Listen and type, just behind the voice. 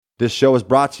This show is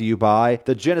brought to you by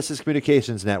the Genesis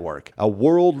Communications Network, a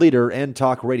world leader in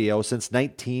talk radio since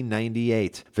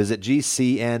 1998. Visit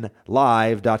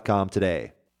gcnlive.com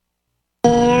today.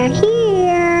 They're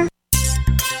here.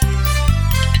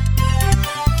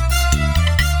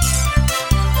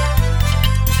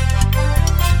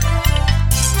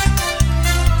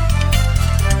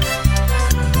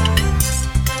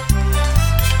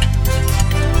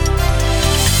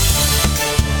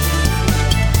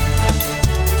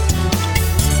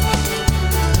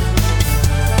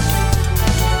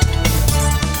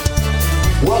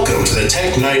 Welcome to the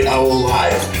Tech Night Owl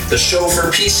Live, the show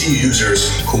for PC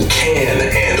users who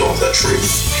can handle the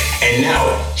truth. And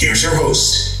now, here's your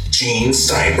host, Gene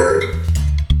Steinberg.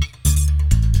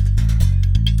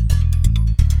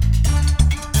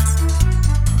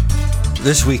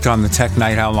 This week on the Tech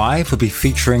Night Owl Live, we'll be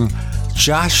featuring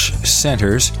Josh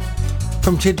Centers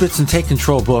from Tidbits and Take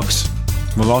Control Books.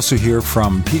 We'll also hear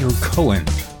from Peter Cohen,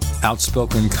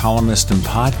 outspoken columnist and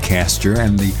podcaster,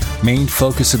 and the main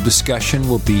focus of discussion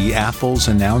will be Apple's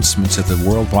announcements at the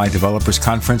Worldwide Developers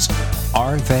Conference.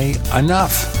 Are they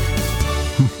enough?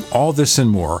 All this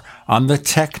and more on the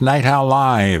Tech Night Owl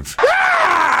Live.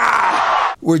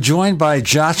 We're joined by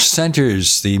Josh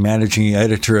Centers, the managing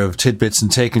editor of Tidbits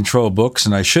and Take Control Books,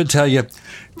 and I should tell you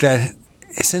that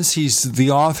since he's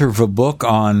the author of a book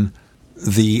on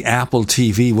the Apple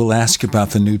TV, we'll ask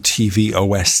about the new TV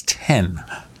OS X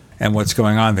and what's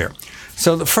going on there.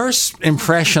 So the first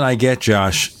impression I get,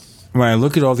 Josh, when I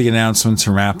look at all the announcements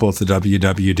from Apple at the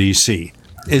WWDC,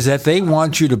 is that they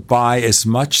want you to buy as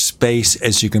much space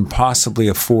as you can possibly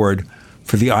afford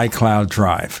for the iCloud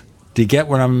drive. Do you get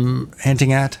what I'm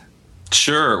hinting at?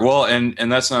 Sure. Well,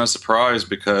 and that's not a surprise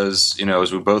because, you know,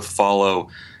 as we both follow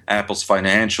Apple's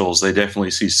financials, they definitely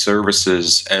see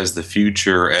services as the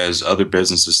future as other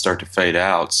businesses start to fade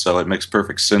out. So it makes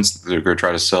perfect sense that they're going to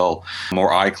try to sell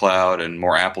more iCloud and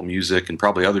more Apple Music and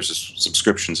probably other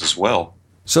subscriptions as well.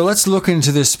 So let's look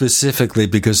into this specifically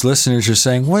because listeners are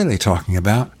saying, what are they talking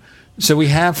about? So we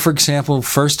have, for example,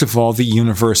 first of all, the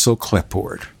universal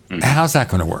clipboard. Mm-hmm. How's that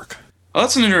going to work? Well,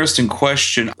 that's an interesting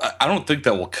question. I don't think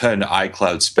that will cut into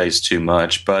iCloud space too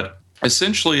much, but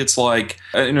essentially, it's like,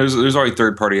 you know, there's already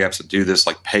third-party apps that do this,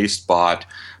 like Pastebot,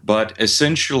 but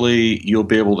essentially, you'll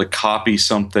be able to copy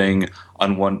something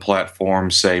on one platform,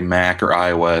 say Mac or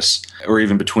iOS, or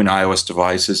even between iOS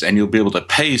devices, and you'll be able to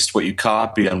paste what you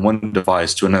copy on one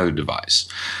device to another device.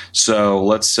 So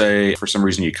let's say, for some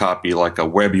reason, you copy like a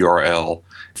web URL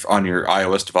on your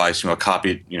iOS device, you know,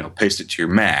 copy it, you know, paste it to your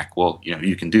Mac. Well, you know,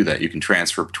 you can do that. You can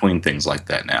transfer between things like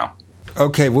that now.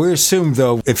 Okay, we assume,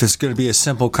 though, if it's going to be a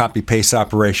simple copy-paste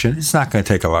operation, it's not going to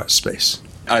take a lot of space.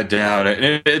 I doubt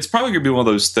it. It's probably going to be one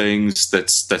of those things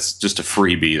that's just a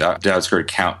freebie. I doubt it's going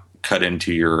to cut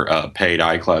into your paid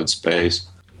iCloud space.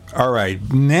 All right.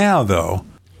 Now, though,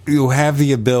 you have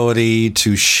the ability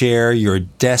to share your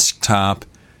desktop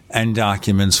and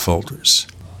documents folders.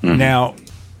 Mm-hmm. Now,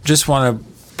 just want to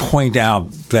point out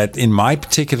that in my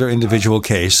particular individual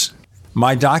case,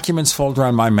 my documents folder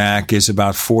on my Mac is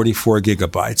about 44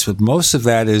 gigabytes, but most of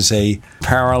that is a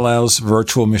Parallels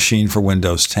virtual machine for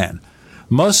Windows 10.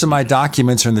 Most of my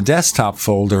documents are in the desktop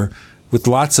folder with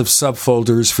lots of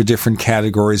subfolders for different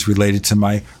categories related to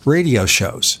my radio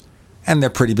shows. And they're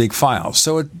pretty big files,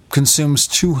 so it consumes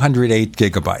 208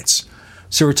 gigabytes.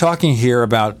 So we're talking here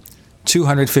about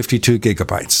 252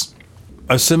 gigabytes.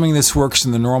 Assuming this works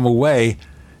in the normal way,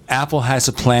 Apple has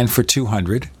a plan for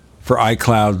 200 for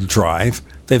iCloud Drive.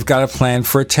 They've got a plan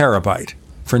for a terabyte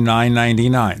for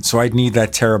 $9.99. So I'd need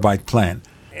that terabyte plan.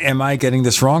 Am I getting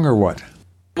this wrong or what?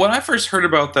 When I first heard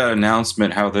about that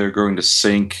announcement, how they're going to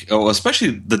sync,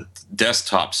 especially the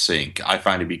desktop sync, I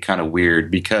find to be kind of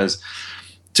weird because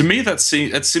to me that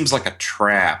seems like a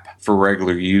trap for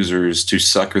regular users to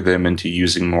sucker them into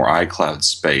using more iCloud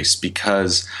space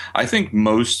because I think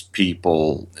most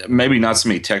people, maybe not so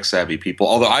many tech-savvy people,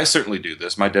 although I certainly do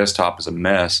this, my desktop is a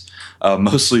mess,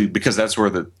 mostly because that's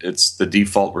where it's the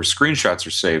default where screenshots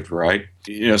are saved, right?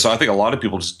 You know, so I think a lot of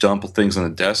people just dump things on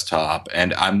the desktop,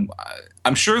 and I'm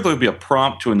sure there'll be a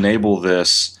prompt to enable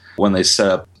this when they set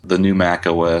up the new Mac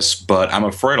OS, but I'm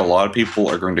afraid a lot of people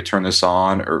are going to turn this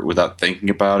on or without thinking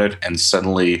about it, and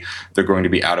suddenly they're going to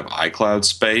be out of iCloud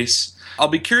space. I'll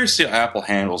be curious to see how Apple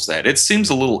handles that. It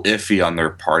seems a little iffy on their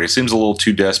part. It seems a little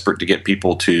too desperate to get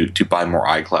people to buy more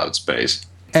iCloud space.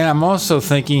 And I'm also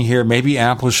thinking here, maybe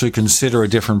Apple should consider a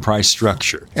different price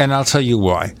structure. And I'll tell you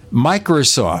why.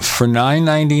 Microsoft, for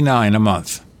 $9.99 a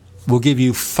month, will give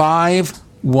you 5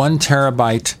 1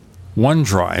 terabyte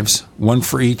OneDrives, one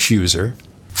for each user,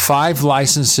 5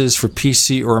 licenses for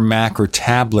PC or Mac or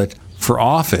tablet for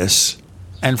Office,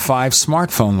 and 5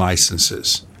 smartphone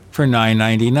licenses for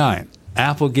 $9.99.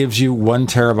 Apple gives you 1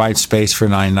 terabyte space for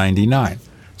 $9.99.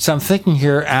 So I'm thinking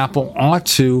here Apple ought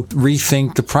to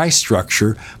rethink the price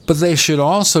structure, but they should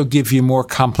also give you more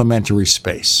complimentary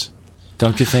space.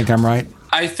 Don't you think I'm right?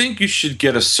 I think you should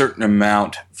get a certain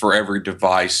amount for every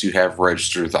device you have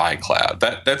registered with iCloud.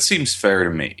 That seems fair to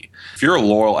me. If you're a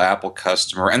loyal Apple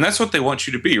customer, and that's what they want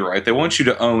you to be, right? They want you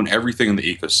to own everything in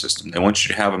the ecosystem. They want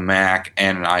you to have a Mac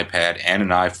and an iPad and an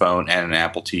iPhone and an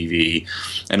Apple TV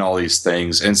and all these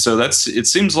things. And so it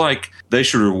seems like they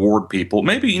should reward people.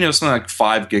 Maybe, something like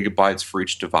 5 gigabytes for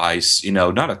each device,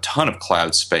 not a ton of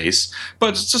cloud space,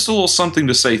 but it's just a little something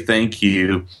to say thank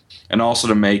you. And also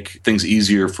to make things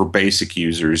easier for basic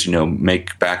users,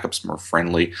 make backups more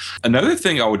friendly. Another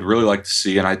thing I would really like to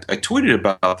see, and I tweeted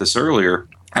about this earlier,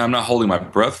 and I'm not holding my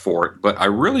breath for it, but I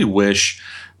really wish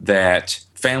that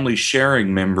family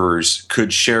sharing members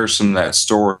could share some of that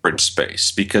storage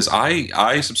space, because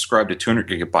I subscribe to 200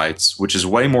 gigabytes, which is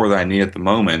way more than I need at the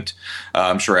moment.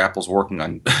 I'm sure Apple's working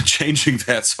on changing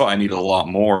that, so I need a lot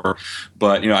more.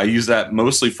 But I use that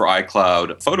mostly for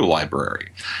iCloud photo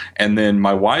library. And then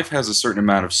my wife has a certain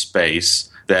amount of space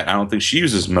that I don't think she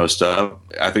uses most of.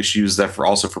 I think she uses that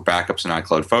also for backups in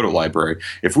iCloud photo library.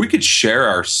 If we could share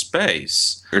our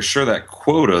space or share that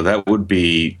quota, that would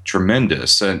be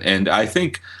tremendous. And I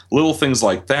think little things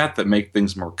like that make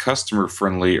things more customer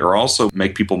friendly or also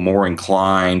make people more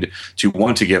inclined to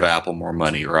want to give Apple more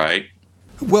money, right?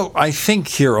 Well, I think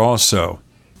here also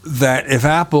that if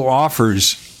Apple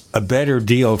offers a better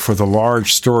deal for the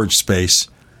large storage space,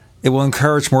 it will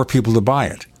encourage more people to buy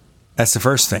it. That's the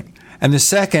first thing. And the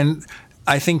second,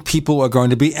 I think people are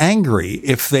going to be angry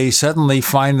if they suddenly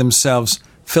find themselves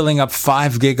filling up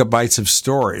 5 gigabytes of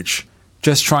storage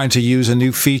just trying to use a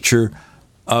new feature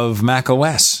of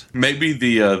macOS. Maybe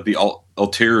the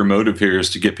ulterior motive here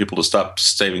is to get people to stop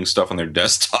saving stuff on their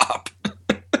desktop.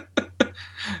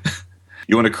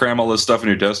 You want to cram all this stuff in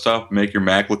your desktop, make your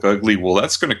Mac look ugly? Well,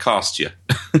 that's going to cost you.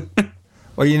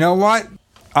 Well, you know what?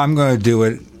 I'm going to do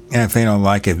it, and if they don't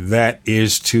like it, that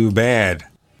is too bad.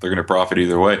 They're going to profit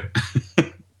either way.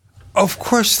 Of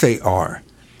course they are.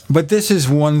 But this is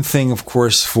one thing, of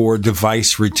course, for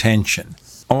device retention.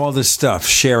 All the stuff,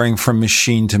 sharing from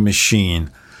machine to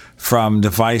machine, from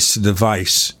device to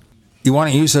device. You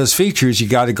want to use those features, you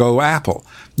got to go Apple.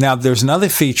 Now, there's another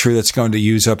feature that's going to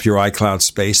use up your iCloud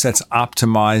space. That's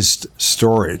optimized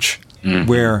storage,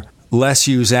 where less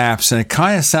used apps. And it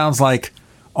kind of sounds like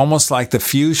almost like the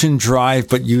Fusion drive,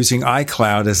 but using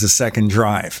iCloud as the second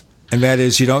drive. And that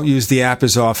is, you don't use the app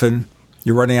as often,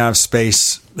 you're running out of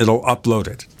space, it'll upload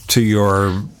it to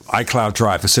your iCloud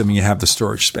drive, assuming you have the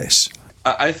storage space.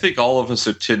 I think all of us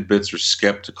at Tidbits are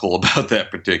skeptical about that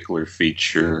particular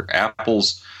feature.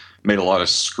 Apple's made a lot of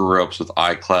screw-ups with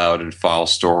iCloud and file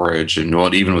storage, and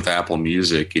even with Apple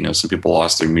Music. Some people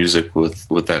lost their music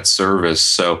with that service.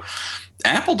 So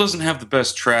Apple doesn't have the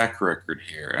best track record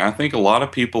here. And I think a lot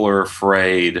of people are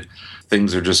afraid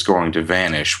things are just going to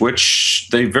vanish, which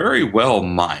they very well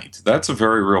might. That's a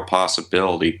very real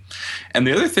possibility. And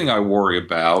the other thing I worry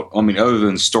about, other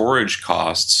than storage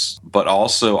costs, but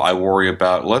also I worry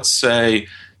about, let's say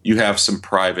you have some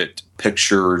private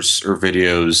pictures or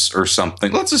videos or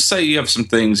something. Let's just say you have some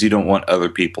things you don't want other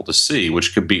people to see,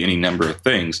 which could be any number of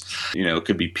things. It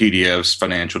could be PDFs,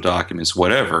 financial documents,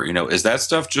 whatever. Is that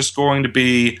stuff just going to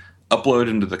be upload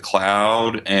into the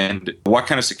cloud, and what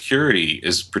kind of security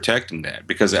is protecting that?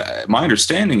 Because my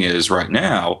understanding is right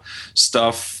now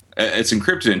stuff, it's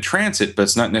encrypted in transit, but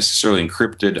it's not necessarily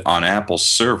encrypted on Apple's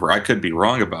server. I could be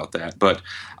wrong about that, but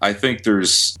I think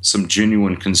there's some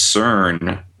genuine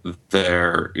concern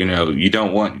there. You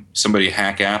don't want somebody to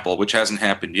hack Apple, which hasn't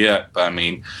happened yet, but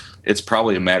it's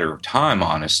probably a matter of time,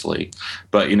 honestly.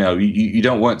 But, you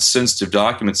don't want sensitive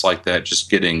documents like that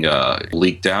just getting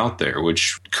leaked out there,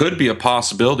 which could be a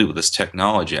possibility with this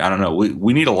technology. I don't know.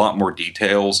 We need a lot more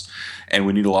details, and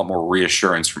we need a lot more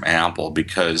reassurance from Apple,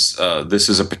 because this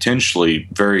is a potentially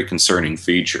very concerning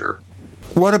feature.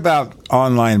 What about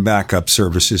online backup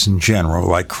services in general,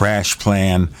 like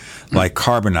CrashPlan, like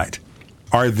Carbonite?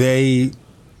 Are they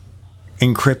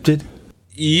encrypted?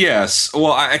 Yes.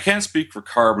 Well, I can't speak for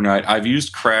Carbonite. I've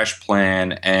used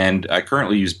CrashPlan, and I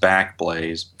currently use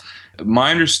Backblaze.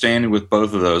 My understanding with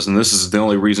both of those, and this is the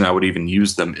only reason I would even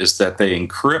use them, is that they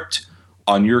encrypt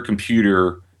on your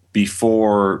computer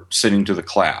before sending to the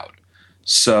cloud.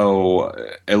 So,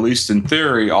 at least in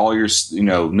theory, all your,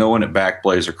 no one at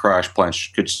Backblaze or CrashPlan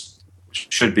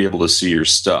should be able to see your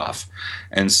stuff.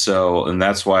 And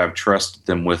that's why I've trusted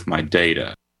them with my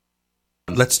data.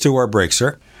 Let's do our break,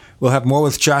 sir. We'll have more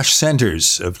with Josh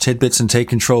Centers of Tidbits and Take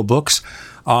Control Books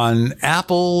on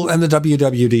Apple and the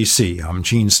WWDC. I'm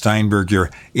Gene Steinberg.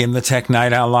 You're in the Tech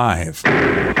Night Owl Live.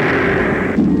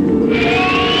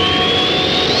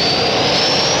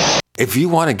 If you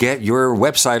want to get your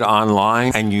website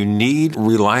online and you need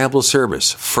reliable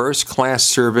service, first-class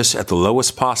service at the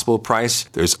lowest possible price,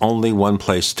 there's only one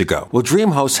place to go. Well,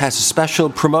 DreamHost has a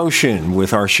special promotion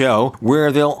with our show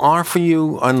where they'll offer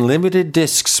you unlimited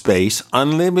disk space,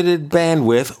 unlimited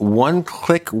bandwidth,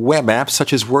 one-click web apps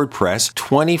such as WordPress,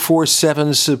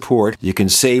 24/7 support. You can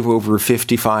save over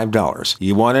 $55.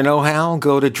 You want to know how?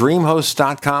 Go to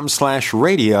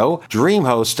dreamhost.com/radio,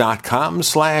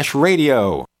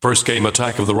 dreamhost.com/radio. First came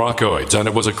Attack of the Rockoids, and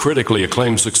it was a critically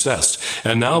acclaimed success.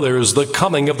 And now there is The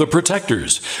Coming of the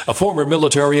Protectors. A former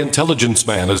military intelligence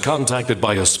man is contacted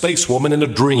by a space woman in a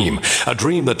dream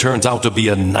that turns out to be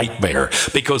a nightmare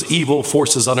because evil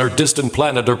forces on her distant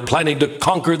planet are planning to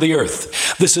conquer the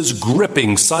Earth. This is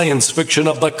gripping science fiction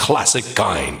of the classic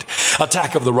kind.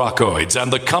 Attack of the Rockoids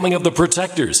and The Coming of the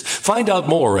Protectors. Find out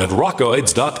more at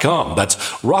rockoids.com. That's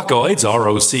Rockoids,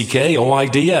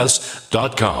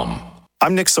 ROCKOIDS.com.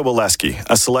 I'm Nick Soboleski,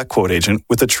 a SelectQuote agent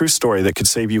with a true story that could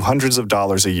save you hundreds of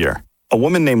dollars a year. A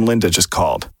woman named Linda just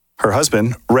called. Her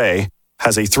husband, Ray,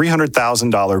 has a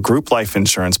 $300,000 group life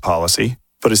insurance policy,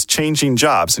 but is changing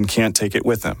jobs and can't take it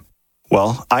with him.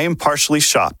 Well, I impartially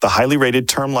shopped the highly rated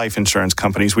term life insurance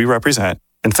companies we represent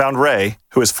and found Ray,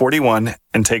 who is 41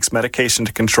 and takes medication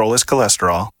to control his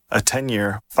cholesterol, a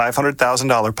 10-year,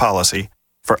 $500,000 policy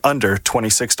for under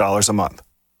 $26 a month.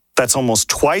 That's almost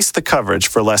twice the coverage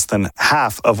for less than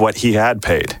half of what he had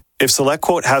paid. If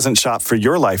SelectQuote hasn't shopped for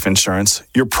your life insurance,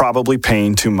 you're probably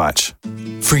paying too much.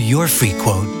 For your free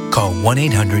quote, call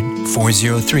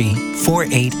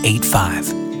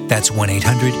 1-800-403-4885. That's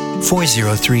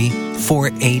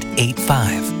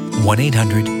 1-800-403-4885.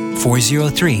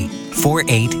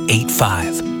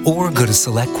 1-800-403-4885. Or go to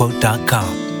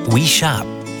SelectQuote.com. We shop,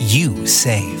 you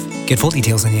save. Get full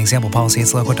details on the example policy at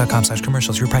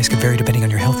SelectQuote.com/commercials. Your price could vary depending on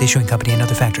your health, issuing company, and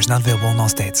other factors. Not available in all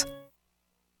states.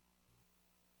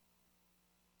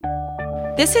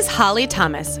 This is Holly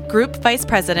Thomas, Group Vice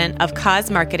President of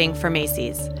Cause Marketing for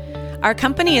Macy's. Our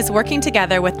company is working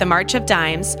together with the March of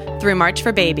Dimes through March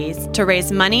for Babies to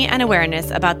raise money and awareness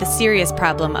about the serious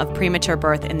problem of premature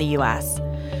birth in the U.S.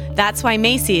 That's why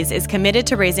Macy's is committed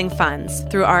to raising funds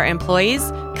through our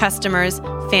employees, customers,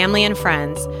 family, and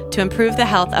friends to improve the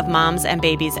health of moms and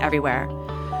babies everywhere.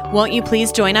 Won't you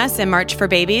please join us in March for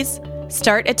Babies?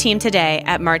 Start a team today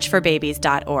at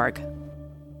marchforbabies.org.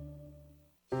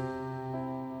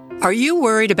 Are you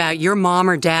worried about your mom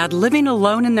or dad living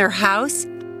alone in their house?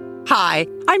 Hi,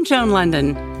 I'm Joan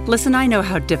London. Listen, I know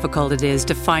how difficult it is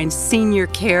to find senior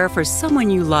care for someone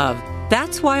you love.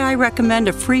 That's why I recommend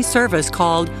a free service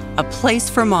called A Place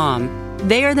for Mom.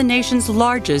 They are the nation's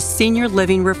largest senior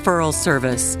living referral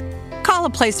service. Call A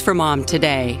Place for Mom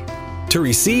today. To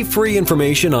receive free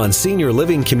information on senior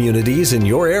living communities in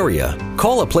your area,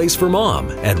 call A Place for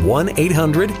Mom at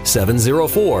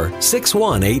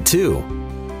 1-800-704-6182.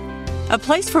 A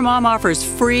Place for Mom offers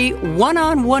free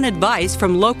one-on-one advice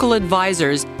from local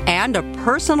advisors and a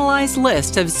personalized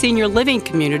list of senior living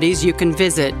communities you can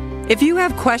visit. If you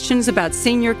have questions about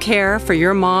senior care for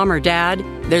your mom or dad,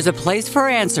 there's a place for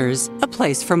answers, A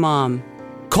Place for Mom.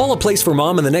 Call A Place for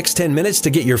Mom in the next 10 minutes to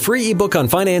get your free ebook on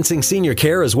financing senior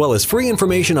care as well as free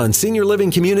information on senior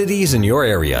living communities in your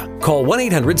area. Call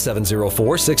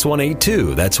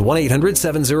 1-800-704-6182. That's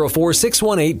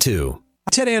 1-800-704-6182.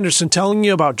 Ted Anderson telling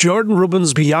you about Jordan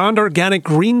Rubin's Beyond Organic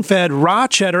Green-Fed Raw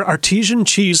Cheddar Artesian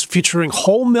Cheese featuring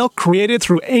whole milk created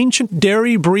through ancient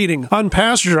dairy breeding,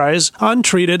 unpasteurized,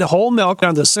 untreated whole milk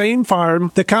on the same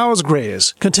farm the cows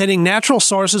graze, containing natural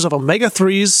sources of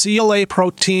omega-3s, CLA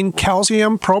protein,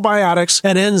 calcium, probiotics,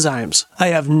 and enzymes. I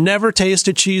have never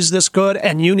tasted cheese this good,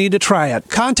 and you need to try it.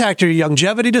 Contact your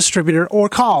Youngevity distributor or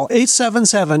call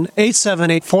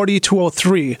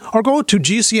 877-878-4203 or go to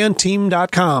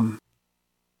gcnteam.com.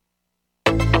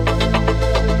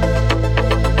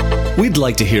 We'd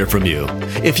like to hear from you.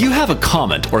 If you have a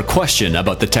comment or question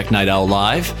about the Tech Night Owl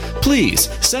Live, please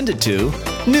send it to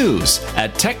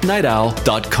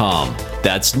news@technightowl.com.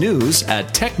 That's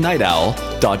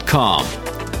news@technightowl.com.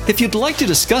 If you'd like to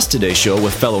discuss today's show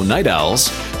with fellow night owls,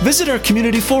 visit our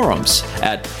community forums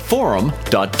at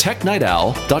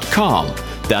forum.technightowl.com.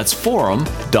 That's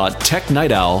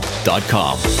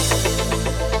forum.technightowl.com.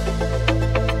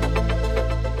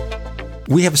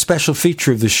 We have a special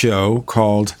feature of the show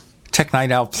called Tech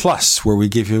Night Owl Plus, where we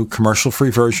give you a commercial-free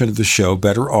version of the show,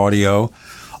 better audio,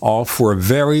 all for a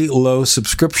very low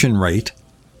subscription rate.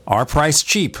 Our price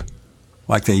cheap.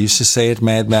 like they used to say at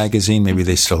Mad Magazine. Maybe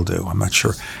they still do. I'm not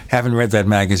sure. Haven't read that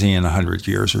magazine in 100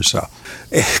 years or so.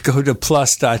 Go to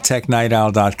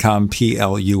plus.technightowl.com,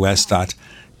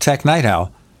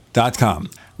 plus.technightowl.com.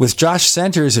 With Josh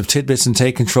Centers of Tidbits and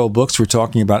Take Control Books, we're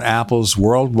talking about Apple's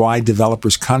Worldwide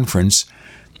Developers Conference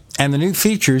and the new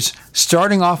features,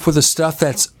 starting off with the stuff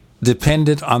that's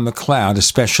dependent on the cloud,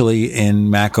 especially in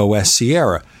Mac OS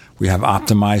Sierra. We have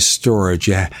optimized storage.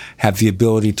 You have the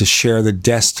ability to share the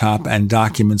desktop and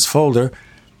documents folder.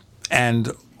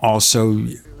 And also,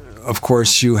 of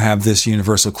course, you have this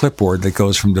universal clipboard that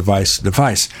goes from device to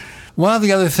device. One of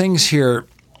the other things here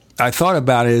I thought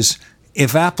about is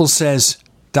if Apple says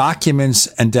documents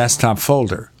and desktop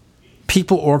folder,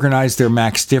 people organize their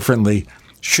Macs differently.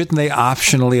 Shouldn't they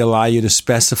optionally allow you to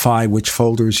specify which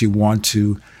folders you want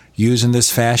to use in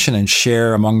this fashion and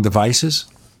share among devices?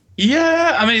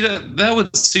 Yeah, I mean, that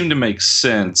would seem to make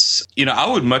sense.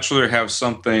 I would much rather have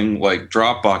something like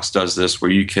Dropbox does this, where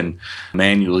you can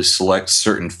manually select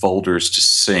certain folders to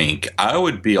sync. I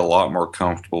would be a lot more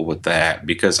comfortable with that,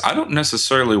 because I don't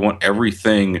necessarily want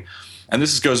everything, and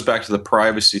this goes back to the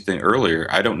privacy thing earlier,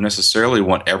 I don't necessarily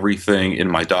want everything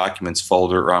in my documents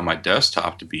folder or on my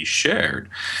desktop to be shared.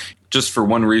 Just for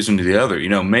one reason or the other,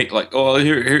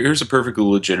 here's a perfectly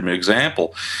legitimate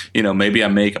example. Maybe I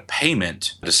make a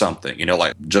payment to something,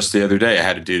 like just the other day I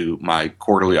had to do my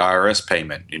quarterly IRS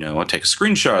payment. I'll take a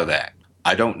screenshot of that.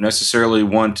 I don't necessarily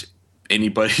want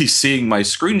anybody seeing my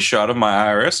screenshot of my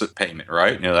IRS payment,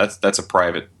 right? That's a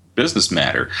private business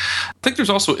matter. I think there's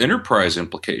also enterprise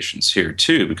implications here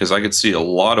too, because I could see a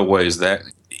lot of ways that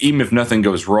even if nothing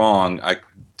goes wrong, I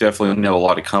definitely know a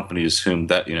lot of companies whom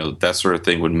that sort of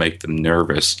thing would make them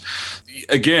nervous.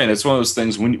 Again, it's one of those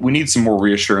things, we need some more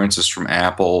reassurances from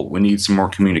Apple. We need some more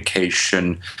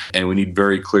communication, and we need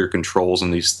very clear controls on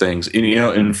these things. And,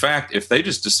 in fact, if they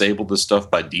just disabled this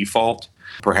stuff by default,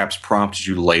 perhaps prompted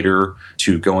you later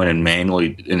to go in and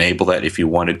manually enable that if you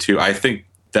wanted to, I think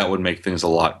that would make things a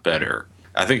lot better.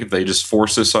 I think if they just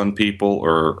force this on people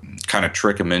or kind of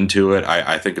trick them into it,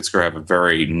 I think it's going to have a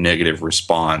very negative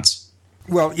response.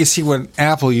 Well, you see, what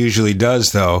Apple usually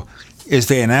does, though, is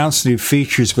they announce new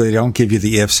features, but they don't give you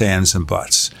the ifs, ands, and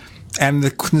buts. And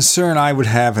the concern I would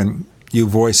have, and you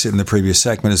voiced it in the previous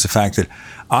segment, is the fact that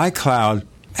iCloud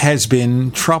has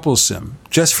been troublesome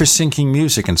just for syncing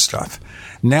music and stuff.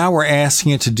 Now we're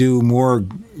asking it to do more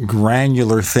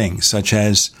granular things, such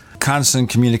as constant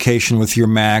communication with your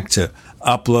Mac, to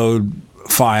upload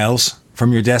files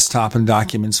from your desktop and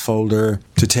documents folder,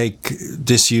 to take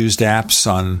disused apps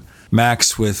on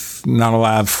Macs with not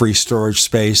allowed free storage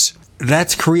space.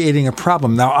 That's creating a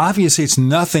problem. Now, obviously, it's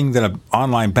nothing that an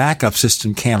online backup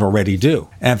system can't already do.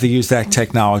 And if they use that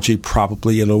technology,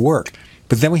 probably it'll work.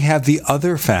 But then we have the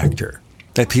other factor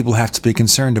that people have to be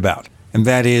concerned about. And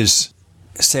that is,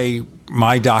 say,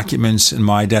 my documents in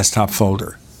my desktop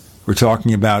folder. We're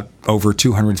talking about over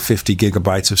 250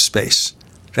 gigabytes of space.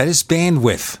 That is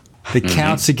bandwidth. That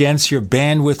counts against your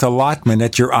bandwidth allotment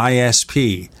at your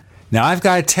ISP. Now, I've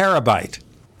got a terabyte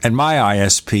at my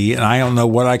ISP, and I don't know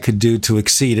what I could do to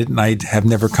exceed it, and I have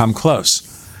never come close.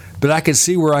 But I could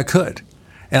see where I could.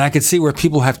 And I could see where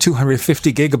people have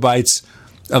 250 gigabytes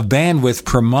of bandwidth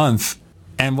per month.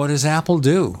 And what does Apple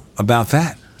do about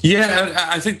that? Yeah,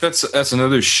 I think that's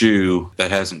another shoe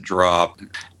that hasn't dropped.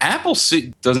 Apple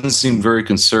doesn't seem very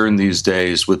concerned these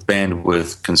days with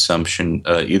bandwidth consumption,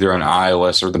 either on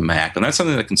iOS or the Mac, and that's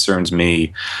something that concerns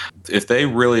me. If they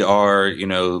really are,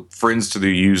 friends to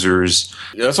their users,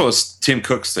 that's what Tim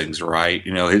Cook's things, right?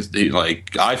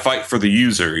 I fight for the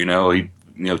user. He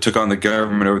took on the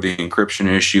government over the encryption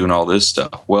issue and all this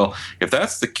stuff. Well, if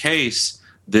that's the case,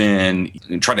 then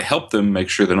try to help them make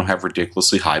sure they don't have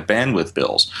ridiculously high bandwidth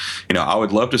bills. I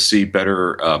would love to see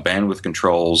better bandwidth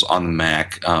controls on the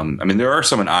Mac. There are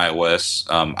some in iOS.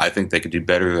 I think they could do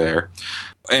better there.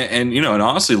 And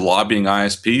honestly, lobbying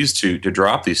ISPs to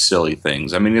drop these silly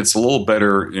things. It's a little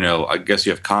better. I guess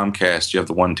you have Comcast, you have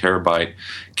the 1 terabyte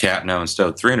cap now instead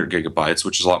of 300 gigabytes,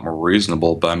 which is a lot more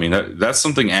reasonable. But that's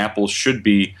something Apple should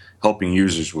be helping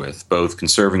users with, both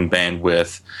conserving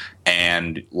bandwidth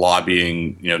and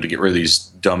lobbying, to get rid of these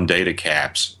dumb data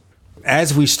caps.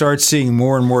 As we start seeing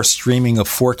more and more streaming of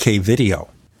 4K video,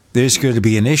 there's going to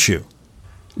be an issue.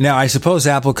 Now, I suppose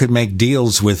Apple could make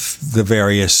deals with the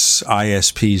various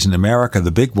ISPs in America,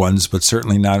 the big ones, but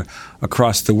certainly not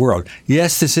across the world.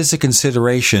 Yes, this is a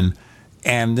consideration,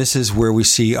 and this is where we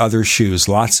see other shoes,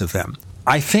 lots of them.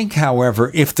 I think,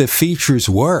 however, if the features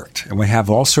worked, and we have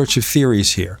all sorts of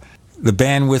theories here, the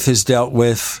bandwidth is dealt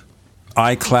with,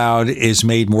 iCloud is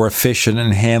made more efficient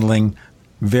in handling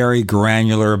very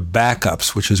granular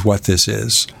backups, which is what this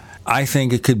is. I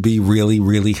think it could be really,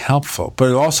 really helpful. But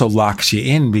it also locks you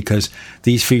in because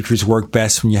these features work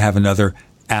best when you have another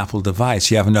Apple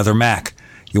device. You have another Mac.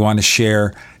 You want to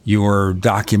share your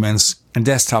documents and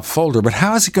desktop folder. But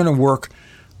how is it going to work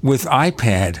with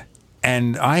iPad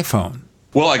and iPhone?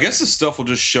 Well, I guess this stuff will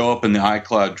just show up in the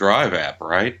iCloud Drive app,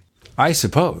 right? I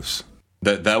suppose.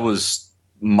 That was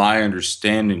my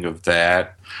understanding of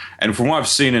that. And from what I've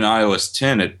seen in iOS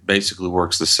 10, it basically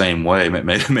works the same way.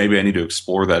 Maybe I need to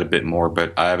explore that a bit more,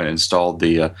 but I haven't installed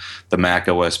the Mac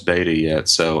OS beta yet,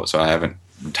 so I haven't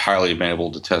entirely been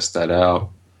able to test that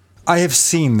out. I have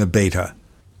seen the beta,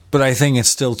 but I think it's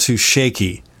still too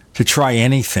shaky to try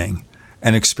anything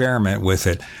and experiment with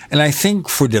it. And I think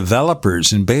for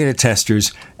developers and beta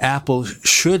testers, Apple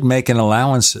should make an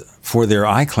allowance for their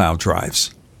iCloud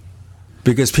drives,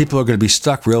 because people are going to be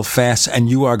stuck real fast and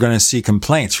you are going to see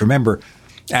complaints. Remember,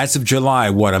 as of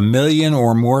July, 1 million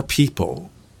or more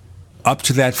people up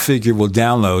to that figure will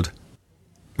download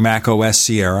Mac OS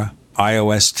Sierra,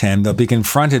 iOS 10. They'll be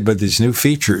confronted by these new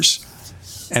features,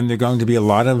 and there are going to be a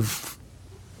lot of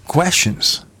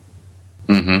questions.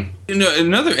 Mm-hmm.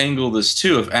 Another angle of this,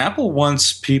 too, if Apple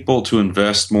wants people to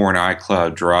invest more in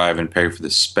iCloud Drive and pay for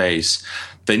the space,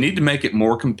 they need to make it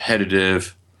more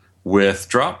competitive with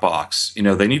Dropbox.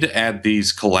 They need to add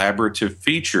these collaborative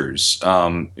features.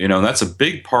 And that's a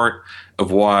big part of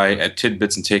why at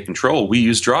Tidbits and Take Control we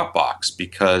use Dropbox,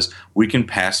 because we can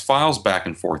pass files back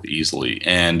and forth easily.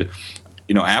 And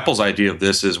Apple's idea of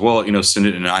this is, send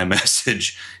it in an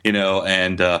iMessage,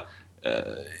 and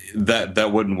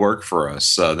that wouldn't work for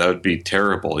us. That would be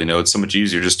terrible. It's so much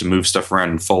easier just to move stuff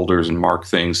around in folders and mark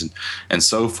things and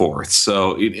so forth.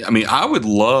 So, I would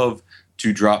love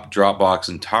to drop Dropbox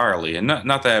entirely, and not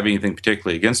that I have anything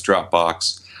particularly against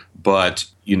Dropbox, but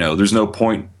there's no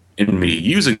point in me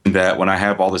using that when I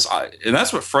have all this, and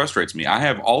that's what frustrates me. I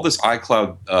have all this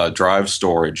iCloud Drive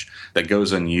storage that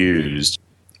goes unused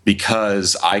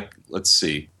because I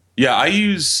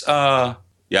use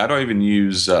I don't even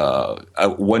use 1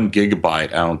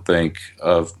 gigabyte. I don't think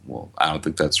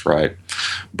that's right.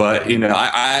 But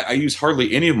I use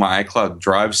hardly any of my iCloud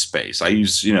Drive space. I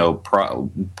use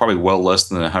probably well less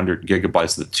than 100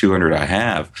 gigabytes of the 200 I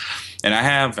have, and I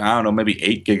have maybe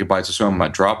 8 gigabytes or so on my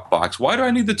Dropbox. Why do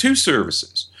I need the two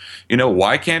services?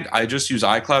 Why can't I just use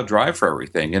iCloud Drive for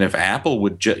everything? And if Apple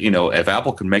would, if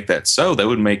Apple could make that so, that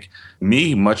would make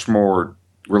me much more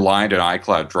reliant on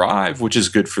iCloud Drive, which is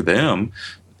good for them.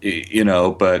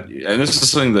 But this is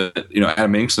something that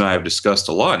Adam Inks and I have discussed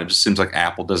a lot. It just seems like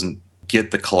Apple doesn't get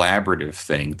the collaborative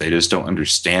thing. They just don't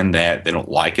understand that. They don't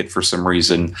like it for some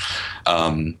reason.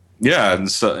 And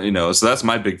so that's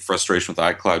my big frustration with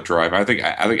iCloud Drive. I think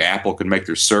Apple could make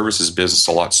their services business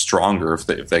a lot stronger if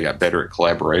they got better at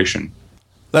collaboration.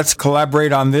 Let's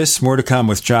collaborate on this. More to come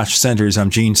with Josh Centers.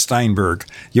 I'm Gene Steinberg.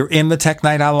 You're in the Tech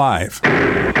Night Owl Live.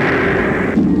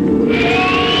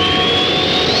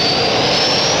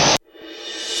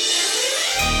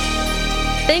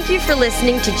 Thank you for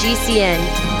listening to GCN.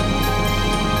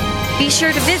 Be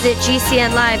sure to visit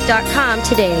GCNlive.com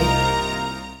today.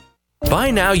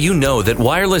 By now you know that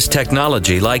wireless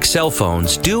technology like cell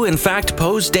phones do in fact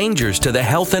pose dangers to the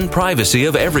health and privacy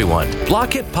of everyone.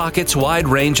 Block-It Pocket's wide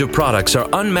range of products are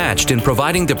unmatched in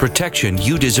providing the protection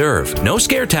you deserve. No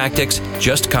scare tactics,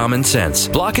 just common sense.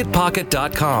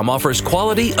 BlockItPocket.com offers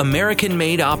quality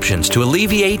American-made options to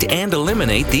alleviate and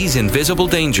eliminate these invisible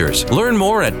dangers. Learn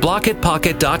more at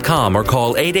BlockItPocket.com or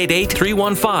call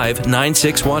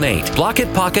 888-315-9618.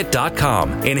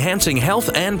 BlockItPocket.com, enhancing health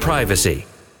and privacy.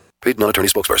 Paid non-attorney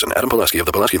spokesperson Adam Pulaski of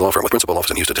the Pulaski Law Firm with principal office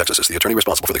in Houston, Texas is the attorney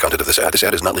responsible for the content of this ad. This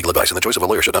ad is not legal advice, and the choice of a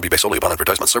lawyer should not be based solely upon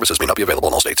advertisement. Services may not be available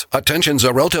in all states. Attention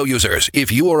Xarelto users.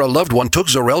 If you or a loved one took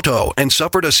Xarelto and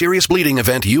suffered a serious bleeding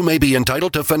event, you may be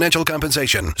entitled to financial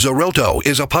compensation. Xarelto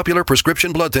is a popular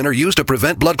prescription blood thinner used to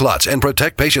prevent blood clots and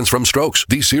protect patients from strokes.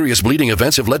 These serious bleeding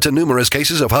events have led to numerous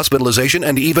cases of hospitalization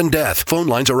and even death. Phone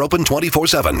lines are open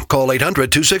 24/7. Call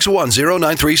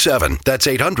 800-261-0937. That's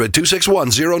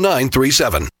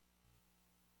 800-261-0937.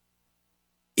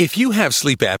 If you have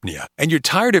sleep apnea and you're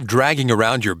tired of dragging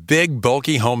around your big,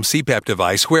 bulky home CPAP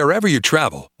device wherever you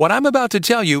travel, what I'm about to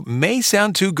tell you may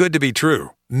sound too good to be true.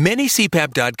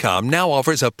 MiniCPAP.com now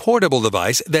offers a portable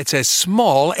device that's as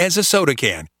small as a soda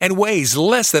can and weighs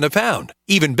less than a pound.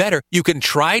 Even better, you can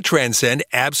try Transcend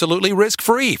absolutely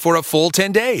risk-free for a full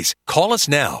 10 days. Call us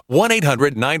now,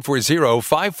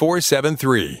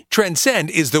 1-800-940-5473. Transcend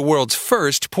is the world's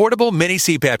first portable mini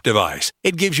CPAP device.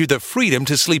 It gives you the freedom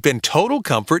to sleep in total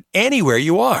comfort anywhere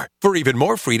you are. For even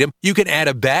more freedom, you can add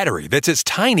a battery that's as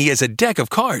tiny as a deck of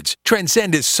cards.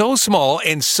 Transcend is so small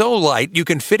and so light you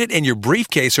can fit it in your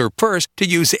briefcase or purse to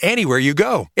use anywhere you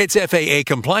go. It's FAA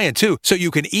compliant too, so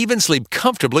you can even sleep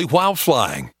comfortably while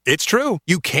flying. It's true.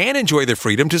 You can enjoy the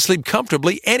freedom to sleep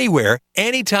comfortably anywhere,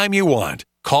 anytime you want.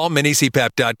 Call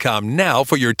minicpap.com now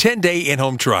for your 10-day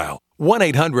in-home trial.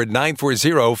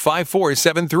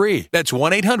 1-800-940-5473. That's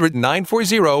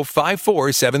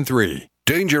 1-800-940-5473.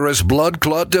 Dangerous blood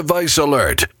clot device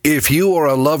alert. If you or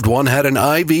a loved one had an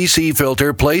IVC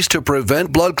filter placed to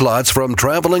prevent blood clots from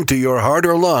traveling to your heart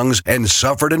or lungs and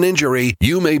suffered an injury,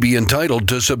 you may be entitled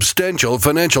to substantial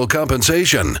financial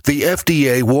compensation. The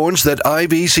FDA warns that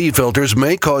IVC filters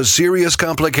may cause serious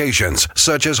complications,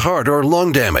 such as heart or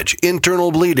lung damage,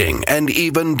 internal bleeding, and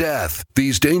even death.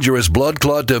 These dangerous blood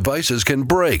clot devices can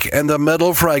break, and the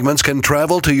metal fragments can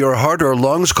travel to your heart or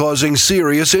lungs, causing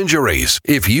serious injuries.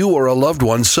 If you or a loved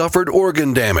one suffered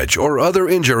organ damage or other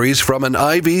injuries from an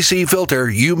IVC filter,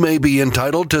 you may be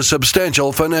entitled to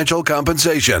substantial financial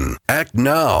compensation. Act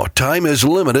now. Time is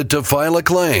limited to file a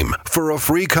claim. For a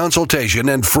free consultation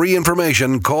and free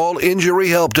information, call Injury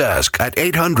Help Desk at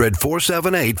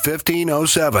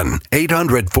 800-478-1507.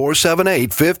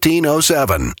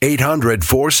 800-478-1507.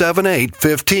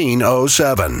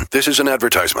 800-478-1507. This is an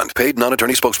advertisement. Paid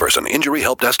non-attorney spokesperson.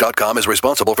 InjuryHelpDesk.com is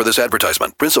responsible for this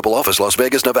advertisement. Principal office, Las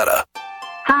Vegas, Nevada.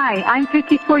 Hi, I'm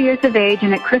 54 years of age,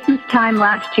 and at Christmas time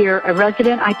last year, a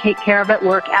resident I take care of at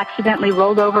work accidentally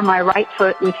rolled over my right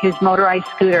foot with his motorized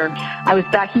scooter. I was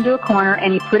backed into a corner,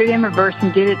 and he put it in reverse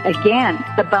and did it again.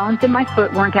 The bones in my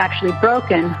foot weren't actually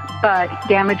broken, but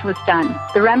damage was done.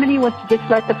 The remedy was to just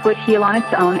let the foot heal on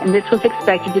its own, and this was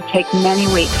expected to take many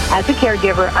weeks. As a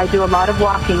caregiver, I do a lot of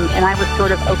walking, and I was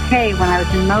sort of okay when I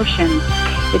was in motion.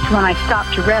 It's when I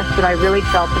stopped to rest that I really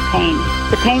felt the pain.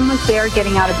 The pain was there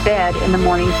getting out of bed in the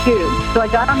morning, too. So I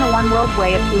got on the One World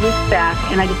Way a few weeks back,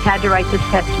 and I just had to write this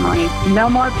testimony. No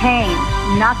more pain.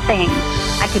 Nothing.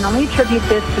 I can only attribute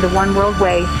this to the One World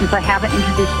Way, since I haven't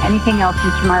introduced anything else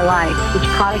into my life. This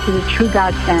product is a true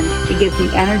godsend. It gives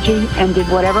me energy and did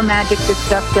whatever magic this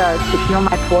stuff does to heal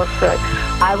my poor foot.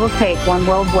 I will take One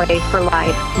World Way for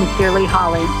life. Sincerely,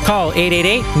 Holly. Call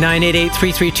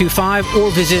 888-988-3325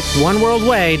 or visit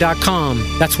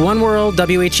oneworldway.com. That's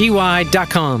oneworldwhey.com.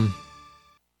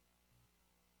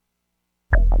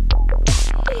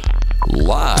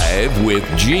 Live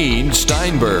with Gene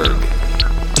Steinberg.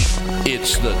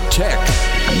 It's the Tech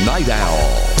Night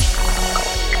Owl.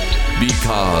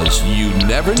 Because you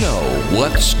never know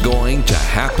what's going to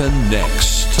happen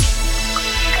next.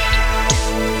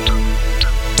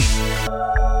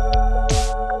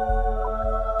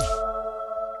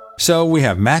 So we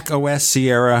have Mac OS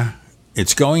Sierra.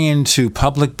 It's going into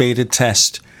public beta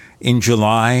test in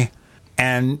July.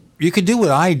 And you could do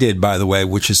what I did, by the way,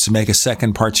 which is to make a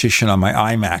second partition on my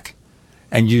iMac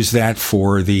and use that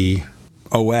for the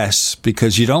OS,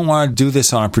 because you don't want to do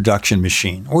this on a production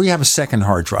machine, or you have a second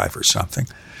hard drive or something.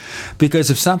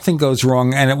 Because if something goes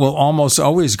wrong, and it will almost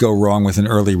always go wrong with an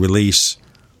early release,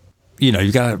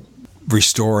 you got to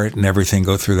restore it and everything,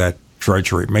 go through that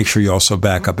drudgery. Make sure you also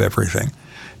back up everything.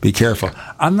 Be careful.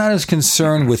 I'm not as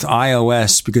concerned with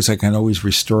iOS because I can always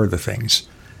restore the things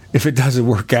if it doesn't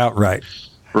work out right.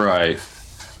 Right.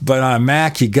 But on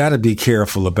Mac, you got to be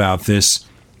careful about this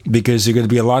because there are going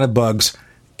to be a lot of bugs.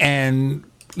 And,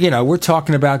 we're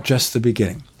talking about just the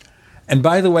beginning. And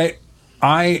by the way,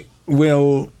 I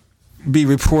will be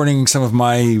reporting some of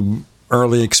my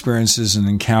early experiences and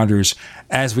encounters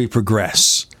as we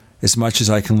progress, as much as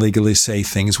I can legally say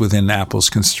things within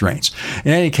Apple's constraints.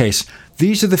 In any case,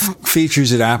 these are the features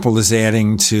that Apple is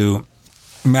adding to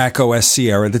Mac OS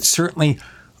Sierra that certainly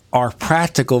are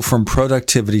practical from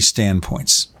productivity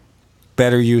standpoints.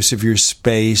 Better use of your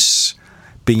space,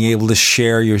 being able to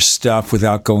share your stuff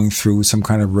without going through some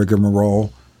kind of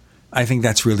rigmarole. I think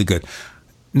that's really good.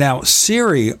 Now,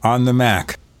 Siri on the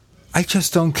Mac, I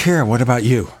just don't care. What about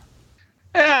you?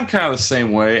 Yeah, I'm kind of the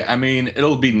same way. I mean,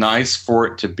 it'll be nice for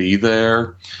it to be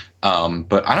there,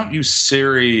 but I don't use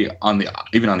Siri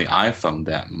even on the iPhone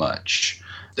that much.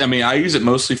 I mean, I use it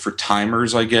mostly for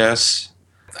timers, I guess.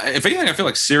 If anything, I feel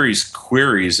like Siri's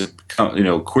queries have become,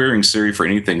 querying Siri for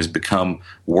anything has become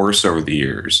worse over the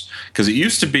years. Because it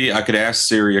used to be I could ask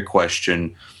Siri a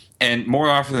question, and more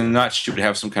often than not, she would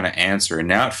have some kind of answer. And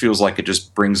now it feels like it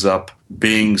just brings up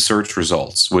Bing search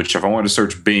results, which if I wanted to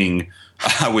search Bing,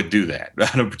 I would do that.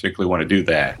 I don't particularly want to do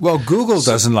that. Well, Google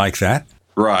doesn't like that.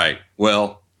 Right.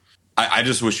 Well, I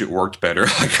just wish it worked better.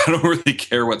 Like, I don't really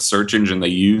care what search engine they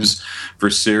use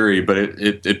for Siri, but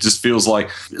it just feels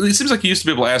like, it seems like you used to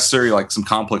be able to ask Siri like some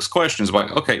complex questions about,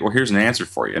 okay, well, here's an answer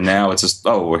for you. And now it's just,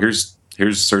 oh, well, here's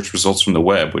search results from the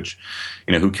web, which,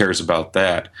 who cares about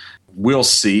that? We'll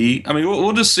see. I mean,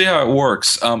 we'll just see how it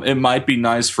works. It might be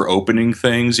nice for opening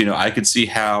things. I could see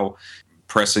how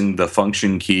pressing the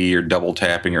function key or double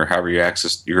tapping or however you're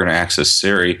going to access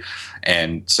Siri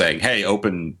and saying, hey,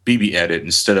 open BBEdit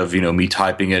instead of, me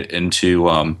typing it into,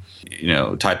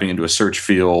 typing into a search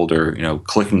field or,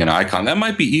 clicking an icon. That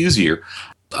might be easier.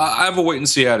 I have a wait and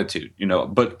see attitude,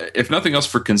 but if nothing else,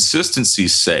 for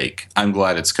consistency's sake, I'm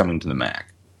glad it's coming to the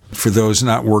Mac. For those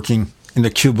not working in the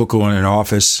cubicle in an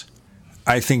office,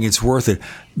 I think it's worth it.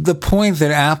 The point that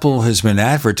Apple has been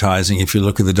advertising, if you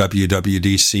look at the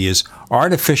WWDC, is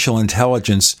artificial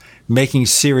intelligence making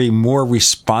Siri more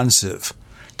responsive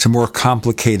to more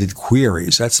complicated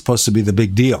queries. That's supposed to be the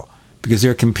big deal because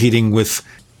they're competing with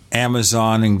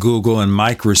Amazon and Google and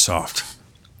Microsoft,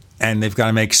 and they've got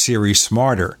to make Siri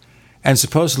smarter. And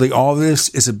supposedly all this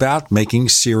is about making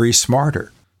Siri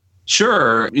smarter.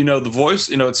 Sure. The voice,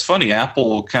 it's funny.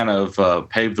 Apple kind of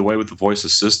paved the way with the voice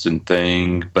assistant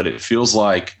thing, but it feels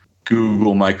like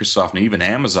Google, Microsoft, and even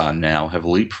Amazon now have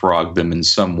leapfrogged them in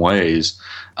some ways.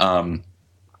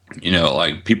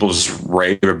 Like people just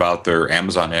rave about their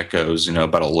Amazon Echoes,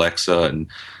 about Alexa. And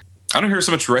I don't hear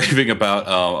so much raving about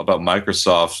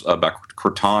Microsoft, about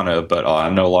Cortana, but I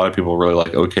know a lot of people really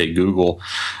like OK Google.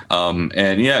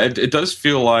 It does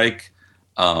feel like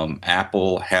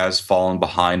Apple has fallen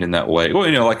behind in that way. Well,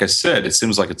 like I said, it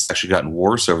seems like it's actually gotten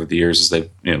worse over the years as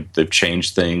they've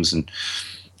changed things and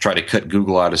tried to cut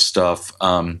Google out of stuff.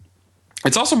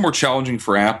 It's also more challenging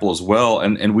for Apple as well,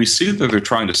 and we see that they're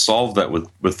trying to solve that with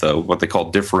what they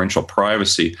call differential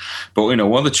privacy. But one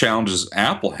of the challenges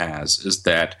Apple has is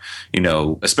that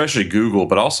especially Google,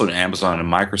 but also Amazon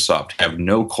and Microsoft have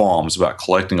no qualms about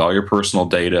collecting all your personal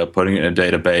data, putting it in a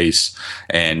database,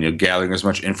 and gathering as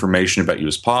much information about you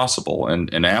as possible.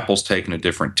 And Apple's taken a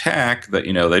different tack that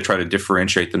they try to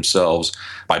differentiate themselves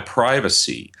by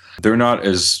privacy. They're not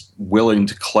as willing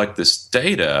to collect this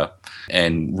data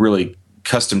and really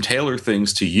custom tailor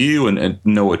things to you and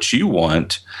know what you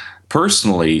want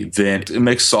personally, then it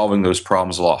makes solving those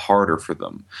problems a lot harder for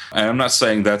them. And I'm not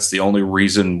saying that's the only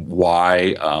reason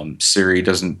why Siri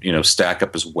doesn't, stack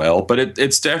up as well, but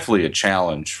it's definitely a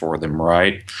challenge for them,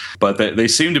 right? But they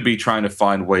seem to be trying to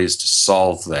find ways to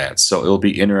solve that. So it'll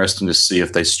be interesting to see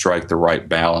if they strike the right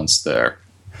balance there.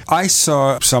 I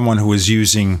saw someone who was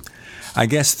using, I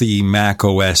guess, the Mac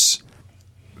OS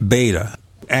beta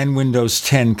and Windows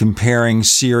 10 comparing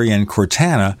Siri and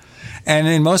Cortana. And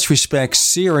in most respects,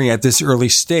 Siri at this early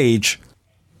stage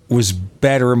was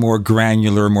better, more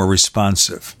granular, more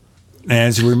responsive. And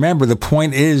as you remember, the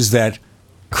point is that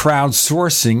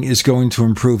crowdsourcing is going to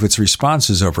improve its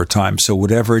responses over time. So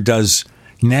whatever it does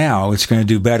now, it's going to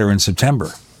do better in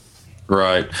September.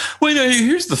 Right. Well,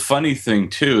 here's the funny thing,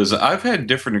 too, is I've had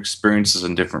different experiences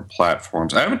on different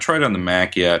platforms. I haven't tried on the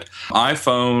Mac yet.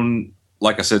 iPhone,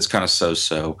 like I said, it's kind of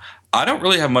so-so. I don't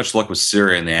really have much luck with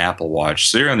Siri on the Apple Watch.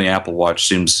 Siri on the Apple Watch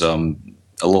seems a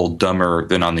little dumber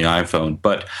than on the iPhone.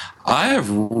 But I have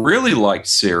really liked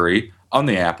Siri on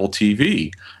the Apple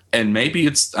TV. And maybe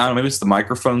it's the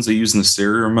microphones they use in the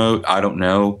Siri remote. I don't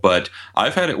know. But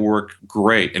I've had it work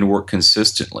great and work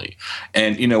consistently.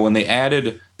 And, when they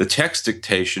added the text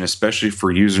dictation, especially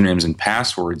for usernames and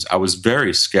passwords, I was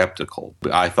very skeptical.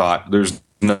 I thought there's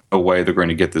no way they're going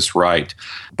to get this right.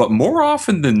 But more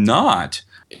often than not,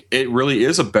 it really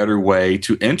is a better way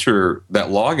to enter that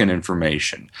login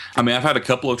information. I mean, I've had a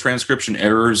couple of transcription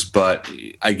errors, but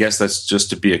I guess that's just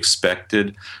to be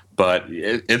expected. But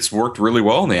it's worked really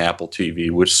well on the Apple TV,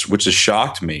 which has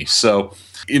shocked me. So,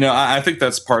 I think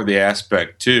that's part of the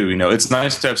aspect, too. It's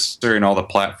nice to have Siri on all the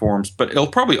platforms, but it'll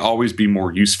probably always be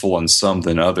more useful on some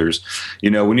than others.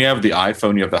 When you have the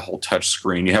iPhone, you have the whole touch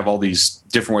screen. You have all these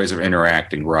different ways of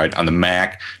interacting, right? On the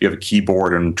Mac, you have a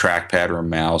keyboard and trackpad or a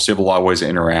mouse. You have a lot of ways of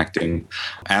interacting.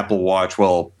 Apple Watch,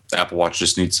 well, the Apple Watch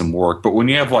just needs some work. But when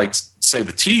you have, say,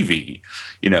 the TV,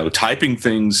 typing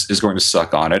things is going to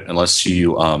suck on it unless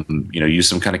you, use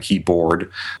some kind of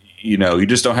keyboard. You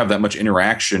just don't have that much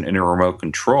interaction in a remote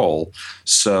control.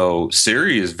 So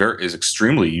Siri is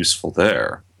extremely useful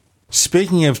there.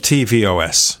 Speaking of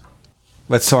tvOS,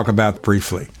 let's talk about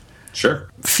briefly. Sure.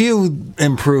 Few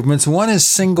improvements. One is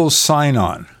single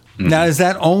sign-on. Mm-hmm. Now, is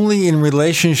that only in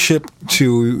relationship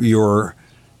to your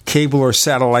cable or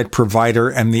satellite provider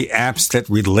and the apps that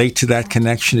relate to that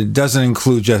connection? It doesn't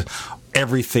include just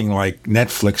everything like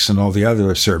Netflix and all the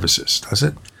other services, does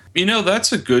it?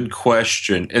 That's a good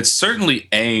question. It's certainly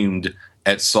aimed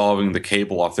at solving the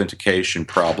cable authentication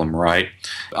problem, right?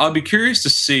 I'll be curious to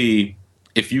see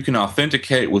if you can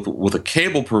authenticate with a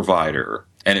cable provider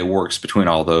and it works between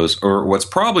all those, or what's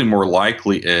probably more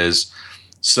likely is,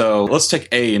 so let's take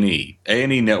A&E.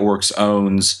 A&E Networks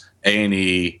owns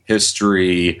A&E,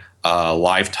 History,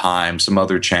 Lifetime, some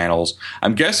other channels.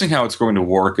 I'm guessing how it's going to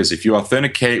work is if you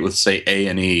authenticate with, say,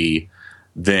 A&E,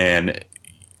 then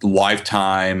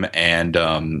Lifetime and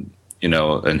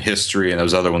and History and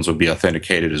those other ones would be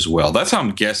authenticated as well. That's how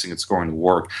I'm guessing it's going to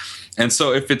work. And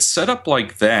so if it's set up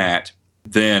like that,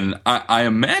 then I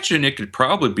imagine it could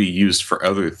probably be used for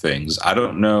other things. I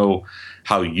don't know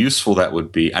how useful that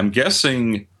would be. I'm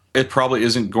guessing it probably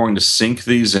isn't going to sync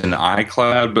these in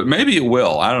iCloud, but maybe it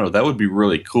will. I don't know. That would be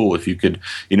really cool if you could,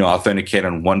 authenticate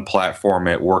on one platform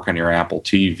and work on your Apple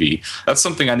TV. That's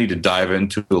something I need to dive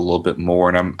into a little bit more,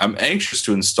 and I'm anxious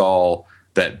to install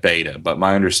that beta, but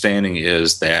my understanding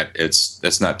is that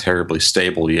it's not terribly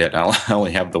stable yet. I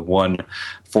only have the one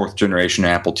 4th generation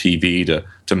Apple TV to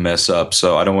mess up,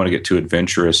 so I don't want to get too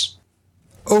adventurous.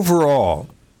 Overall,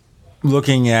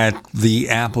 looking at the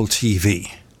Apple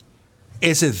TV,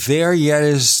 is it there yet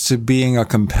as to being a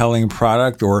compelling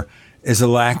product, or is the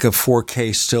lack of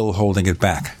 4K still holding it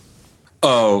back?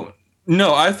 Oh,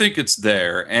 no, I think it's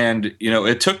there. And,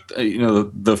 it took,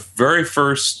 the very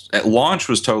first at launch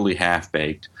was totally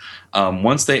half-baked.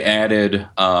 Once they added,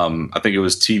 I think it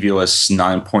was tvOS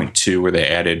 9.2, where they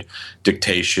added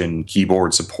dictation,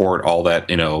 keyboard support, all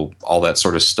that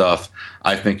sort of stuff,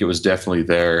 I think it was definitely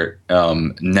there.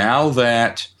 Now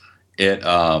that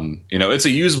it's a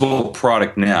usable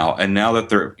product now, and now that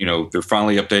they're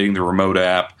finally updating the remote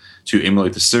app to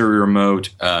emulate the Siri remote,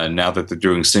 now that they're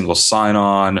doing single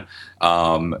sign-on,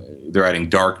 they're adding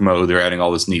dark mode, they're adding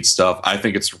all this neat stuff. I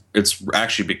think it's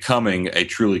actually becoming a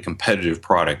truly competitive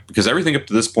product, because everything up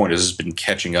to this point has been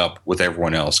catching up with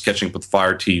everyone else, catching up with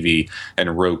Fire TV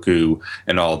and Roku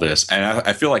and all this. And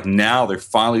I feel like now they're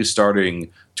finally starting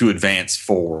to advance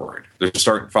forward. They're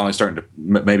finally starting to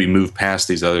maybe move past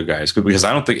these other guys, because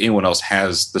I don't think anyone else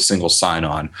has the single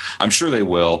sign-on. I'm sure they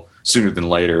will sooner than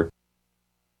later.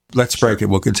 Let's break it.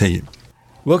 We'll continue.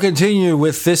 We'll continue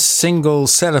with this single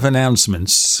set of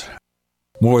announcements.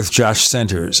 More with Josh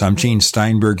Centers. I'm Gene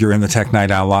Steinberg. You're in the Tech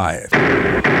Night Owl Live.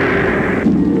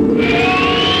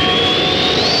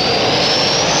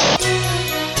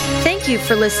 Thank you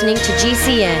for listening to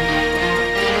GCN.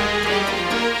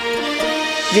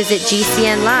 Visit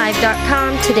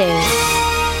GCNlive.com today.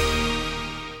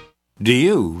 Do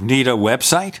you need a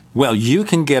website? Well, you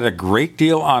can get a great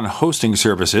deal on hosting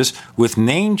services with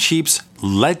Namecheap's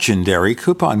legendary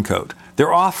coupon code.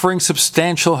 They're offering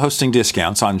substantial hosting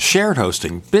discounts on shared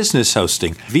hosting, business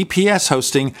hosting, VPS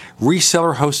hosting,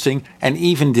 reseller hosting, and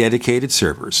even dedicated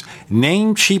servers.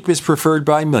 Namecheap is preferred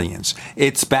by millions.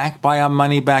 It's backed by a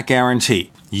money-back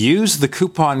guarantee. Use the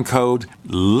coupon code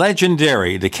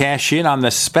LEGENDARY to cash in on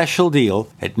the special deal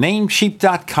at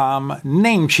Namecheap.com,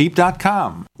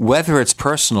 Namecheap.com. Whether it's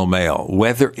personal mail,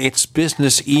 whether it's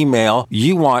business email,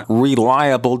 you want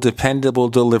reliable, dependable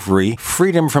delivery,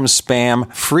 freedom from spam,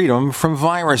 freedom from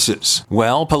viruses.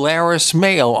 Well, Polaris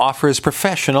Mail offers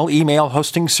professional email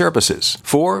hosting services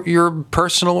for your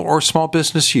personal or small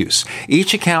business use.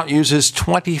 Each account uses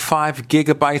 25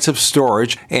 gigabytes of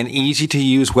storage, an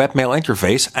easy-to-use webmail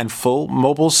interface, and full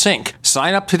mobile sync.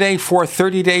 Sign up today for a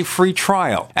 30-day free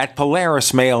trial at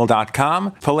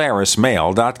PolarisMail.com,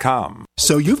 PolarisMail.com.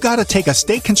 So you've got to take a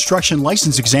state construction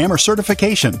license exam or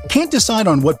certification. Can't decide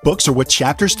on what books or what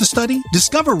chapters to study?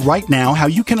 Discover right now how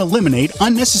you can eliminate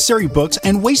unnecessary books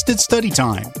and wasted study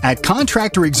time. At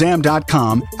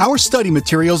ContractorExam.com, our study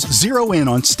materials zero in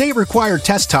on state-required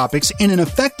test topics in an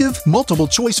effective,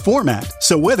 multiple-choice format.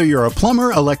 So whether you're a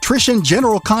plumber, electrician,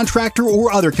 general contractor,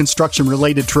 or other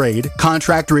construction-related trade,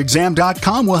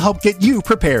 ContractorExam.com will help get you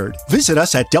prepared. Visit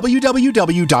us at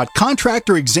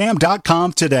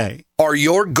www.ContractorExam.com today. Are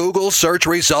your Google search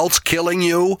results killing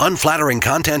you? Unflattering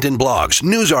content in blogs,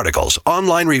 news articles,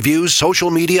 online reviews,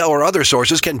 social media, or other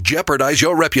sources can jeopardize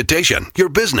your reputation, your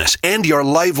business, and your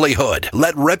livelihood.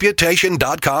 Let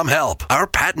Reputation.com help. Our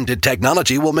patented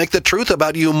technology will make the truth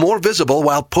about you more visible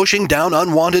while pushing down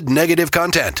unwanted negative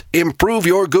content. Improve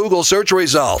your Google search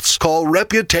results. Call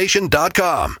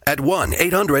Reputation.com at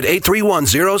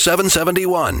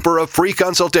 1-800-831-0771 for a free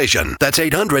consultation. That's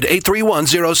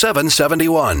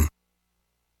 800-831-0771.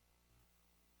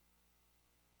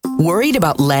 Worried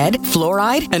about lead,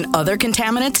 fluoride, and other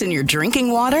contaminants in your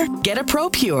drinking water? Get a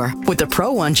ProPure with the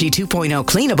Pro 1G 2.0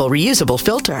 cleanable reusable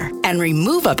filter and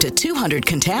remove up to 200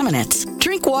 contaminants.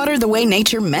 Drink water the way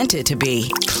nature meant it to be.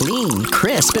 Clean,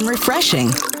 crisp, and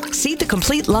refreshing. See the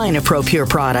complete line of ProPure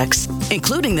products,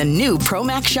 including the new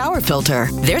ProMax shower filter.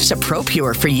 There's a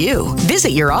ProPure for you.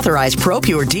 Visit your authorized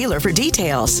ProPure dealer for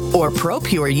details or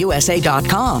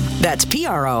ProPureUSA.com. That's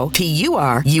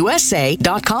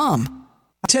ProPureUSA.com.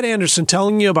 Ted Anderson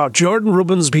telling you about Jordan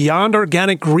Rubin's Beyond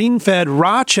Organic Green-Fed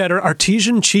Raw Cheddar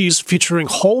Artesian Cheese featuring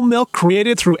whole milk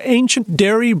created through ancient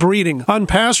dairy breeding,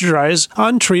 unpasteurized,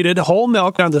 untreated whole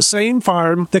milk on the same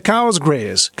farm the cows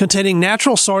graze, containing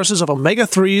natural sources of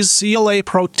omega-3s, CLA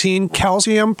protein,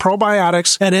 calcium,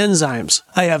 probiotics, and enzymes.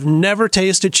 I have never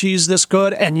tasted cheese this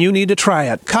good, and you need to try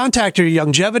it. Contact your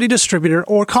Youngevity distributor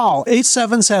or call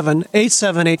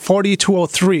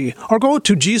 877-878-4203 or go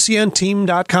to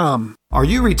gcnteam.com. Are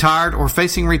you retired or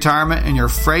facing retirement and you're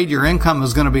afraid your income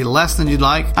is going to be less than you'd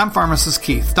like? I'm Pharmacist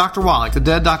Keith. Dr. Wallach, the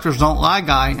Dead Doctors Don't Lie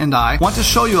guy, and I want to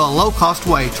show you a low-cost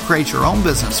way to create your own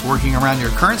business working around your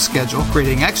current schedule,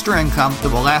 creating extra income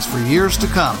that will last for years to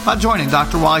come by joining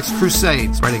Dr. Wallach's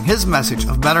crusades, spreading his message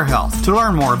of better health. To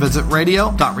learn more, visit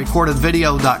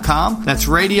radio.recordedvideo.com. That's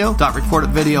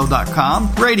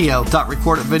radio.recordedvideo.com,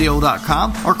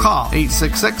 radio.recordedvideo.com, or call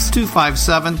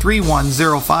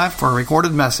 866-257-3105 for a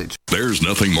recorded message. There's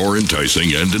nothing more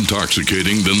enticing and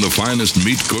intoxicating than the finest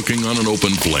meat cooking on an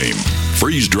open flame.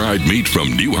 Freeze-dried meat from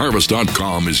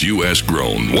newharvest.com is U.S.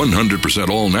 grown, 100%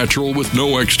 all-natural with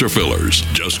no extra fillers.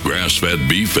 Just grass-fed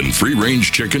beef and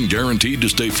free-range chicken guaranteed to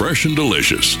stay fresh and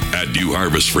delicious. Add New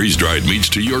Harvest freeze-dried meats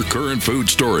to your current food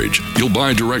storage. You'll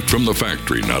buy direct from the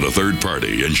factory, not a third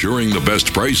party, ensuring the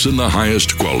best price and the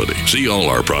highest quality. See all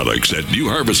our products at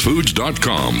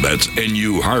newharvestfoods.com. That's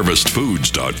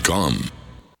newharvestfoods.com.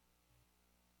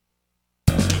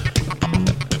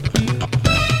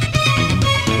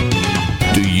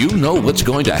 Do you know what's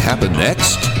going to happen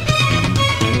next?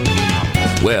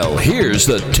 Well, here's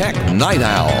the Tech Night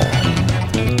Owl.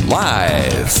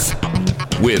 Live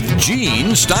with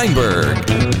Gene Steinberg.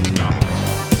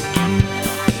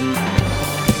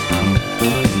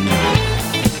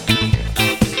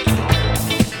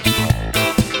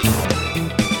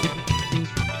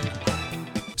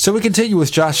 So we continue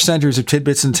with Josh Centers of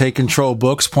Tidbits and Take Control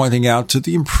Books, pointing out to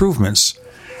the improvements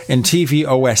in TV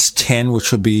OS 10,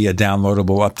 which will be a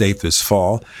downloadable update this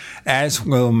fall, as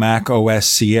will Mac OS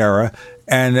Sierra.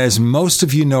 And as most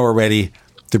of you know already,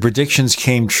 the predictions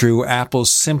came true. Apple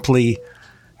simply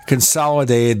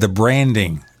consolidated the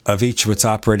branding of each of its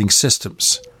operating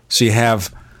systems. So you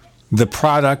have the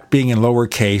product being in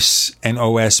lowercase and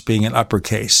OS being in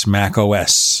uppercase. Mac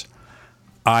OS,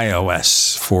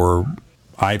 iOS for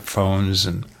iPhones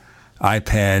and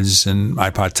iPads and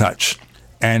iPod Touch,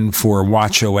 and for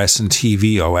watchOS and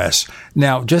tvOS.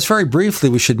 Now, just very briefly,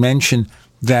 we should mention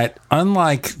that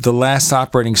unlike the last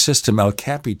operating system, El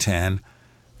Capitan,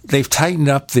 they've tightened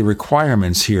up the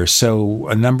requirements here. So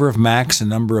a number of Macs, a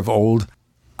number of old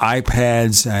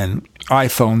iPads and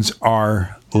iPhones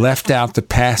are left out the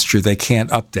pasture. They can't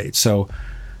update. So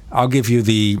I'll give you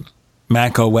the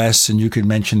Mac OS, and you can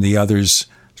mention the others,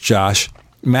 Josh.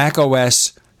 Mac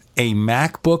OS, a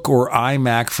MacBook or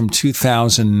iMac from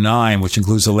 2009, which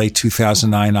includes the late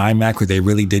 2009 iMac, where they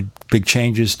really did big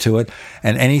changes to it,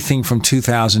 and anything from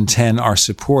 2010 are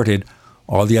supported.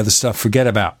 All the other stuff, forget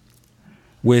about.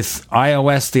 With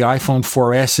iOS, the iPhone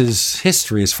 4S's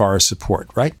history as far as support,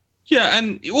 right? Yeah,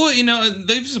 and well,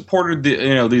 they've supported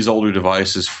these older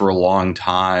devices for a long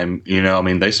time.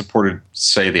 They supported,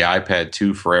 say, the iPad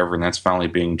 2 forever, and that's finally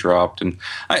being dropped. And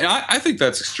I think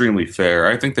that's extremely fair.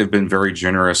 I think they've been very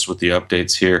generous with the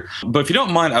updates here. But if you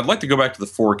don't mind, I'd like to go back to the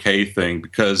 4K thing,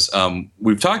 because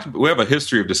we have a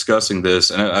history of discussing this,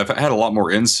 and I've had a lot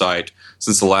more insight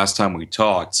since the last time we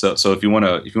talked. So if you want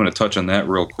to touch on that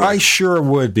real quick, I sure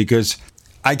would, because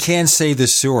I can't say the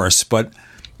source, but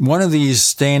one of these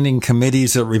standing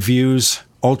committees that reviews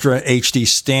Ultra HD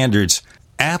standards,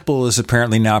 Apple is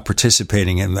apparently now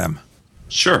participating in them.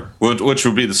 Sure, which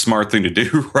would be the smart thing to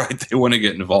do, right? They want to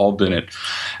get involved in it,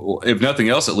 if nothing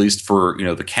else, at least for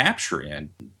the capture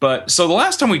end. But so the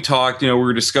last time we talked, we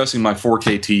were discussing my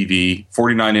 4K TV,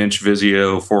 49-inch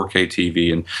Vizio 4K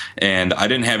TV, and I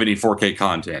didn't have any 4K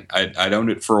content. I'd owned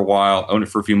it for a while, owned it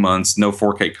for a few months, no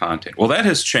 4K content. Well, that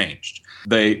has changed.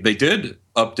 They did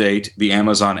update the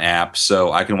Amazon app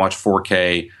so I can watch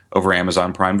 4K over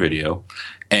Amazon Prime Video.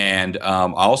 And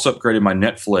I also upgraded my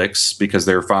Netflix because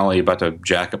they're finally about to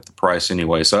jack up the price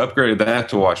anyway. So I upgraded that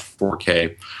to watch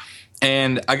 4K.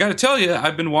 And I got to tell you,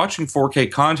 I've been watching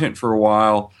 4K content for a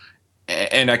while,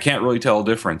 and I can't really tell a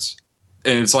difference.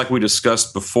 And it's like we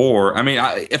discussed before. I mean,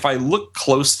 if I look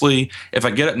closely, if I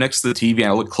get up next to the TV and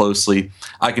I look closely,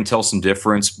 I can tell some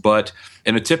difference. But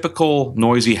in a typical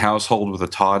noisy household with a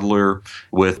toddler,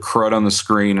 with crud on the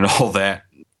screen and all that,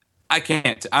 I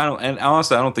can't. And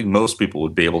honestly, I don't think most people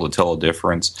would be able to tell a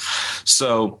difference.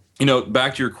 So,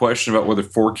 back to your question about whether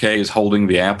 4K is holding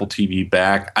the Apple TV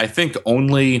back, I think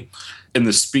only in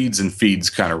the speeds and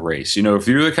feeds kind of race. If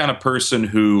you're the kind of person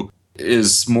who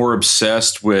is more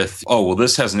obsessed with,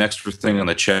 this has an extra thing on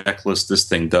the checklist, this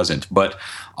thing doesn't. But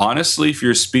honestly, if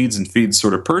you're a speeds and feeds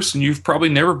sort of person, you've probably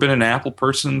never been an Apple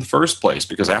person in the first place,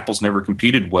 because Apple's never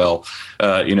competed well,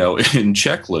 in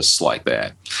checklists like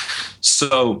that.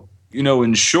 So,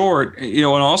 in short, and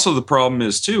also the problem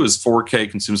is 4K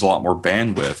consumes a lot more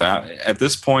bandwidth. At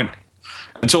this point,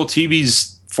 until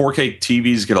 4K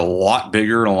TVs get a lot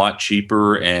bigger and a lot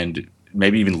cheaper, and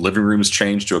maybe even living rooms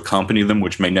change to accompany them,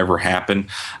 which may never happen.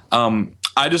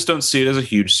 I just don't see it as a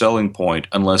huge selling point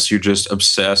unless you're just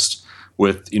obsessed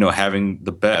with, having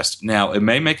the best. Now, it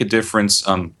may make a difference.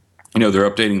 They're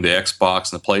updating the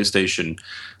Xbox and the PlayStation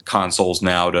consoles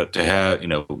now to have,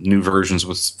 new versions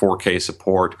with 4K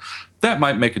support. That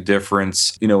might make a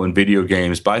difference, in video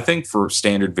games. But I think for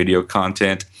standard video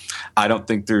content, I don't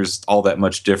think there's all that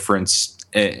much difference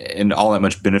and all that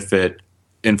much benefit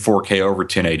in 4K over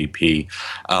 1080p.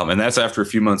 And that's after a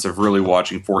few months of really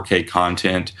watching 4K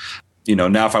content.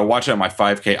 Now if I watch it on my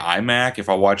 5K iMac, if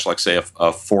I watch, like, say, a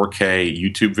 4K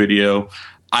YouTube video,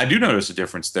 I do notice a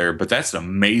difference there, but that's an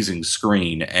amazing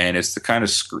screen, and it's the kind of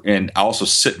screen, and I also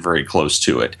sit very close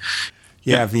to it.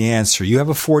 You have the answer. You have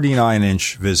a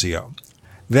 49-inch Vizio.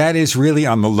 That is really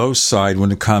on the low side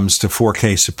when it comes to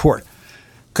 4K support,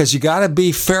 because you got to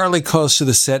be fairly close to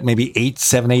the set, maybe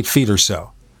 7, 8 feet or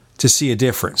so, to see a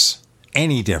difference,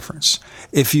 any difference.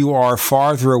 If you are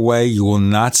farther away, you will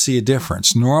not see a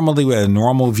difference. Normally, at a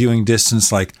normal viewing distance,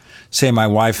 like, say, my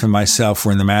wife and myself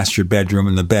were in the master bedroom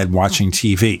in the bed watching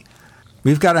TV,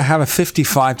 we've got to have a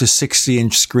 55 to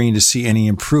 60-inch screen to see any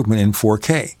improvement in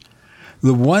 4K.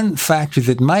 The one factor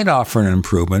that might offer an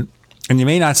improvement, and you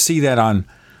may not see that on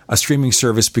a streaming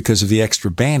service because of the extra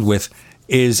bandwidth,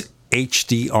 is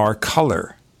HDR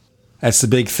color. That's the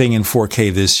big thing in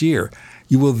 4K this year.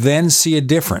 You will then see a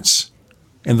difference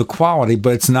in the quality,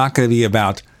 but it's not going to be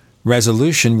about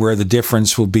resolution, where the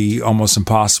difference will be almost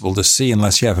impossible to see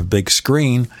unless you have a big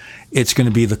screen. It's going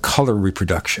to be the color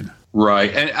reproduction.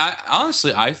 Right. And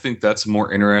honestly, I think that's a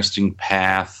more interesting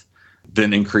path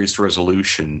than increased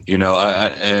resolution.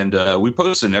 We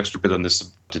posted an extra bit on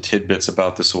this to Tidbits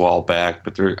about this a while back,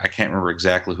 but I can't remember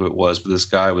exactly who it was, but this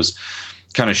guy was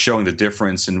kind of showing the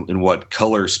difference in what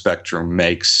color spectrum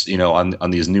makes,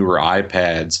 on these newer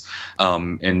iPads,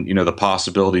 and the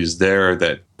possibilities there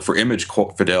that for image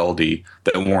fidelity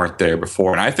that weren't there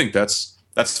before. And I think that's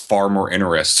far more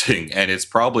interesting, and it's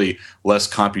probably less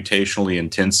computationally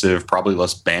intensive, probably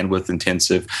less bandwidth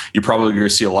intensive. You're probably going to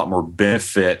see a lot more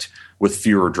benefit with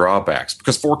fewer drawbacks,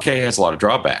 because 4K has a lot of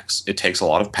drawbacks. It takes a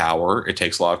lot of power. It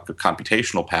takes a lot of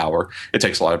computational power. It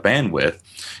takes a lot of bandwidth,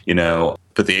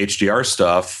 But the HDR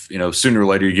stuff, sooner or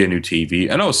later you get a new TV,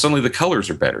 and suddenly the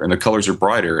colors are better and the colors are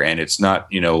brighter, and it's not,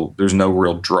 there's no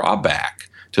real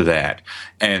drawback to that.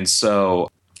 And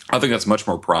so I think that's much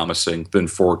more promising than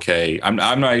 4K. I'm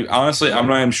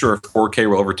not even sure if 4K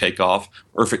will ever take off,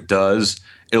 or if it does,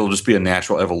 it'll just be a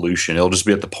natural evolution. It'll just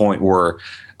be at the point where,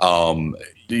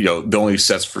 the only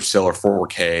sets for sale are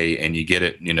 4K, and you get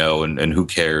it, and who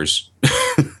cares?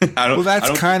 Well,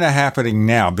 that's kind of happening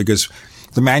now, because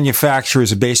the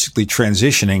manufacturers are basically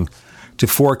transitioning to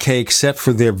 4K except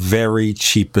for their very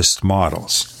cheapest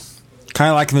models. Kind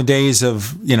of like in the days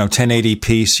of,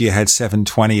 1080p, so you had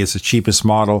 720 as the cheapest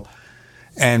model,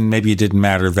 and maybe it didn't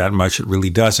matter that much. It really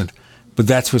doesn't. But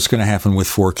that's what's going to happen with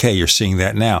 4K. You're seeing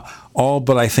that now. All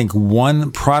but I think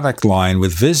one product line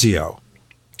with Vizio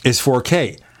is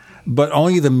 4K. But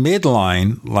only the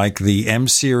midline, like the M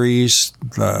series,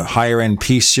 the higher-end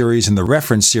P series, and the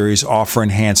reference series, offer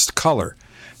enhanced color.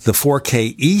 The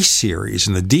 4K E series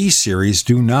and the D series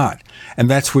do not. And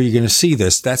that's where you're going to see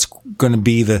this. That's going to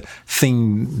be the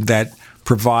thing that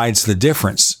provides the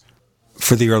difference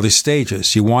for the early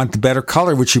stages. You want the better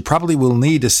color, which you probably will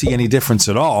need to see any difference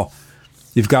at all.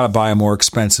 You've got to buy a more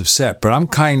expensive set. But I'm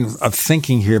kind of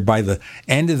thinking here, by the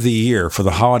end of the year, for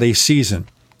the holiday season,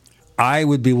 I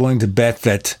would be willing to bet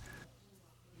that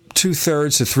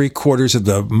 2/3 to 3/4 of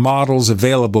the models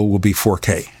available will be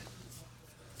 4K.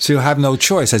 So you'll have no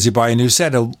choice. As you buy a new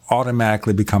set, it'll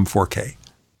automatically become 4K.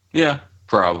 Yeah,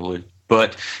 probably.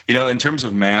 But, in terms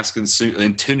of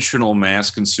intentional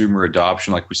mass consumer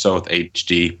adoption, like we saw with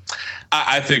HD,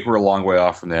 I think we're a long way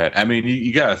off from that. I mean,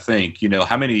 you got to think,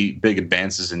 how many big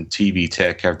advances in TV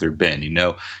tech have there been?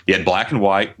 You had black and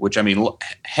white, which, I mean,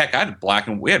 heck, we had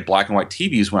black and white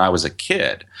TVs when I was a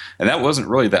kid, and that wasn't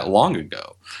really that long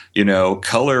ago.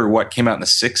 Color, came out in the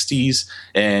 60s,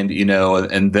 and,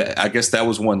 I guess that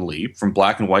was one leap from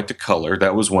black and white to color.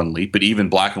 That was one leap, but even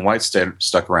black and white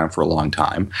stuck around for a long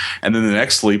time. And then the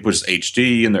next leap was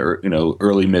HD in the,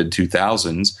 early mid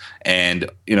 2000s. And,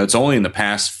 it's only in the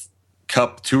past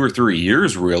 2 or 3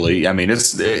 years, really. I mean,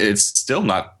 it's still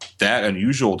not that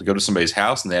unusual to go to somebody's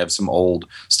house and they have some old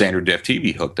standard def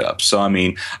TV hooked up. So, I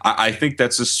mean, I think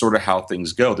that's just sort of how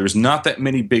things go. There's not that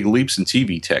many big leaps in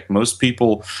TV tech. Most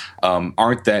people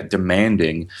aren't that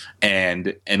demanding.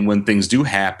 And when things do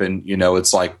happen,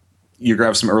 it's like, you're going to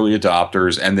have some early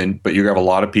adopters, but you're going to have a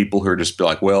lot of people who are just be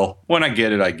like, well, when I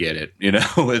get it, I get it,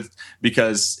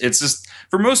 because it's just,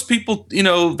 for most people,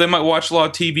 they might watch a lot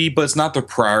of TV, but it's not their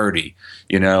priority,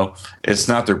 it's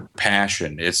not their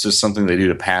passion. It's just something they do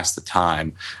to pass the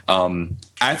time. I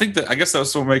guess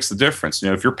that's what makes the difference.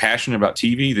 If you're passionate about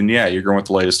TV, then yeah, you're going with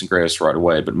the latest and greatest right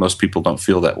away, but most people don't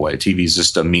feel that way. TV is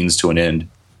just a means to an end.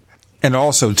 And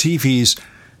also, TVs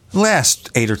last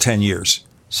 8 or 10 years.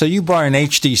 So you buy an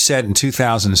HD set in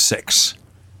 2006.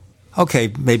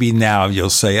 Okay, maybe now you'll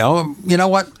say, oh, you know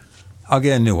what? I'll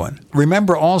get a new one.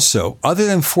 Remember also, other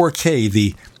than 4K,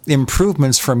 the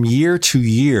improvements from year to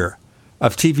year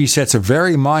of TV sets are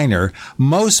very minor.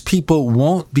 Most people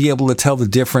won't be able to tell the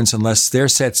difference unless their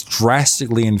set's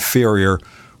drastically inferior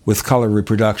with color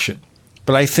reproduction.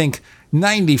 But I think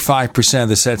 95% of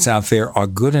the sets out there are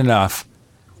good enough,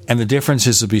 and the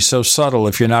differences will be so subtle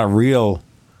if you're not a real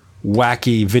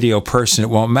wacky video person, it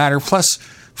won't matter. Plus,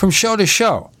 from show to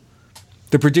show,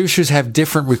 the producers have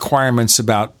different requirements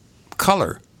about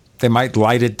color. They might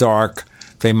light it dark.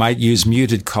 They might use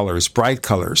muted colors, bright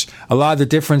colors. A lot of the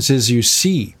differences you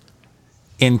see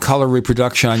in color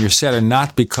reproduction on your set are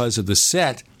not because of the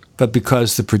set, but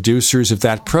because the producers of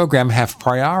that program have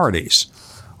priorities,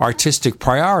 artistic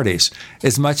priorities.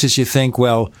 As much as you think,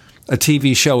 well, a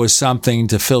TV show is something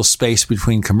to fill space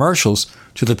between commercials,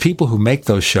 to the people who make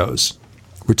those shows,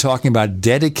 we're talking about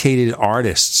dedicated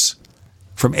artists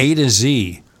from A to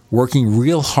Z working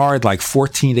real hard, like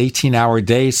 14, 18-hour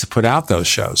days to put out those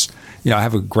shows. I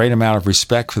have a great amount of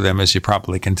respect for them, as you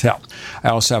probably can tell. I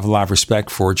also have a lot of respect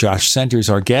for Josh Centers,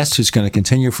 our guest, who's going to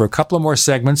continue for a couple of more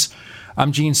segments.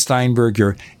 I'm Gene Steinberg.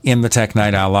 You're in the Tech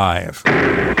Night Owl Live.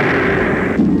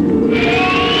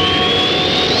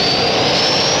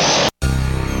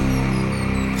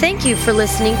 Thank you for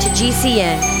listening to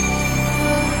GCN.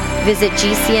 Visit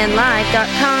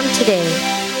GCNlive.com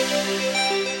today.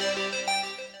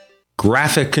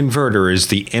 Graphic Converter is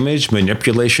the image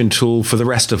manipulation tool for the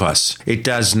rest of us. It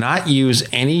does not use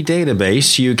any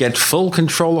database. You get full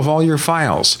control of all your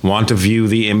files. Want to view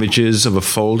the images of a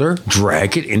folder?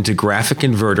 Drag it into Graphic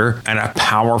Converter, and a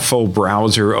powerful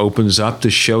browser opens up to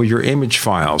show your image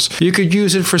files. You could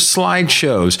use it for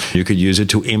slideshows. You could use it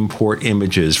to import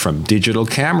images from digital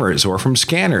cameras or from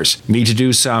scanners. Need to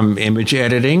do some image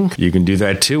editing? You can do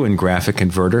that too in Graphic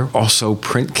Converter. Also,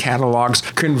 print catalogs.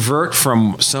 Convert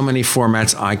from so many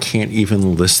formats I can't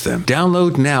even list them.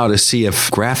 Download now to see if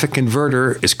Graphic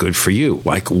Converter is good for you,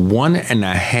 like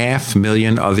 1.5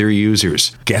 million other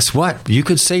users. Guess what? You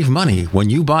could save money when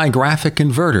you buy Graphic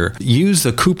Converter. Use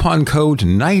the coupon code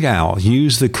Night Owl.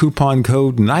 Use the coupon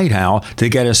code Night Owl to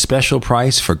get a special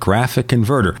price for Graphic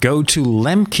Converter. Go to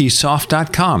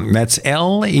lemkesoft.com. That's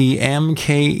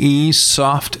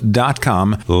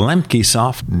LEMKEsoft.com.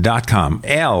 Lemkesoft.com.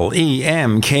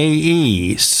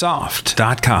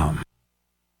 LEMKEsoft.com.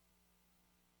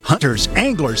 Hunters,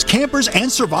 anglers, campers, and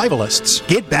survivalists.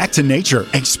 Get back to nature.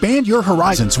 Expand your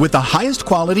horizons with the highest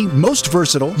quality, most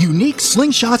versatile, unique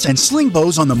slingshots and sling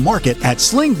bows on the market at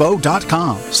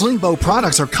slingbow.com. Slingbow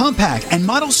products are compact and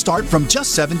models start from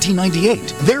just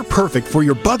 $17.98. They're perfect for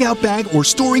your bug-out bag or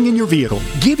storing in your vehicle.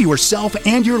 Give yourself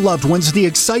and your loved ones the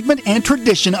excitement and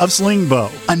tradition of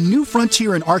Slingbow, a new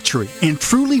frontier in archery and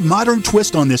truly modern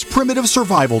twist on this primitive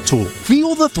survival tool.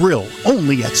 Feel the thrill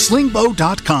only at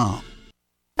slingbow.com.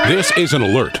 This is an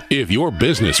alert. If your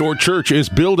business or church is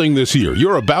building this year,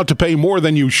 you're about to pay more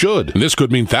than you should. This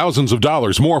could mean thousands of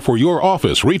dollars more for your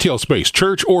office, retail space,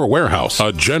 church, or warehouse.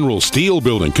 A General Steel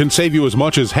building can save you as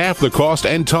much as half the cost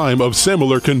and time of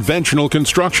similar conventional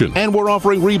construction. And we're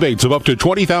offering rebates of up to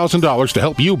 $20,000 to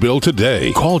help you build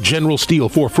today. Call General Steel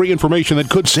for free information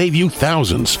that could save you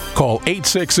thousands. Call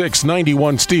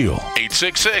 866-91-STEEL.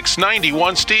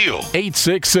 866-91-STEEL.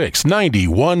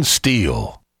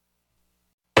 866-91-STEEL.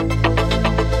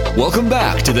 Welcome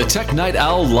back to the Tech Night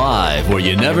Owl Live, where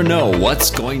you never know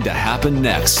what's going to happen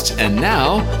next. And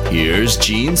now, here's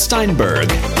Gene Steinberg.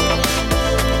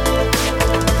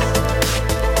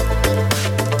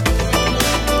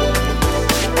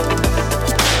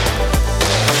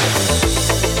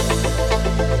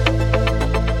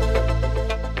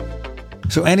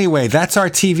 So anyway, that's our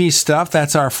TV stuff.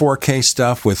 That's our 4K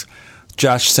stuff with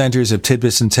Josh Centers of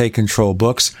Tidbits and Take Control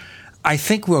Books. I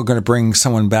think we're going to bring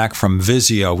someone back from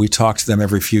Vizio. We talk to them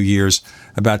every few years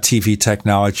about TV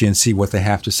technology and see what they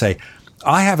have to say.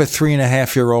 I have a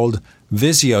 3.5-year-old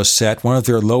Vizio set, one of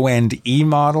their low-end E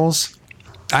models.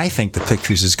 I think the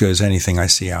picture's as good as anything I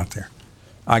see out there.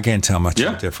 I can't tell much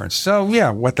of a difference. So, yeah,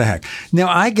 what the heck. Now,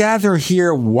 I gather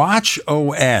here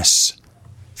WatchOS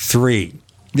 3.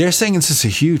 They're saying this is a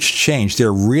huge change.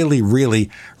 They're really, really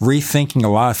rethinking a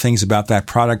lot of things about that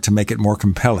product to make it more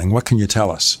compelling. What can you tell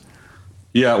us?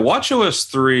 Yeah, WatchOS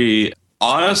 3,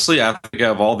 honestly, I think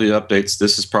of all the updates,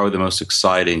 this is probably the most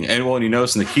exciting. And when you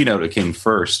notice in the keynote, it came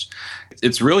first.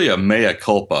 It's really a mea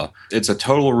culpa. It's a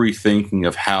total rethinking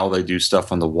of how they do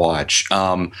stuff on the watch.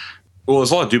 Well,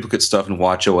 there's a lot of duplicate stuff in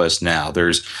WatchOS now.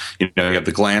 There's, you have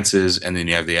the glances, and then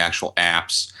you have the actual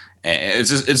apps. It's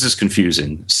just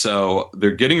confusing. So they're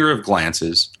getting rid of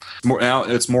glances. Now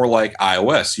it's more like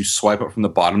iOS. You swipe up from the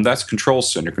bottom. That's Control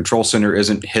Center. Control Center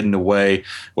isn't hidden away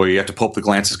where you have to pull up the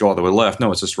glances, go all the way left.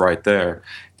 No, it's just right there.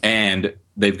 And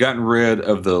they've gotten rid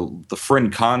of the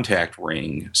friend contact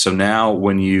ring. So now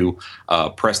when you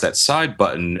press that side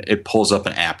button, it pulls up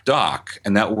an app dock.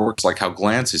 And that works like how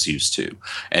glances used to.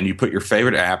 And you put your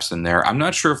favorite apps in there. I'm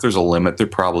not sure if there's a limit. There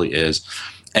probably is.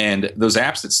 And those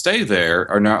apps that stay there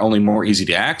are not only more easy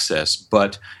to access,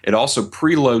 but it also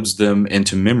preloads them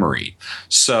into memory.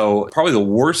 So probably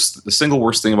the single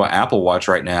worst thing about Apple Watch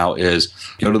right now is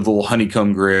you go to the little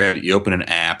honeycomb grid, you open an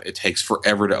app, it takes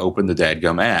forever to open the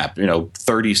dadgum app,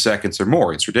 30 seconds or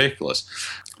more. It's ridiculous.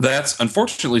 That's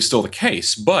unfortunately still the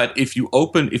case. But if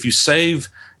you save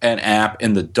an app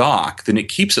in the dock, then it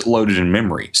keeps it loaded in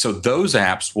memory. So those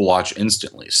apps will launch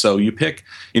instantly. So you pick,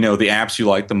 the apps you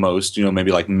like the most,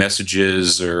 maybe like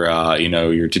Messages or,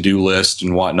 your to-do list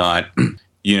and whatnot.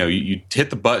 You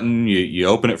hit the button, you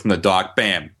open it from the dock,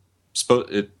 bam.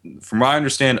 From what I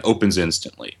understand, opens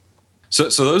instantly. So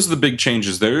those are the big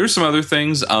changes. There are some other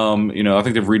things. I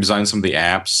think they've redesigned some of the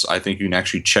apps. I think you can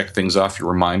actually check things off your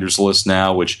reminders list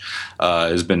now, which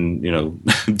has been,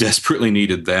 desperately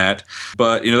needed that.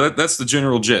 But, that's the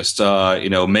general gist.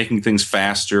 Making things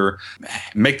faster,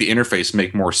 make the interface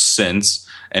make more sense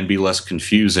and be less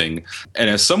confusing. And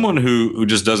as someone who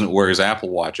just doesn't wear his Apple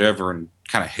Watch ever and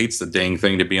kind of hates the dang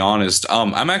thing, to be honest,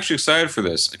 I'm actually excited for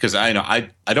this because I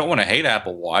don't want to hate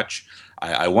Apple Watch.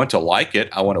 I want to like it.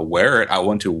 I want to wear it. I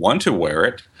want to wear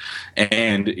it.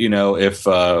 And, if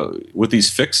with these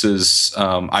fixes,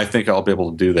 I think I'll be able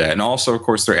to do that. And also, of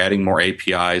course, they're adding more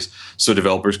APIs so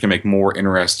developers can make more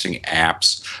interesting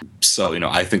apps. So,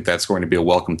 I think that's going to be a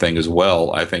welcome thing as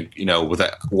well. I think, with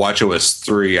that WatchOS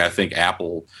 3, I think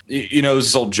Apple, there's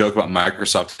this old joke about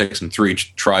Microsoft takes them 3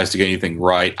 tries to get anything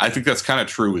right. I think that's kind of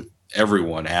true with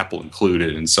everyone, Apple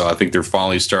included. And so I think they're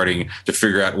finally starting to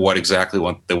figure out what exactly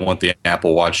they want the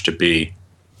Apple Watch to be.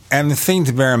 And the thing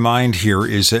to bear in mind here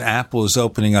is that Apple is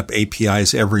opening up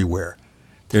APIs everywhere.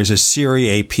 There's a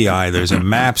Siri API, there's a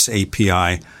Maps API.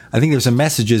 I think there's a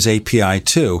Messages API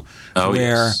too,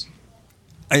 where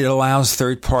it allows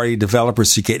third-party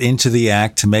developers to get into the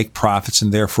act to make profits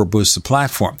and therefore boost the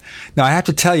platform. Now, I have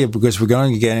to tell you, because we're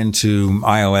going to get into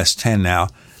iOS 10 now,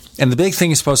 and the big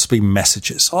thing is supposed to be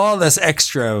Messages. All this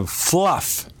extra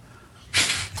fluff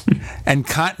and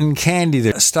cotton candy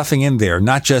they're stuffing in there,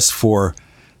 not just for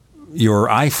your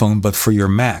iPhone, but for your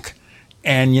Mac.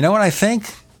 And you know what I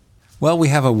think? Well, we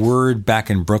have a word back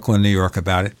in Brooklyn, New York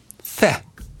about it. Feh.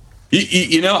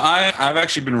 I've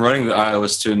actually been running the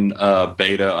iOS 10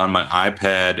 beta on my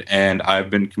iPad, and I've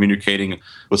been communicating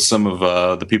with some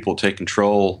of the people who take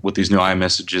control with these new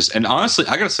iMessages. And honestly,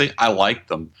 I got to say, I like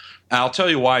them. I'll tell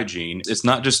you why, Gene. It's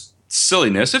not just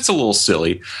silliness. It's a little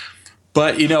silly.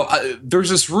 But, there's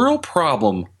this real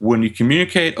problem when you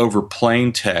communicate over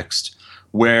plain text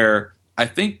where I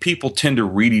think people tend to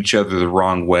read each other the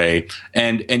wrong way.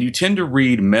 And you tend to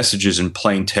read messages in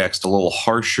plain text a little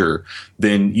harsher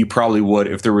than you probably would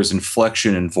if there was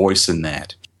inflection and voice in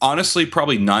that. Honestly,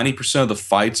 probably 90% of the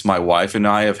fights my wife and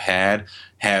I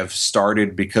have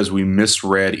started because we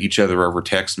misread each other over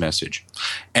text message.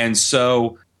 And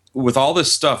so with all this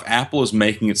stuff, Apple is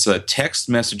making it so that text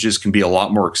messages can be a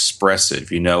lot more expressive.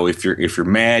 If you're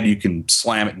mad, you can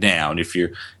slam it down. If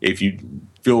you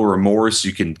feel remorse,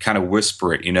 you can kind of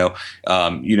whisper it. You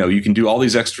can do all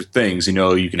these extra things.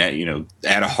 You can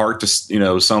add a heart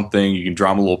to something. You can draw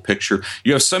them a little picture.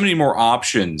 You have so many more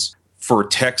options for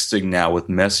texting now with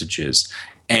messages,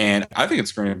 and I think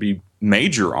it's going to be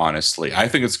major. Honestly, I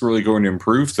think it's really going to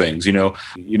improve things.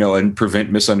 And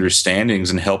prevent misunderstandings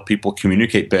and help people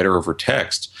communicate better over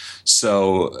text.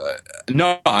 So,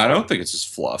 no, I don't think it's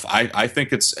just fluff. I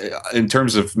think it's in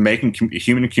terms of making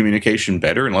human communication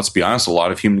better. And let's be honest, a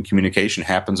lot of human communication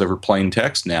happens over plain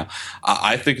text now.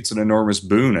 I think it's an enormous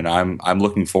boon, and I'm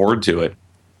looking forward to it.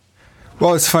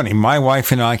 Well, it's funny. My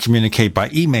wife and I communicate by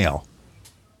email,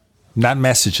 not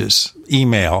messages,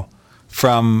 email,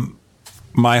 from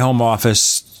my home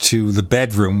office to the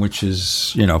bedroom, which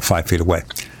is, 5 feet away.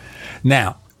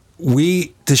 Now,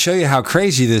 to show you how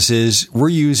crazy this is, we're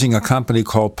using a company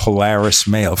called Polaris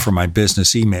Mail for my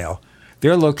business email.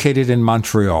 They're located in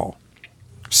Montreal.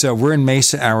 So we're in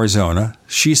Mesa, Arizona.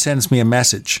 She sends me a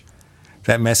message.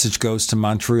 That message goes to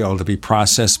Montreal to be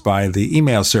processed by the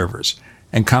email servers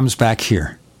and comes back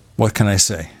here. What can I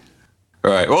say?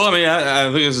 All right. Well, I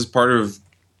think this is part of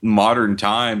modern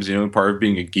times, part of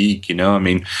being a geek.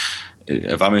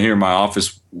 If I'm in here in my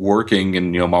office working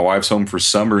and, my wife's home for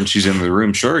summer and she's in the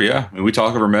room, sure, yeah. we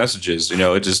talk over messages.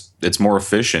 It's more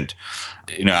efficient.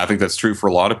 I think that's true for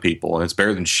a lot of people, and it's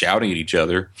better than shouting at each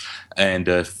other. And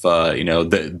if,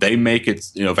 they make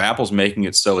it, if Apple's making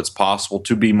it so it's possible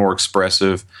to be more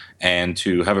expressive and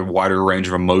to have a wider range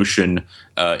of emotion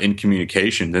in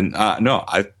communication, then no,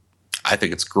 I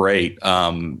think it's great.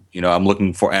 I'm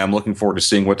looking forward to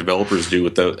seeing what developers do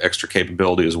with the extra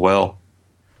capability as well.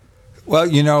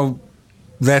 Well,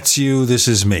 that's you. This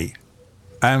is me.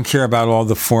 I don't care about all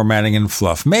the formatting and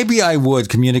fluff. Maybe I would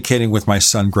communicating with my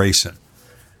son Grayson.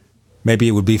 Maybe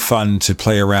it would be fun to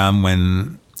play around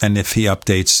when and if he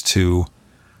updates to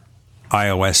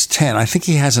iOS 10. I think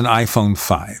he has an iPhone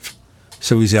 5,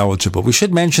 so he's eligible. We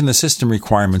should mention the system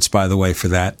requirements, by the way, for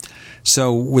that.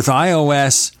 So with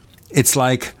iOS, it's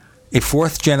like a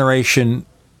 4th generation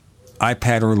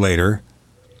iPad or later,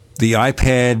 the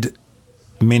iPad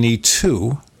Mini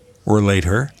 2 or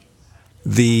later,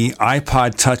 the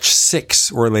iPod Touch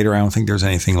 6 or later. I don't think there's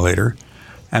anything later,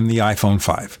 and the iPhone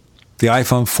 5. The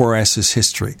iPhone 4S is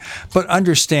history. But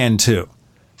understand, too,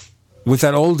 with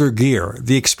that older gear,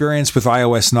 the experience with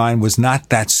iOS 9 was not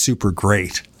that super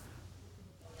great.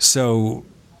 So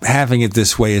having it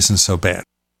this way isn't so bad.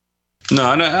 No,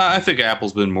 I think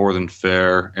Apple's been more than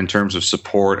fair in terms of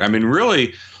support.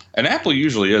 Really, and Apple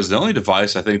usually is. The only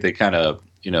device I think they kind of,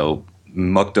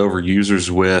 mucked over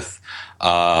users with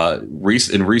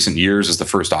in recent years is the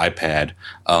first iPad.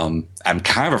 I'm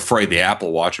kind of afraid the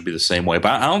Apple Watch would be the same way,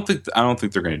 but I don't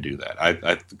think they're going to do that.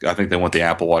 I think they want the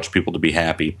Apple Watch people to be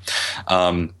happy,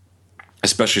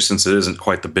 especially since it isn't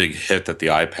quite the big hit that the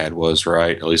iPad was,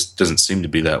 right? At least it doesn't seem to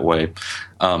be that way.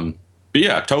 But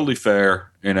yeah, totally fair.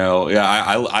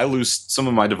 I lose some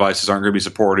of my devices aren't going to be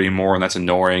supported anymore, and that's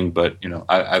annoying. But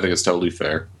I think it's totally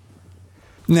fair.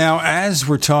 Now, as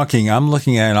we're talking, I'm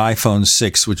looking at an iPhone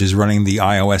 6, which is running the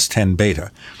iOS 10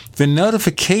 beta. The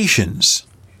notifications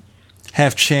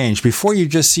have changed. Before, you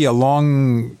just see a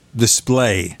long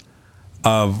display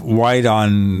of white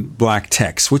on black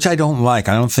text, which I don't like.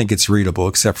 I don't think it's readable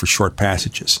except for short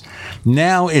passages.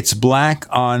 Now it's black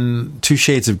on 2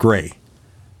 shades of gray.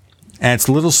 And it's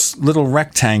little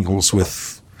rectangles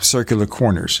with circular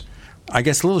corners. I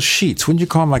guess little sheets. Wouldn't you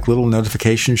call them like little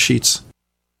notification sheets?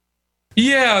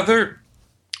 Yeah, they're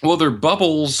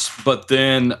bubbles, but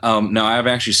then now I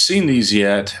haven't actually seen these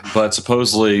yet, but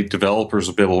supposedly developers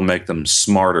will be able to make them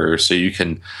smarter, so you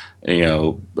can,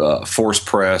 force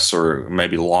press or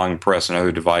maybe long press on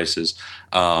other devices,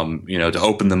 to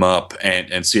open them up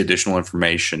and see additional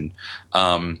information.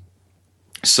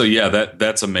 So yeah,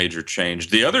 that's a major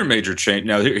change. The other major change,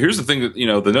 now here's the thing that,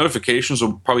 the notifications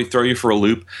will probably throw you for a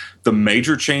loop. The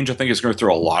major change I think is going to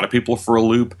throw a lot of people for a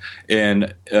loop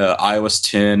in iOS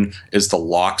 10 is the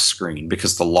lock screen,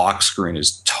 because the lock screen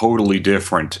is totally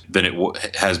different than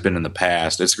it has been in the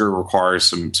past. It's going to require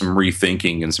some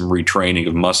rethinking and some retraining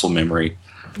of muscle memory.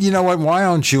 You know what? Why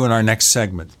don't you in our next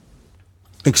segment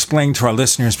explain to our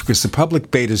listeners, because the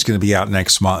public beta is going to be out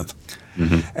next month,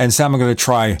 and so I'm going to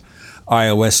try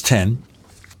iOS 10,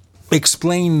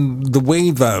 explain the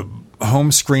way the home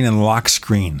screen and lock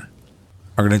screen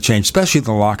are going to change, especially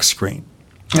the lock screen.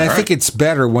 And I think it's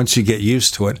better once you get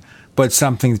used to it, but it's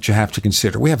something that you have to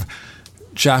consider. We have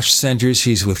Josh Centers.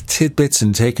 He's with Tidbits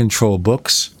and Take Control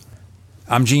Books.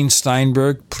 I'm Gene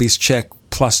Steinberg. Please check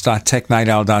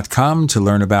plus.technightowl.com to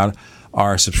learn about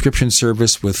our subscription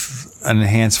service with an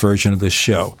enhanced version of this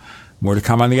show. More to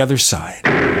come on the other side.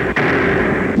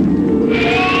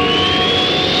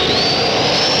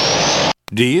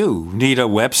 Do you need a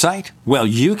website? Well,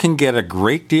 you can get a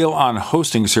great deal on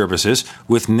hosting services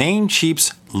with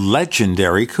Namecheap's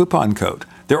legendary coupon code.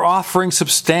 They're offering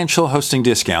substantial hosting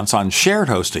discounts on shared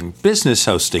hosting, business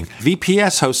hosting,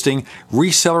 VPS hosting,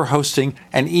 reseller hosting,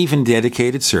 and even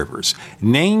dedicated servers.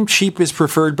 Namecheap is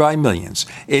preferred by millions.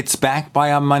 It's backed by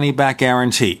a money-back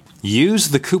guarantee. Use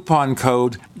the coupon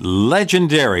code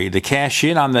LEGENDARY to cash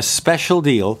in on the special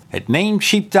deal at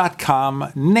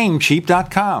Namecheap.com,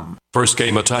 Namecheap.com. First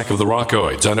came Attack of the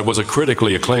Rockoids, and it was a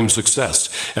critically acclaimed success.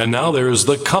 And now there is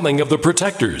The Coming of the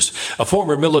Protectors. A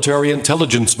former military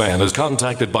intelligence man is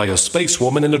contacted by a space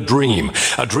woman in a dream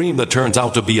that turns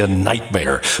out to be a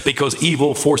nightmare because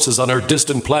evil forces on her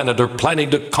distant planet are planning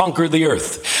to conquer the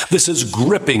Earth. This is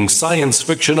gripping science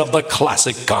fiction of the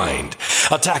classic kind.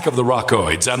 Attack of the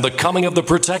Rockoids and The Coming of the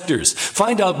Protectors.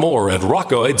 Find out more at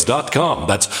rockoids.com.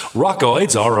 That's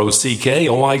Rockoids,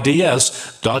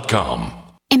 ROCKOIDS.com.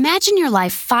 Imagine your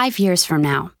life 5 years from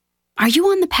now. Are you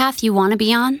on the path you want to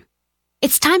be on?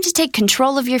 It's time to take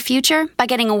control of your future by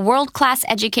getting a world-class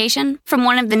education from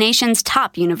one of the nation's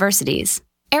top universities.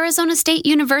 Arizona State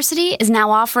University is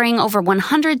now offering over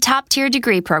 100 top-tier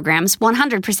degree programs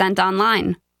 100%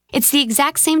 online. It's the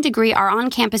exact same degree our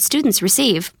on-campus students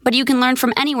receive, but you can learn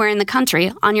from anywhere in the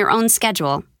country on your own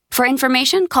schedule. For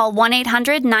information, call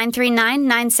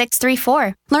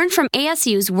 1-800-939-9634. Learn from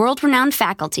ASU's world-renowned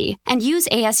faculty and use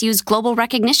ASU's global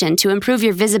recognition to improve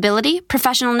your visibility,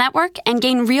 professional network, and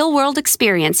gain real-world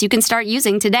experience you can start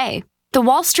using today. The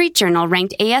Wall Street Journal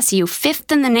ranked ASU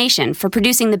 5th in the nation for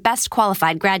producing the best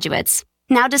qualified graduates.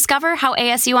 Now discover how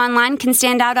ASU Online can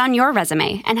stand out on your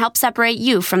resume and help separate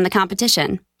you from the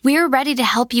competition. We're ready to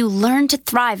help you learn to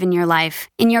thrive in your life,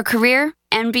 in your career,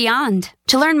 and beyond.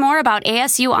 To learn more about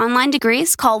ASU online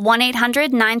degrees, call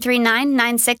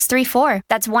 1-800-939-9634.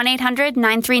 That's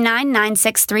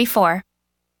 1-800-939-9634.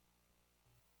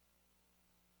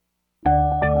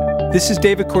 This is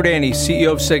David Cordani,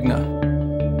 CEO of Cigna.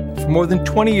 For more than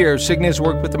 20 years, Cigna has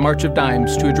worked with the March of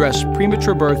Dimes to address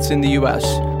premature births in the U.S.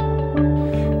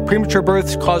 Premature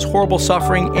births cause horrible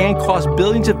suffering and cost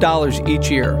billions of dollars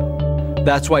each year.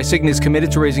 That's why Cigna is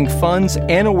committed to raising funds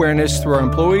and awareness through our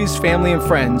employees, family, and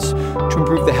friends to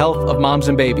improve the health of moms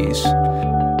and babies.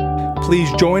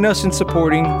 Please join us in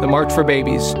supporting the March for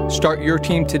Babies. Start your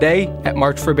team today at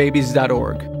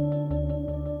marchforbabies.org.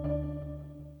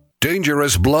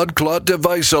 Dangerous blood clot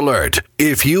device alert.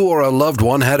 If you or a loved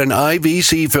one had an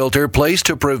IVC filter placed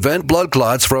to prevent blood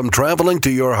clots from traveling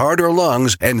to your heart or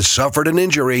lungs and suffered an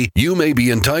injury, you may be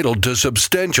entitled to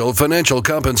substantial financial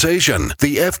compensation.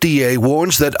 The FDA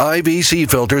warns that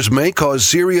IVC filters may cause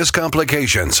serious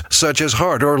complications, such as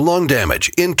heart or lung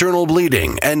damage, internal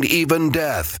bleeding, and even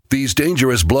death. These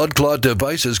dangerous blood clot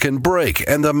devices can break,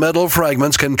 and the metal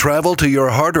fragments can travel to your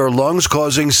heart or lungs,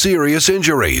 causing serious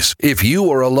injuries. If you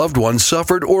or a loved one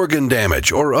suffered organ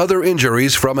damage or other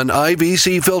injuries from an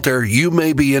IVC filter, you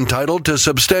may be entitled to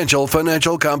substantial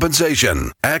financial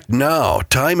compensation. Act now.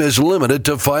 Time is limited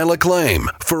to file a claim.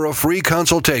 For a free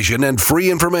consultation and free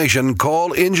information,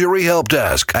 call Injury Help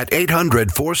Desk at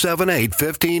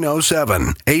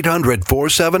 800-478-1507.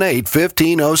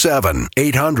 800-478-1507.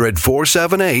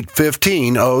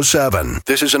 800-478-1507.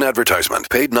 This is an advertisement.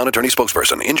 Paid non-attorney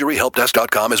spokesperson.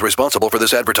 InjuryHelpDesk.com is responsible for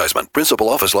this advertisement. Principal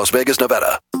office, Las Vegas,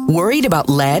 Nevada. Worried about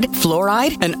lead,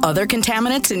 fluoride, and other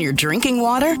contaminants in your drinking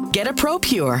water? Get a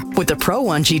ProPure with the Pro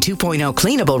 1G 2.0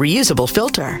 cleanable reusable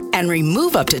filter and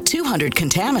remove up to 200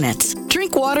 contaminants.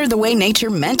 Drink water the way nature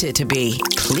meant it to be.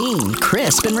 Clean,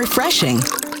 crisp, and refreshing.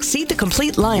 See the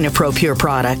complete line of ProPure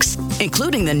products,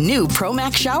 including the new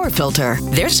ProMax shower filter.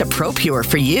 There's a ProPure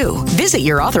for you. Visit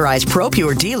your authorized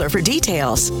ProPure dealer for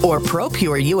details or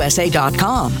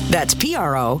ProPureUSA.com. That's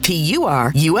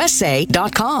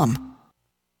ProPureUSA.com.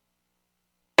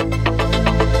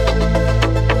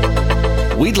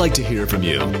 We'd like to hear from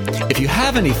you. If you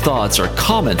have any thoughts or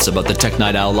comments about the Tech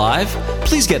Night Owl Live,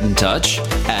 please get in touch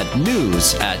at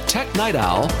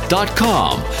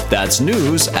news@technightowl.com. That's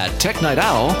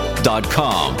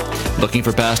news@technightowl.com. Looking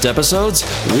for past episodes?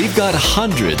 We've got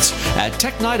hundreds at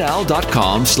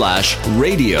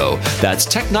technightowl.com/radio. That's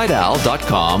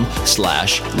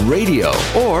technightowl.com/radio.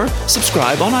 Or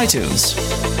subscribe on iTunes.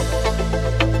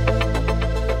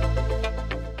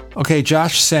 Okay,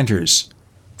 Josh Centers.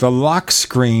 The lock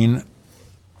screen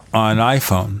on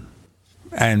iPhone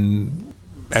and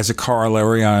as a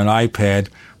corollary on an iPad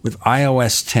with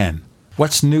iOS 10.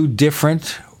 What's new,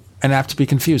 different, and apt to be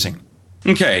confusing?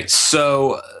 Okay,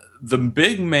 so the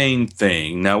big main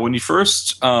thing, now when you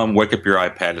first wake up your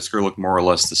iPad, it's going to look more or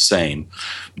less the same.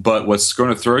 But what's going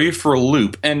to throw you for a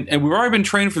loop, and we've already been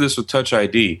trained for this with Touch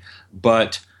ID,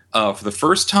 but for the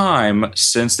first time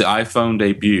since the iPhone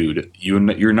debuted,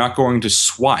 you're not going to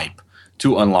swipe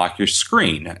to unlock your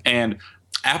screen. And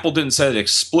Apple didn't say it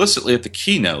explicitly at the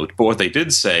keynote, but what they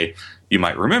did say, you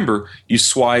might remember, you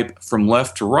swipe from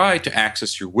left to right to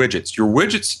access your widgets. Your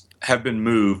widgets have been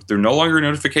moved. They're no longer a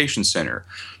notification center.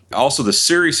 Also, the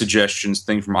Siri suggestions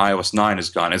thing from iOS 9 is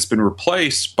gone. It's been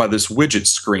replaced by this widget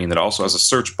screen that also has a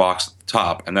search box at the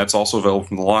top, and that's also available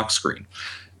from the lock screen.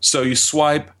 So you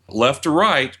swipe left to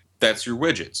right, that's your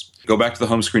widgets. Go back to the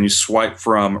home screen, you swipe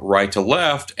from right to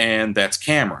left, and that's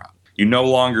camera. You no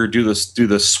longer do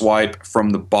the swipe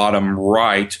from the bottom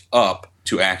right up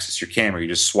to access your camera. You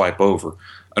just swipe over.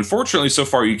 Unfortunately, so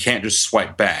far, you can't just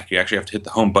swipe back. You actually have to hit the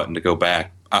home button to go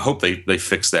back. I hope they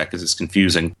fix that because it's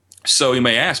confusing. So you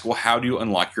may ask, well, how do you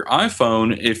unlock your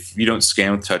iPhone if you don't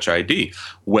scan with Touch ID?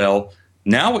 Well,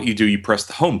 now what you do, you press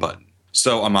the home button.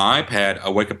 So on my iPad, I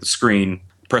wake up the screen,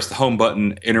 press the home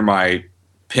button, enter my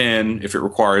PIN if it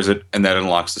requires it, and that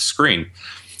unlocks the screen.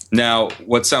 Now,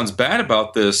 what sounds bad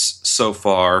about this so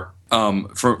far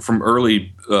from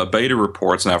early beta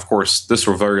reports, now, of course, this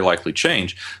will very likely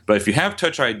change, but if you have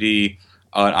Touch ID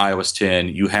on iOS 10,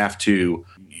 you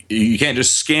can't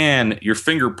just scan your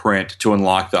fingerprint to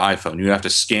unlock the iPhone. You have to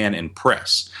scan and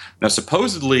press. Now,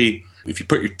 supposedly, if you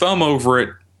put your thumb over it,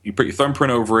 you put your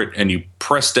thumbprint over it, and you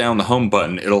press down the home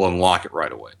button, it'll unlock it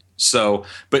right away. So,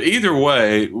 but either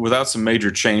way, without some major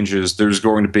changes, you're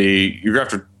going to have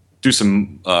to do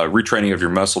some retraining of your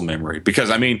muscle memory. Because,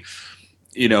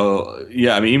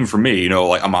 even for me,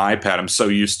 like on my iPad, I'm so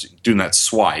used to doing that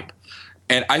swipe.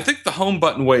 And I think the home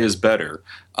button way is better.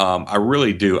 I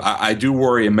really do. I do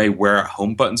worry it may wear out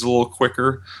home buttons a little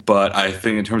quicker, but I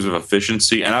think in terms of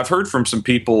efficiency, and I've heard from some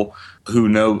people who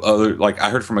know I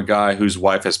heard from a guy whose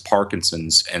wife has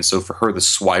Parkinson's, and so for her, the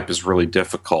swipe is really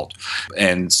difficult.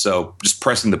 And so just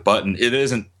pressing the button, it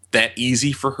isn't that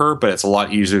easy for her, but it's a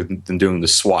lot easier than doing the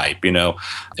swipe, in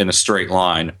a straight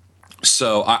line.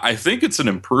 So I think it's an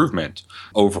improvement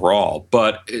overall,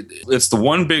 but it's the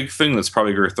one big thing that's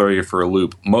probably going to throw you for a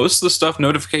loop. Most of the stuff,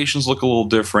 notifications look a little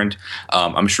different.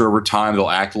 I'm sure over time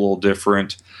they'll act a little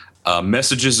different.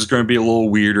 Messages is going to be a little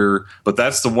weirder, but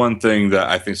that's the one thing that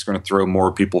I think is going to throw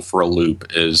more people for a loop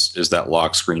is that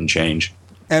lock screen change.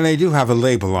 And they do have a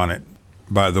label on it,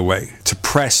 by the way, to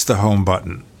press the home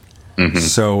button. Mm-hmm.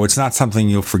 So it's not something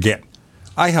you'll forget.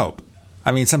 I hope.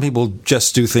 Some people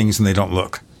just do things and they don't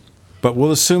look. But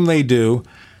we'll assume they do.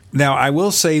 Now, I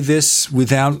will say this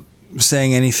without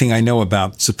saying anything I know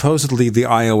about. Supposedly, the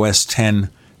iOS 10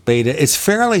 beta is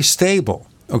fairly stable.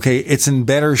 Okay, it's in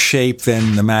better shape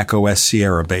than the macOS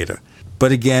Sierra beta.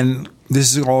 But again,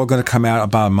 this is all going to come out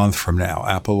about a month from now.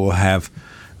 Apple will have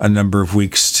a number of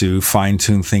weeks to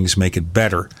fine-tune things, make it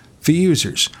better for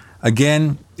users.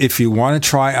 Again, if you want to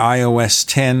try iOS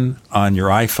 10 on your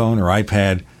iPhone or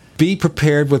iPad, be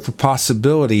prepared with the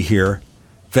possibility here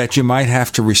that you might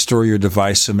have to restore your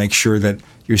device to make sure that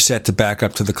you're set to back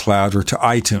up to the cloud or to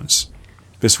iTunes.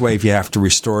 This way, if you have to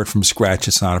restore it from scratch,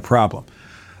 it's not a problem.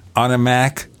 On a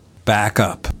Mac, back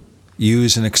up.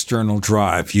 Use an external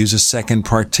drive. Use a second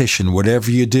partition.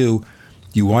 Whatever you do,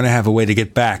 you want to have a way to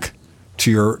get back to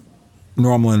your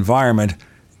normal environment.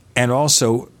 And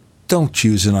also, don't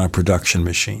use it on a production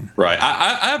machine. Right.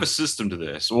 I have a system to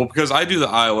this. Well, because I do the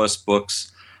iOS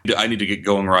books, I need to get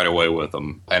going right away with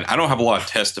them. And I don't have a lot of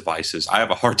test devices. I have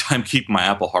a hard time keeping my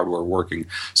Apple hardware working.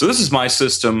 So this is my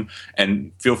system,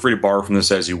 and feel free to borrow from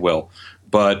this as you will.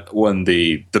 But when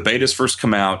the betas first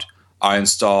come out, I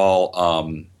install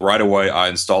right away, I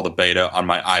install the beta on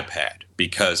my iPad.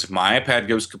 Because if my iPad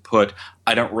goes kaput,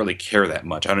 I don't really care that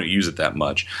much. I don't use it that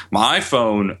much. My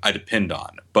iPhone, I depend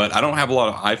on. But I don't have a lot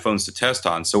of iPhones to test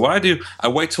on. So what I do, I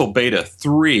wait till beta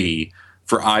 3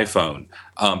 for iPhone.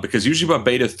 Because usually by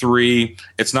beta 3,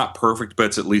 it's not perfect, but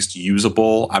it's at least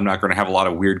usable. I'm not going to have a lot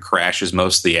of weird crashes.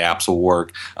 Most of the apps will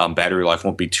work. Battery life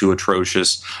won't be too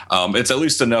atrocious. It's at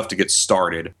least enough to get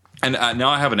started. And now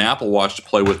I have an Apple Watch to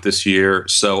play with this year,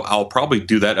 so I'll probably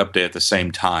do that update at the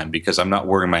same time because I'm not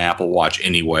wearing my Apple Watch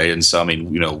anyway. And so,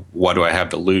 what do I have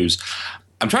to lose?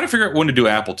 I'm trying to figure out when to do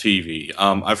Apple TV.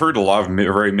 I've heard a lot of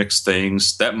very mixed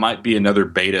things. That might be another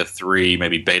beta 3,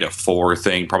 maybe beta 4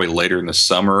 thing, probably later in the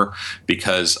summer,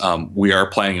 because we are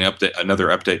planning another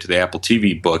update to the Apple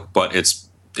TV book, but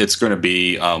it's going to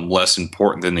be less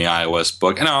important than the iOS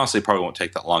book, and honestly, probably won't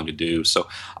take that long to do. So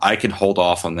I can hold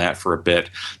off on that for a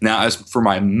bit. Now, as for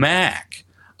my Mac,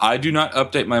 I do not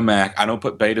update my Mac. I don't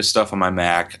put beta stuff on my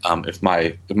Mac. If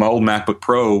my old MacBook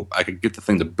Pro, I could get the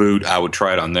thing to boot, I would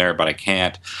try it on there, but I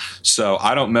can't. So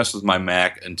I don't mess with my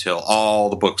Mac until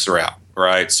all the books are out,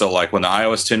 right? So like when the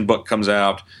iOS 10 book comes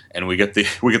out and we get the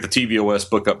tvOS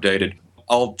book updated,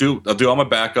 I'll do all my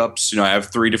backups. I have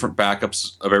 3 different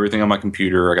backups of everything on my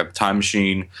computer. I got the Time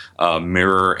Machine,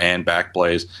 Mirror, and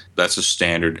Backblaze. That's just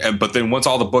standard. But then once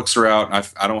all the books are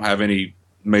out, I don't have any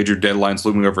major deadlines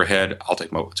looming overhead. I'll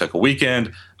take a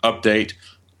weekend, update.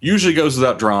 Usually goes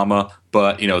without drama,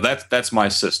 but that's my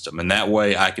system, and that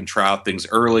way I can try out things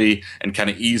early and kind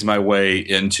of ease my way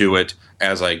into it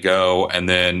as I go. And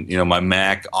then my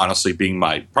Mac, honestly, being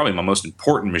probably my most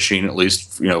important machine, at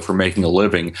least for making a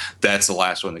living, that's the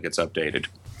last one that gets updated.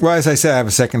 Well, as I said, I have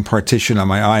a second partition on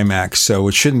my iMac, so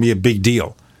it shouldn't be a big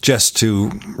deal just to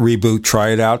reboot, try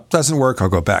it out. Doesn't work, I'll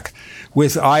go back.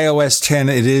 With iOS 10,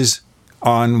 it is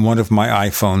on one of my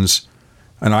iPhones,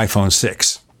 an iPhone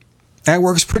 6. That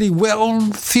works pretty well.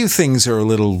 A few things are a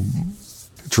little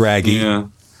draggy. Yeah.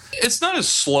 It's not as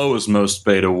slow as most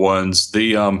beta ones.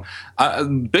 The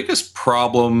biggest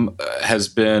problem has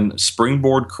been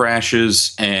Springboard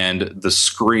crashes and the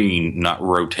screen not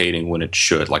rotating when it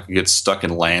should. Like it gets stuck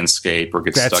in landscape or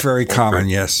gets stuck. That's very common,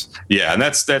 yes. Yeah, and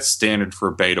that's standard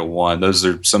for beta 1. Those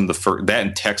are some of the first, that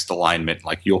and text alignment.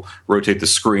 Like you'll rotate the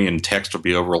screen and text will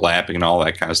be overlapping and all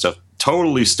that kind of stuff.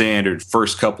 Totally standard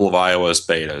first couple of iOS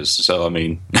betas. So, I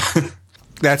mean...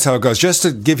 That's how it goes. Just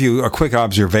to give you a quick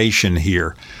observation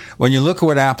here, when you look at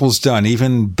what Apple's done,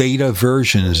 even beta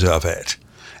versions of it,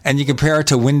 and you compare it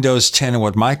to Windows 10 and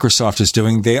what Microsoft is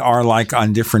doing, they are like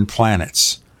on different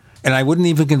planets. And I wouldn't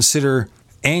even consider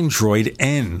Android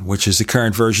N, which is the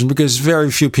current version, because very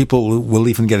few people will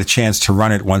even get a chance to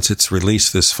run it once it's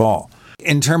released this fall.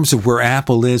 In terms of where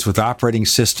Apple is with operating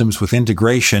systems, with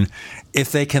integration,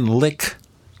 if they can lick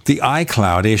the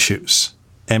iCloud issues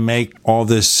and make all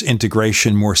this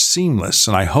integration more seamless,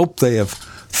 and I hope they have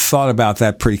thought about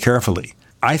that pretty carefully,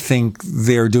 I think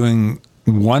they're doing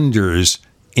wonders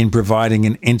in providing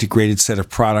an integrated set of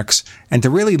products and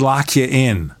to really lock you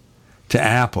in to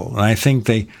Apple. And I think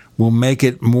they will make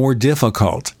it more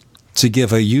difficult to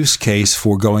give a use case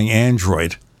for going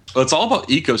Android. Well, it's all about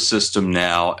ecosystem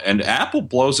now, and Apple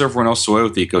blows everyone else away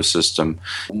with the ecosystem.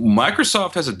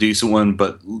 Microsoft has a decent one,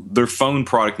 but their phone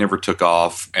product never took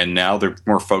off, and now they're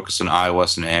more focused on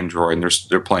iOS and Android, and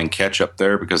they're playing catch-up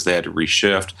there because they had to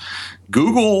reshift.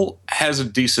 Google has a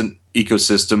decent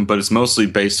ecosystem, but it's mostly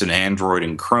based in Android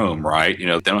and Chrome, right? They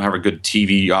don't have a good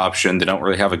TV option. They don't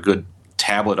really have a good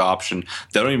tablet option.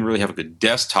 They don't even really have a good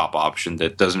desktop option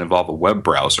that doesn't involve a web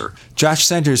browser. Josh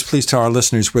Centers, please tell our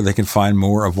listeners where they can find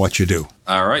more of what you do.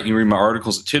 All right. You can read my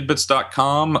articles at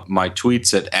tidbits.com, my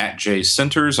tweets at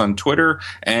 @JCenters on Twitter,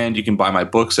 and you can buy my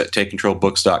books at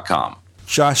takecontrolbooks.com.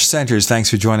 Josh Centers,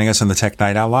 thanks for joining us on the Tech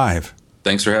Night Owl Live.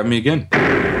 Thanks for having me again.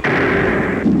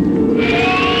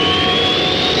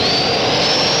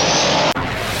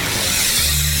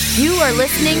 You are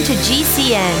listening to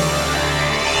GCN.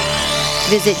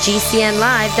 Visit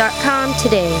GCNlive.com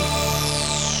today.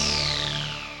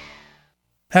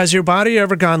 Has your body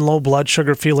ever gone low blood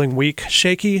sugar, feeling weak,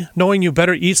 shaky, knowing you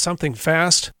better eat something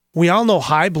fast? We all know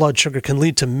high blood sugar can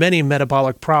lead to many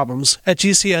metabolic problems. At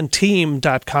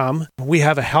GCNteam.com, we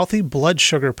have a healthy blood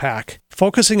sugar pack,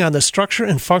 focusing on the structure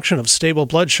and function of stable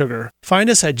blood sugar. Find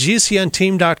us at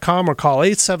GCNteam.com or call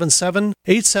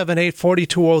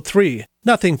 877-878-4203.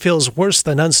 Nothing feels worse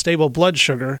than unstable blood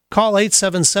sugar. Call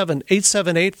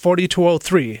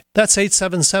 877-878-4203. That's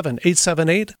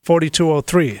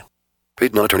 877-878-4203.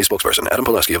 Paid non-attorney spokesperson Adam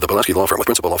Pulaski of the Pulaski Law Firm with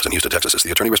principal office in Houston, Texas is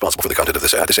the attorney responsible for the content of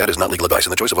this ad. This ad is not legal advice,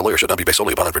 and the choice of a lawyer should not be based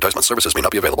solely upon advertisement. Services may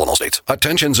not be available in all states.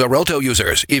 Attention Xarelto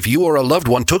users. If you or a loved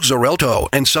one took Xarelto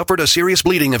and suffered a serious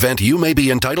bleeding event, you may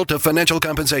be entitled to financial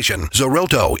compensation.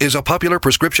 Xarelto is a popular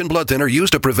prescription blood thinner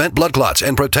used to prevent blood clots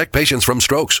and protect patients from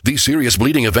strokes. These serious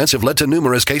bleeding events have led to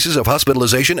numerous cases of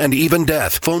hospitalization and even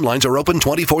death. Phone lines are open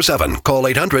 24/7. Call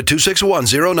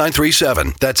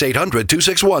 800-261-0937. That's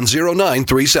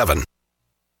 800-261-0937.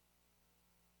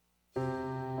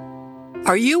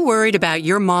 Are you worried about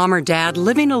your mom or dad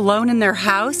living alone in their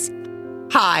house?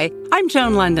 Hi, I'm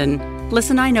Joan London.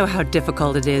 Listen, I know how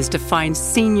difficult it is to find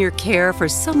senior care for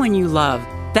someone you love.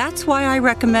 That's why I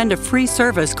recommend a free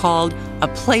service called A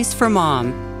Place for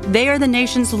Mom. They are the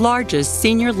nation's largest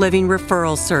senior living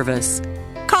referral service.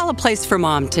 Call A Place for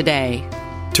Mom today.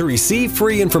 To receive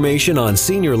free information on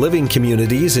senior living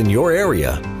communities in your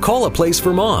area, call A Place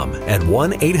for Mom at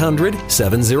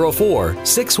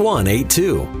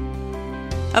 1-800-704-6182.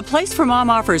 A Place for Mom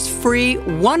offers free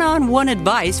one-on-one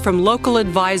advice from local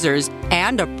advisors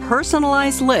and a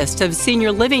personalized list of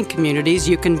senior living communities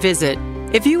you can visit.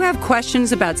 If you have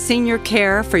questions about senior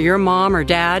care for your mom or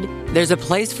dad, there's a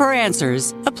place for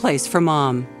answers, A Place for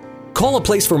Mom. Call A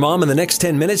Place for Mom in the next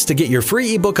 10 minutes to get your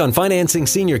free ebook on financing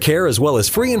senior care as well as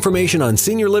free information on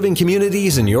senior living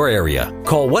communities in your area.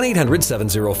 Call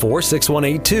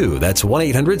 1-800-704-6182. That's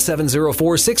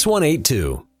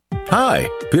 1-800-704-6182. Hi,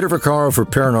 Peter Vaccaro for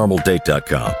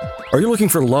ParanormalDate.com. Are you looking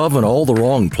for love in all the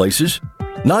wrong places?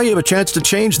 Now you have a chance to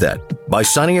change that by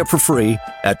signing up for free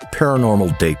at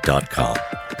ParanormalDate.com.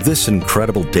 This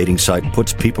incredible dating site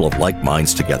puts people of like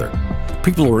minds together.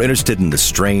 People who are interested in the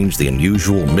strange, the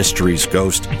unusual, mysteries,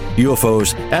 ghosts,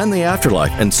 UFOs, and the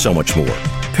afterlife, and so much more.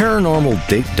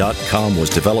 ParanormalDate.com was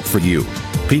developed for you,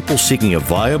 people seeking a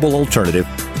viable alternative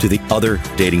to the other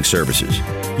dating services.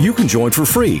 You can join for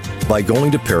free by going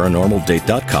to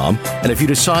ParanormalDate.com, and if you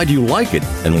decide you like it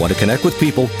and want to connect with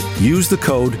people, use the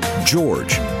code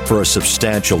GEORGE for a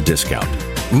substantial discount.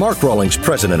 Mark Rawlings,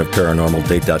 president of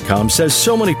ParanormalDate.com, says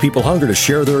so many people hunger to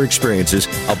share their experiences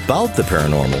about the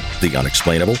paranormal, the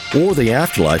unexplainable, or the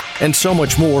afterlife, and so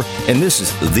much more, and this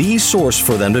is the source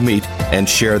for them to meet and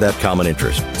share that common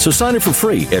interest. So sign up for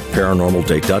free at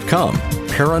ParanormalDate.com,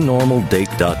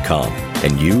 ParanormalDate.com,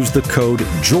 and use the code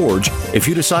GEORGE if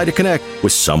you decide to connect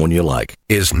with someone you like.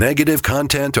 Is negative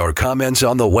content or comments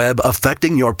on the web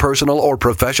affecting your personal or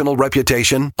professional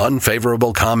reputation?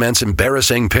 Unfavorable comments,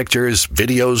 embarrassing pictures,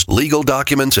 videos, legal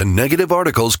documents, and negative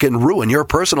articles can ruin your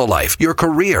personal life, your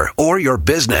career, or your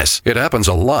business. It happens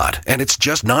a lot, and it's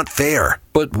just not fair.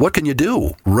 But what can you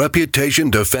do?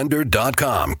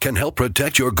 ReputationDefender.com can help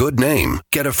protect your good name.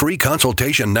 Get a free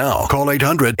consultation now. Call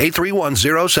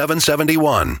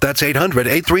 800-831-0771. That's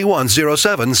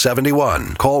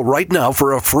 800-831-0771. Call right now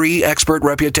for a free expert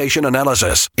reputation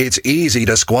analysis. It's easy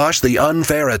to squash the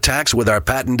unfair attacks with our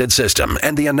patented system,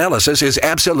 and the analysis is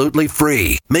absolutely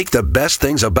free. Make the best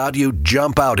things about you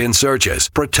jump out in searches.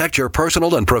 Protect your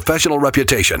personal and professional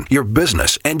reputation, your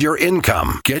business, and your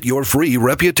income. Get your free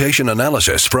reputation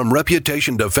analysis from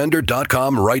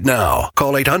ReputationDefender.com right now.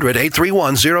 Call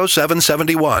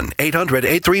 800-831-0771.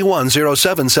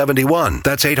 800-831-0771.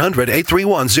 That's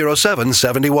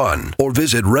 800-831-0771. Or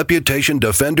visit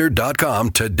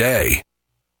ReputationDefender.com today.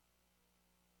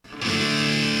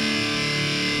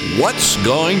 What's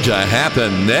going to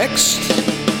happen next?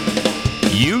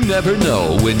 You never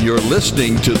know when you're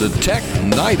listening to the Tech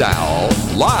Night Owl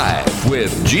live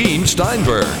with Gene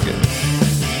Steinberg.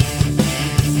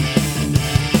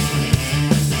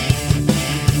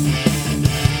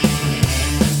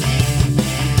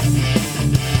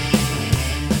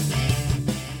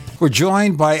 We're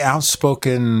joined by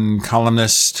outspoken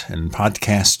columnist and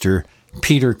podcaster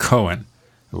Peter Cohen.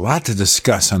 A lot to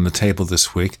discuss on the table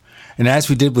this week. And as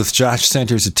we did with Josh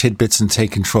Centers at Tidbits and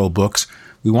Take Control Books,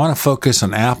 we want to focus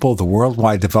on Apple, the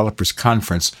Worldwide Developers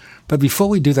Conference. But before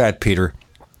we do that, Peter,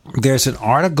 there's an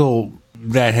article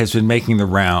that has been making the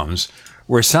rounds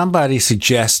where somebody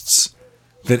suggests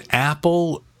that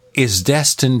Apple is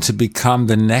destined to become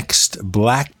the next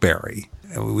BlackBerry.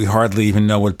 We hardly even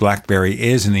know what BlackBerry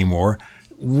is anymore.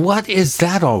 What is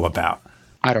that all about?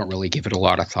 I don't really give it a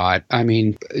lot of thought. I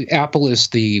mean, Apple is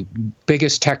the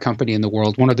biggest tech company in the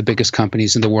world, one of the biggest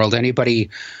companies in the world. Anybody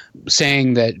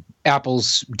saying that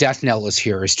Apple's death knell is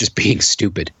here is just being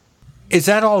stupid. Is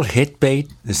that all hit bait?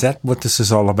 Is that what this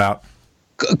is all about?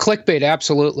 Clickbait,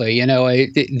 absolutely. You know,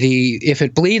 the if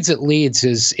it bleeds, it leads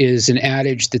is an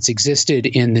adage that's existed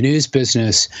in the news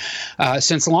business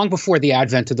since long before the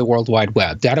advent of the World Wide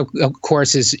Web. That, of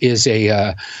course, is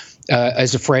a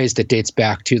phrase that dates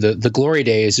back to the glory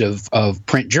days of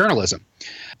print journalism.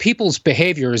 People's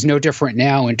behavior is no different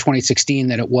now in 2016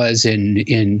 than it was in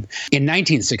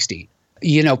 1916.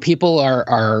 You know, people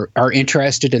are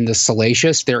interested in the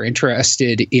salacious. They're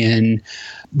interested in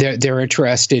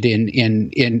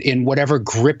whatever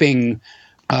gripping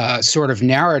sort of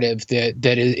narrative that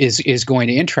is going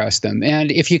to interest them.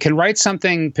 And if you can write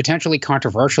something potentially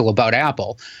controversial about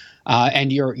Apple,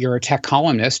 and you're a tech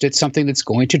columnist, it's something that's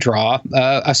going to draw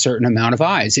a certain amount of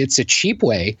eyes. It's a cheap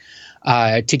way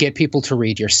to get people to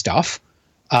read your stuff,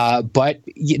 but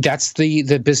that's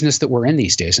the business that we're in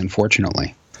these days,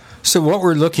 unfortunately. So what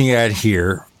we're looking at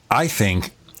here, I think,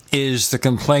 is the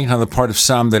complaint on the part of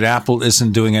some that Apple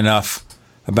isn't doing enough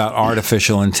about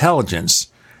artificial intelligence.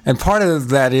 And part of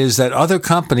that is that other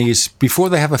companies,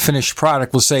 before they have a finished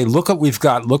product, will say, look what we've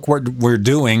got, look what we're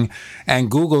doing.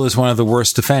 And Google is one of the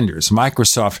worst offenders.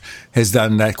 Microsoft has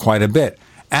done that quite a bit.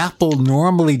 Apple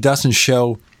normally doesn't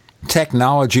show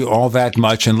technology all that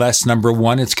much unless, number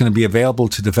one, it's going to be available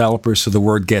to developers so the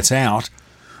word gets out,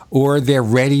 or they're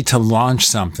ready to launch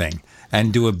something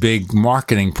and do a big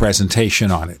marketing presentation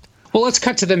on it. Well, let's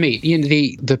cut to the meat.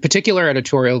 The particular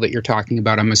editorial that you're talking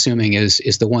about, I'm assuming, is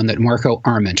the one that Marco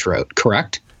Arment wrote,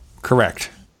 correct? Correct.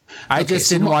 I just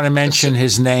didn't want to mention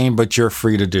his name, but you're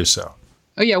free to do so.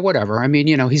 Oh, yeah, whatever. I mean,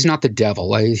 he's not the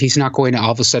devil. He's not going to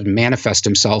all of a sudden manifest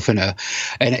himself in a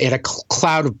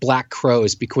cloud of black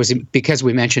crows because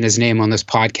we mention his name on this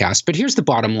podcast. But here's the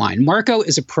bottom line. Marco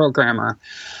is a programmer.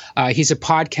 He's a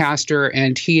podcaster,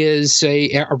 and he is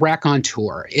a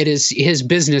raconteur. It is his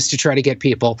business to try to get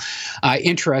people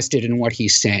interested in what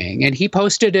he's saying. And he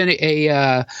posted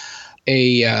an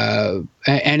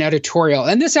editorial,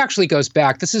 and this actually goes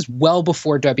back. This is well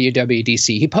before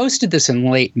WWDC. He posted this in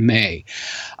late May,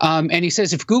 and he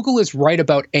says, if Google is right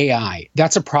about AI,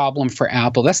 that's a problem for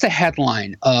Apple. That's the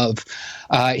headline of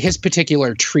his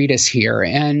particular treatise here.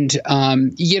 And,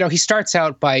 he starts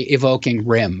out by evoking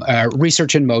RIM,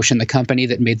 Research in Motion, the company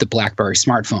that made the BlackBerry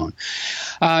smartphone.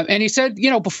 And he said,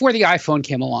 before the iPhone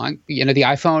came along, the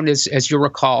iPhone, as you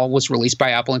recall, was released by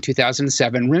Apple in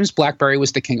 2007. RIM's BlackBerry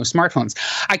was the king of smartphones.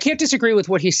 I can't disagree with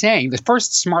what he's saying. The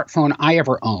first smartphone I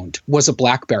ever owned was a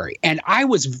BlackBerry, and I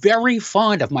was very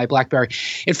fond of my BlackBerry.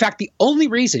 In fact, the only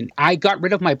reason I got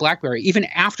rid of my BlackBerry, even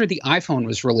after the iPhone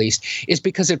was released, is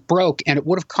because it broke, and it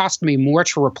would have cost me more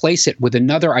to replace it with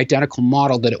another identical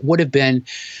model than it would have been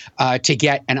to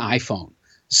get an iPhone.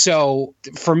 So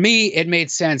for me, it made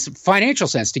financial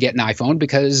sense to get an iPhone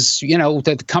because,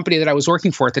 the company that I was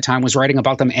working for at the time was writing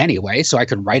about them anyway, so I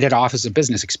could write it off as a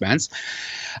business expense.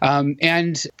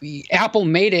 And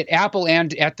Apple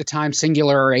and at the time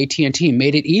Singular or AT&T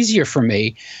made it easier for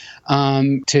me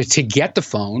to get the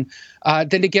phone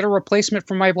than to get a replacement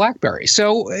for my BlackBerry.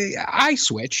 So I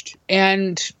switched,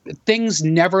 and things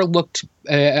never looked.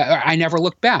 I never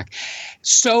looked back.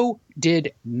 So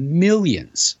did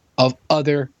millions of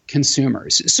other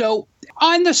consumers. So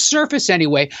on the surface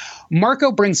anyway,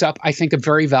 Marco brings up, I think, a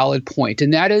very valid point,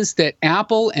 and that is that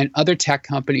Apple and other tech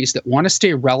companies that want to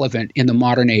stay relevant in the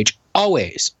modern age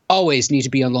always need to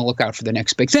be on the lookout for the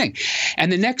next big thing.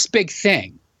 And the next big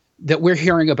thing that we're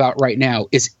hearing about right now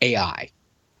is AI.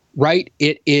 Right?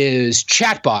 It is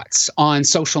chatbots on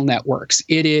social networks.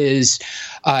 It is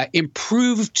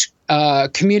improved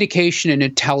communication and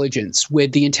intelligence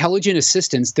with the intelligent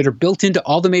assistants that are built into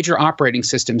all the major operating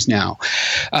systems now.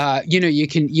 You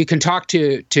can talk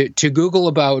to Google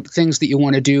about things that you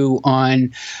want to do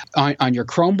on your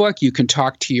Chromebook. You can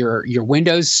talk to your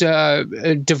Windows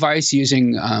device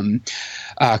using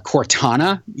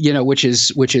Cortana, which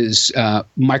is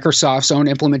Microsoft's own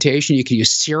implementation. You can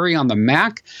use Siri on the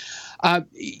Mac.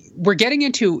 We're getting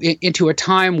into a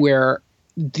time where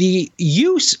the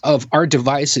use of our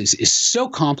devices is so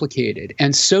complicated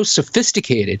and so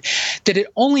sophisticated that it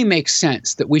only makes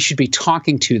sense that we should be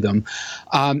talking to them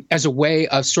as a way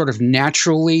of sort of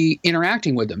naturally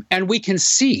interacting with them. And we can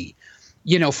see,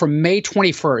 from May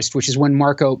 21st, which is when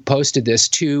Marco posted this,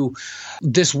 to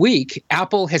this week,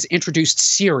 Apple has introduced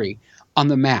Siri on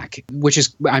the Mac, which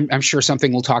is, I'm sure,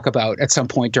 something we'll talk about at some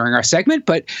point during our segment.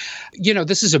 But,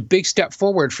 this is a big step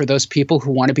forward for those people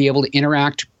who want to be able to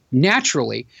interact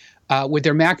naturally with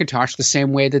their Macintosh the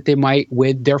same way that they might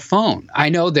with their phone. I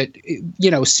know that,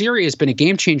 Siri has been a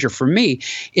game changer for me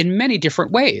in many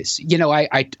different ways.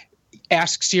 I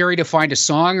ask Siri to find a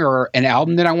song or an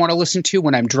album that I want to listen to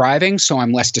when I'm driving, so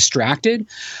I'm less distracted.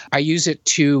 I use it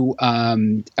to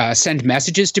send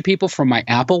messages to people from my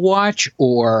Apple Watch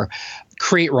or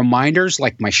create reminders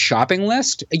like my shopping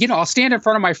list. I'll stand in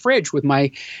front of my fridge with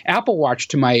my Apple Watch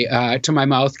to my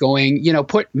mouth going,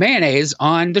 put mayonnaise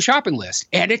on the shopping list.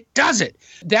 And it does it.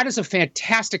 That is a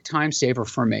fantastic time saver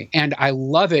for me. And I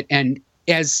love it. And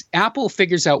as Apple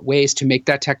figures out ways to make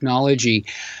that technology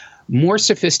more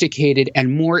sophisticated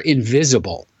and more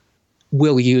invisible,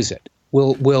 we'll use it.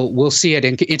 We'll see it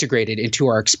integrated into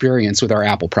our experience with our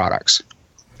Apple products.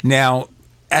 Now,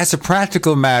 as a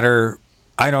practical matter,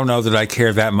 I don't know that I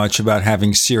care that much about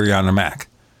having Siri on a Mac,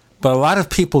 but a lot of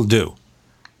people do.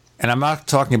 And I'm not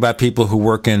talking about people who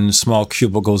work in small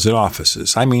cubicles at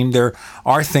offices. I mean, there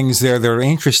are things there that are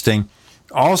interesting.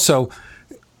 Also,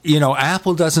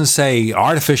 Apple doesn't say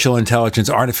artificial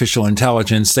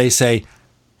intelligence. They say,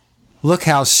 look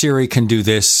how Siri can do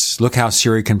this. Look how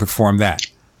Siri can perform that.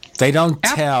 They don't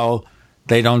tell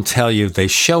you. They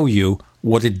show you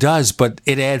what it does, but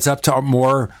it adds up to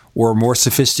more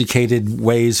sophisticated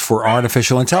ways for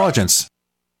artificial intelligence.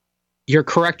 You're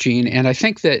correct, Gene, and I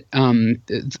think that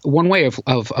one way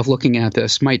of looking at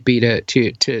this might be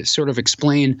to sort of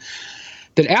explain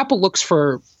that Apple looks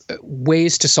for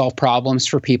ways to solve problems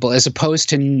for people as opposed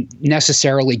to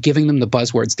necessarily giving them the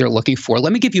buzzwords they're looking for.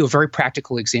 Let me give you a very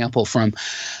practical example from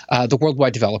the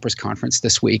Worldwide Developers Conference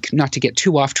this week. Not to get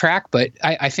too off track, but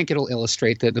I think it'll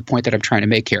illustrate the point that I'm trying to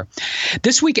make here.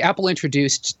 This week, Apple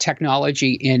introduced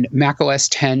technology in macOS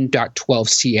 10.12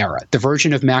 Sierra, the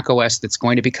version of macOS that's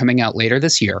going to be coming out later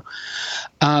this year,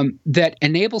 that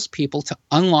enables people to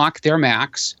unlock their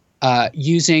Macs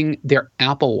using their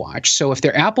Apple Watch. So if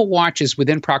their Apple Watch is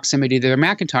within proximity to their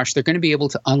Macintosh, they're going to be able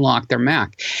to unlock their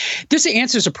Mac. This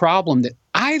answers a problem that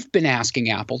I've been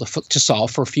asking Apple to solve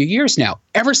for a few years now.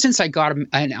 Ever since I got an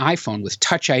iPhone with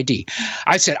Touch ID,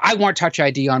 I said, I want Touch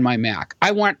ID on my Mac. I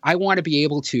want to be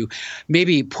able to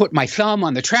maybe put my thumb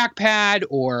on the trackpad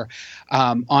or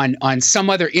on some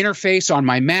other interface on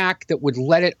my Mac that would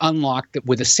let it unlock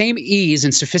with the same ease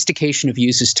and sophistication of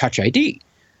use as Touch ID.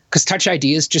 Because Touch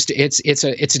ID is just it's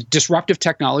a disruptive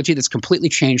technology that's completely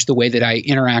changed the way that I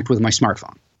interact with my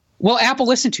smartphone. Well, Apple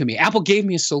listened to me. Apple gave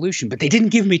me a solution, but they didn't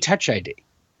give me Touch ID.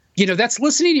 You know, that's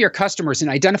listening to your customers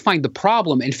and identifying the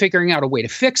problem and figuring out a way to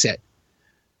fix it,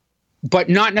 but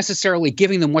not necessarily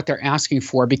giving them what they're asking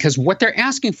for, because what they're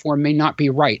asking for may not be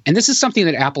right. And this is something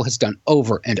that Apple has done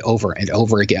over and over and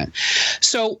over again.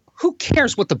 So who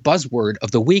cares what the buzzword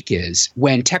of the week is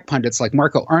when tech pundits like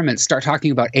Marco Arment start talking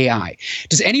about AI?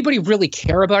 Does anybody really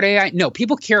care about AI? No,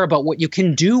 people care about what you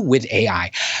can do with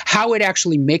AI, how it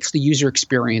actually makes the user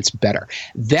experience better.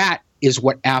 That is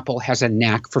what Apple has a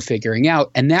knack for figuring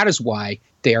out, and that is why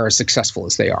they are as successful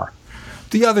as they are.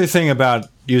 The other thing about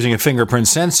using a fingerprint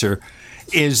sensor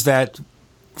is that,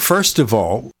 first of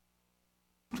all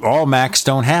Macs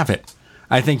don't have it.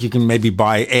 I think you can maybe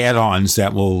buy add-ons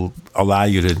that will allow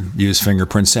you to use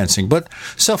fingerprint sensing, but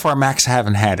so far Macs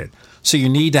haven't had it. So you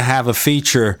need to have a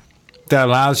feature that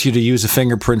allows you to use a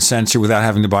fingerprint sensor without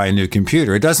having to buy a new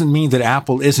computer. It doesn't mean that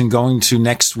Apple isn't going to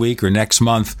next week or next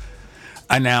month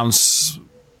announce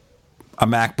a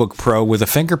MacBook Pro with a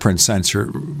fingerprint sensor.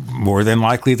 More than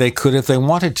likely they could if they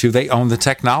wanted to. They own the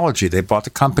technology. They bought the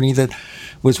company that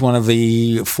was one of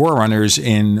the forerunners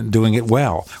in doing it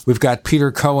well. We've got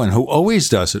Peter Cohen, who always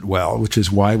does it well, which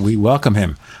is why we welcome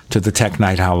him to the Tech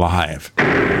Night Owl Live.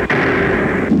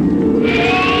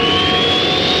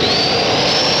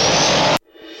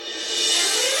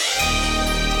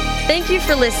 Thank you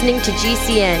for listening to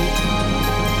GCN.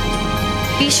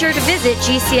 Be sure to visit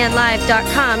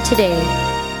GCNlive.com today.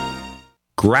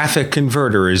 Graphic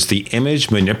Converter is the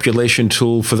image manipulation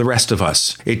tool for the rest of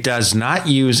us. It does not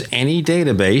use any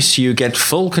database. You get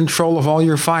full control of all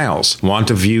your files. Want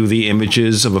to view the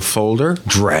images of a folder?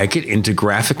 Drag it into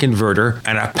Graphic Converter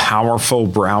and a powerful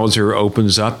browser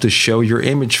opens up to show your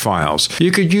image files. You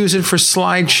could use it for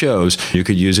slideshows. You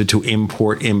could use it to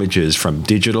import images from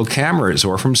digital cameras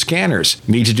or from scanners.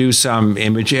 Need to do some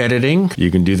image editing? You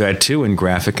can do that too in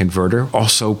Graphic Converter.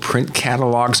 Also print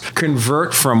catalogs.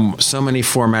 Convert from so many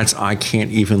formats I can't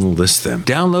even list them.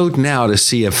 Download now to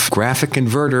see if Graphic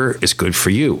Converter is good for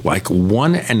you, like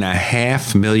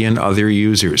 1.5 million other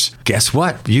users. Guess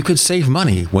what? You could save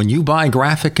money when you buy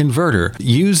Graphic Converter.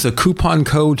 Use the coupon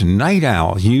code Night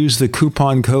Owl. Use the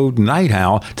coupon code Night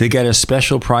Owl to get a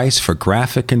special price for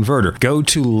Graphic Converter. Go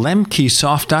to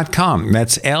lemkesoft.com.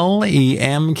 That's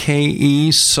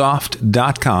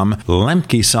LEMKEsoft.com.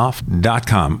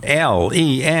 Lemkesoft.com.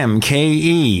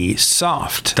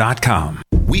 LEMKEsoft.com.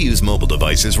 We use mobile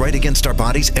devices right against our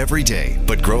bodies every day,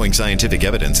 but growing scientific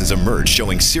evidence has emerged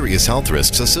showing serious health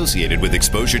risks associated with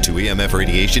exposure to EMF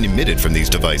radiation emitted from these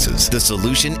devices. The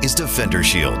solution is Defender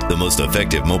Shield, the most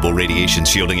effective mobile radiation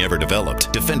shielding ever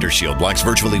developed. Defender Shield blocks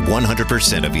virtually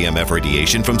 100% of EMF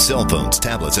radiation from cell phones,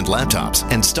 tablets, and laptops,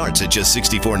 and starts at just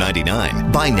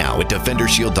 $64.99. Buy now at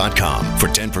DefenderShield.com. For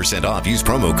 10% off, use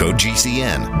promo code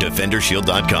GCN.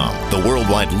 DefenderShield.com, the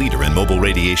worldwide leader in mobile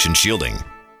radiation shielding.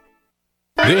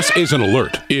 This is an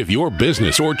alert. If your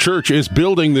business or church is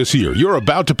building this year, you're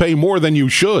about to pay more than you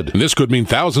should. And this could mean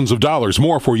thousands of dollars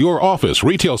more for your office,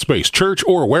 retail space, church,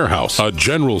 or warehouse. A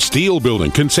General Steel building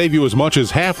can save you as much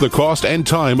as half the cost and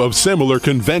time of similar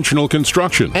conventional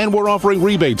construction. And we're offering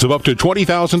rebates of up to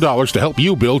 $20,000 to help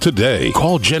you build today.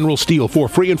 Call General Steel for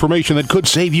free information that could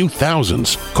save you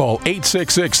thousands. Call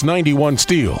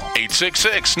 866-91-STEEL.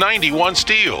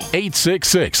 866-91-STEEL.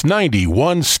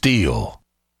 866-91-STEEL.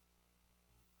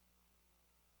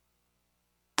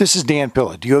 This is Dan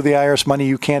Pilla. Do you owe the IRS money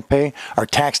you can't pay? Are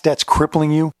tax debts crippling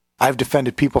you? I've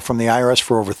defended people from the IRS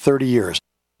for over 30 years.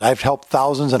 I've helped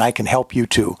thousands, and I can help you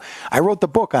too. I wrote the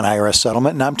book on IRS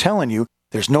settlement, and I'm telling you,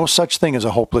 there's no such thing as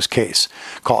a hopeless case.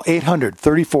 Call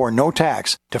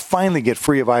 800-34-NO-TAX to finally get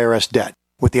free of IRS debt.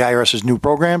 With the IRS's new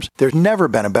programs, there's never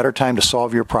been a better time to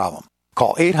solve your problem.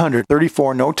 Call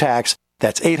 800-34-NO-TAX.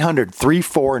 That's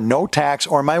 800-34-NO-TAX,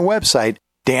 or my website,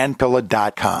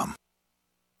 danpilla.com.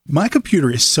 My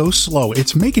computer is so slow,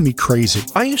 it's making me crazy.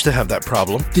 I used to have that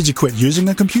problem. Did you quit using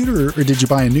a computer, or did you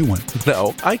buy a new one?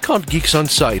 No, I called Geeks On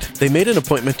Site. They made an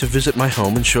appointment to visit my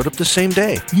home and showed up the same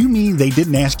day. You mean they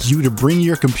didn't ask you to bring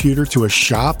your computer to a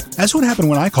shop? That's what happened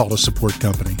when I called a support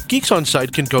company. Geeks On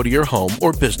Site can go to your home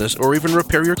or business or even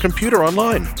repair your computer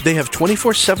online. They have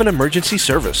 24/7 emergency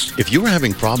service. If you are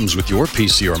having problems with your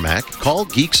PC or Mac, call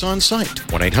Geeks On Site,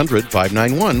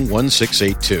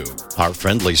 1-800-591-1682. Our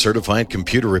friendly certified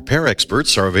computer repair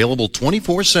experts are available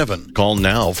 24/7. Call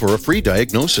now for a free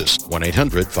diagnosis,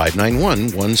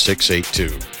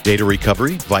 1-800-591-1682. Data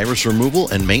recovery, virus removal,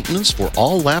 and maintenance for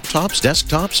all laptops,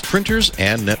 desktops, printers,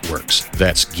 and networks.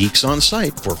 That's Geeks On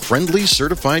Site for friendly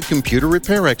certified computer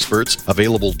repair experts,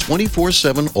 available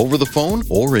 24/7 over the phone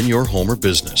or in your home or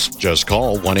business. Just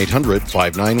call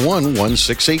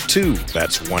 1-800-591-1682.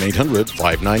 That's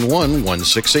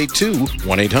 1-800-591-1682,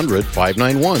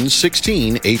 1-800-591-1682.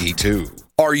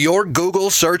 Are your Google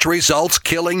search results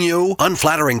killing you?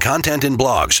 Unflattering content in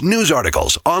blogs, news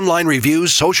articles, online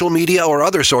reviews, social media, or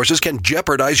other sources can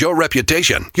jeopardize your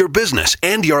reputation, your business,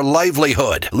 and your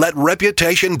livelihood. Let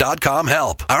Reputation.com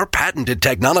help. Our patented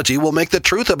technology will make the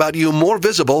truth about you more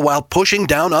visible while pushing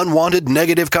down unwanted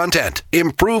negative content.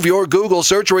 Improve your Google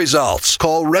search results.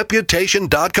 Call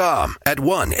Reputation.com at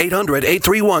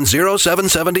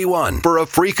 1-800-831-0771 for a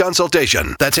free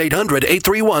consultation. That's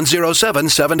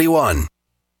 800-831-0771.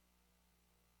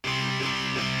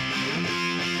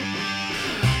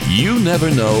 You never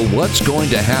know what's going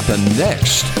to happen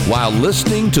next while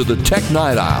listening to the Tech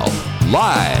Night Owl,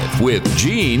 live with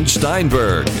Gene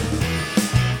Steinberg.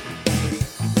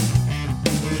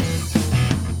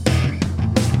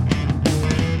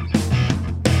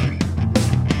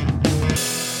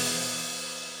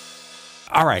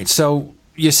 All right, so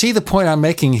you see the point I'm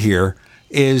making here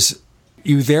is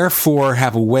you therefore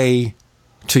have a way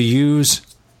to use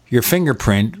your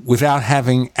fingerprint without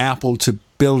having Apple to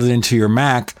build it into your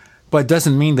Mac, but it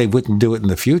doesn't mean they wouldn't do it in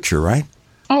the future, right?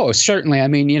 Oh, certainly. I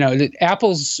mean,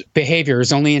 Apple's behavior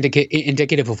is only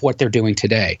indicative of what they're doing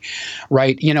today,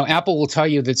 right? Apple will tell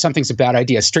you that something's a bad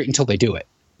idea straight until they do it.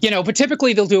 But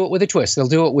typically they'll do it with a twist. They'll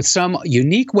do it with some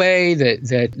unique way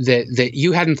that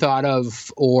you hadn't thought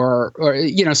of, or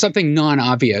something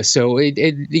non-obvious. So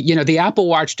the Apple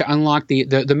Watch to unlock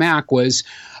the Mac was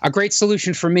a great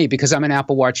solution for me because I'm an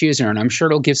Apple Watch user, and I'm sure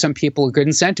it'll give some people a good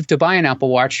incentive to buy an Apple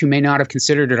Watch who may not have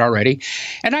considered it already.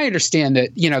 And I understand that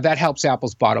that helps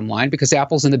Apple's bottom line because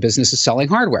Apple's in the business of selling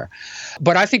hardware.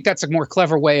 But I think that's a more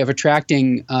clever way of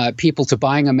attracting people to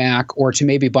buying a Mac or to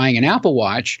maybe buying an Apple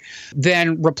Watch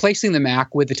than replacing the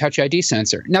Mac with the Touch ID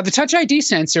sensor. Now, the Touch ID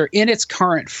sensor in its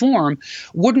current form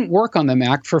wouldn't work on the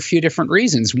Mac for a few different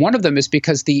reasons. One of them is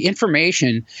because the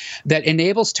information that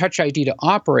enables Touch ID to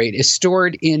operate is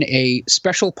stored in a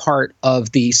special part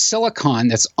of the silicon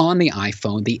that's on the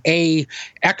iPhone, the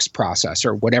AX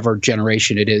processor, whatever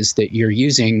generation it is that you're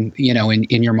using,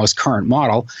 in your most current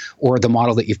model or the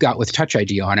model that you've got with Touch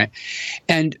ID on it.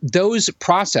 And those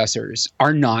processors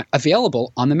are not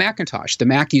available on the Macintosh. The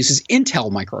Mac uses Intel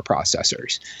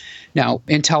microprocessors. Now,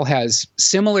 Intel has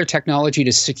similar technology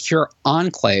to Secure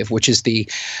Enclave, which is the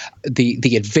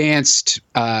advanced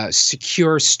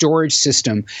secure storage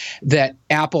system that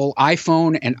Apple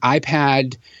iPhone and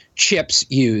iPad chips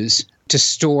use to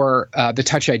store the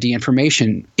Touch ID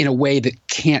information in a way that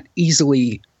can't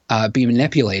easily be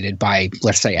manipulated by,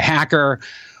 let's say, a hacker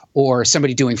or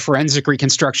somebody doing forensic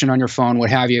reconstruction on your phone, what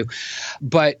have you.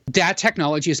 But that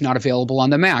technology is not available on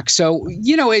the Mac. So,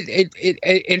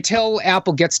 until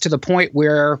Apple gets to the point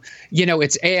where,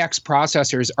 its AX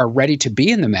processors are ready to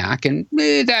be in the Mac, and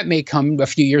that may come a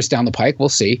few years down the pike, we'll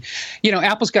see.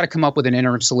 Apple's got to come up with an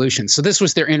interim solution. So this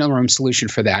was their interim solution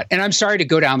for that. And I'm sorry to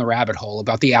go down the rabbit hole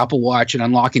about the Apple Watch and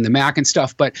unlocking the Mac and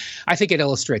stuff, but I think it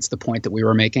illustrates the point that we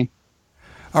were making.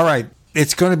 All right.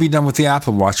 It's going to be done with the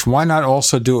Apple Watch. Why not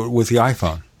also do it with the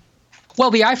iPhone? Well,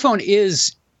 the iPhone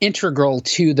is integral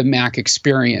to the Mac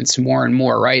experience more and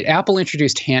more, right? Apple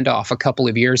introduced Handoff a couple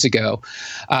of years ago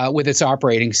with its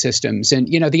operating systems. And,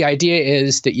 the idea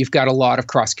is that you've got a lot of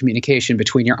cross-communication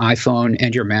between your iPhone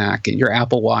and your Mac and your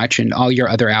Apple Watch and all your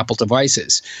other Apple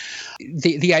devices.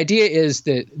 The idea is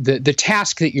that the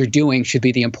task that you're doing should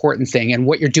be the important thing, and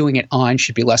what you're doing it on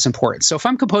should be less important. So if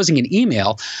I'm composing an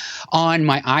email on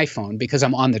my iPhone because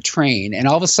I'm on the train, and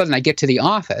all of a sudden I get to the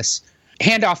office,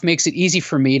 Handoff makes it easy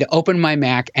for me to open my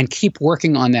Mac and keep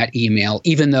working on that email,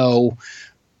 even though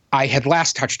I had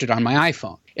last touched it on my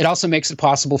iPhone. It also makes it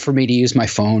possible for me to use my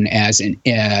phone as an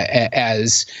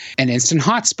instant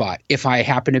hotspot if I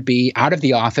happen to be out of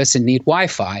the office and need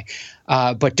Wi-Fi,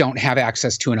 but don't have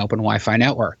access to an open Wi-Fi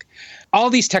network. All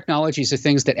these technologies are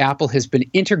things that Apple has been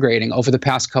integrating over the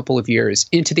past couple of years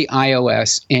into the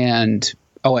iOS and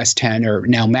OS X, or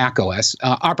now Mac OS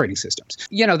operating systems.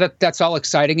 That's all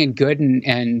exciting and good,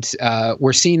 and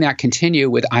we're seeing that continue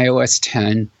with iOS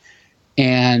 10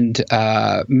 and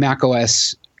Mac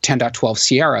OS 10.12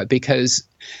 Sierra, because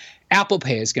Apple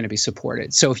Pay is going to be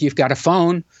supported. So if you've got a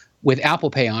phone with Apple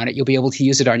Pay on it, you'll be able to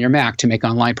use it on your Mac to make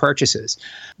online purchases.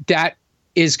 That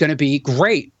is going to be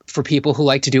great for people who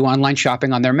like to do online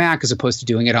shopping on their Mac as opposed to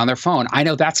doing it on their phone. I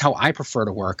know that's how I prefer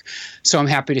to work. So I'm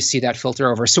happy to see that filter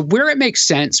over. So where it makes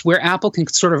sense, where Apple can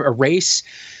sort of erase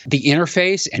the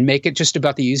interface and make it just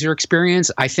about the user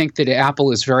experience, I think that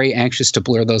Apple is very anxious to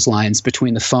blur those lines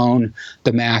between the phone,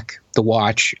 the Mac, the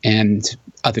watch, and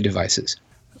other devices.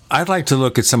 I'd like to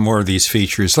look at some more of these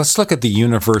features. Let's look at the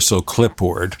universal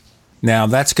clipboard. Now,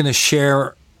 that's going to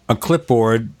share a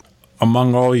clipboard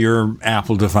among all your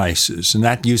Apple devices, and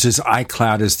that uses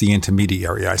iCloud as the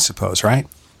intermediary, I suppose, right?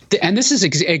 And this is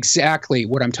exactly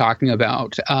what I'm talking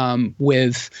about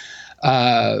with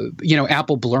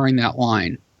Apple blurring that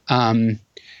line.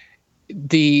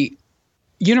 The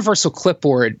universal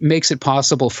clipboard makes it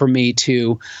possible for me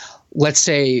to, let's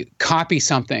say, copy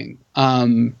something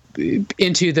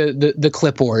into the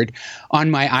clipboard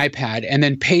on my iPad and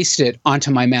then paste it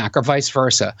onto my Mac, or vice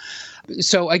versa.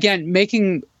 So again,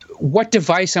 making what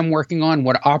device I'm working on,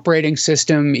 what operating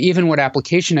system, even what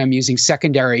application I'm using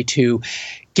secondary to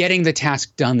getting the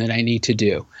task done that I need to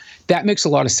do. That makes a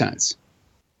lot of sense.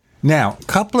 Now, a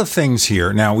couple of things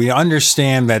here. Now, we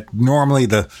understand that normally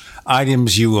the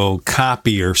items you will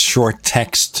copy are short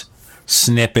text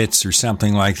snippets or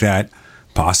something like that,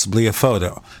 possibly a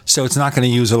photo. So it's not going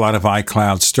to use a lot of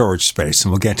iCloud storage space,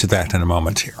 and we'll get to that in a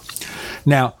moment here.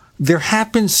 Now, there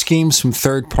have been schemes from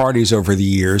third parties over the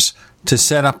years to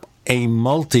set up a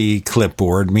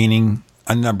multi-clipboard, meaning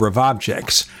a number of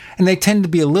objects, and they tend to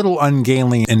be a little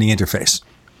ungainly in the interface.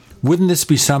 Wouldn't this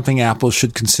be something Apple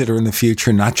should consider in the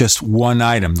future, not just one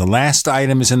item? The last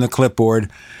item is in the clipboard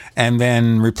and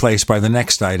then replaced by the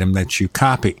next item that you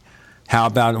copy. How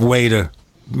about a way to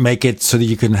make it so that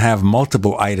you can have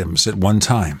multiple items at one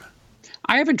time?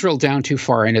 I haven't drilled down too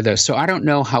far into this, so I don't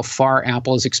know how far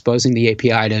Apple is exposing the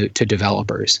API to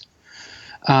developers.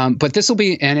 But this will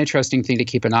be an interesting thing to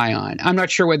keep an eye on. I'm not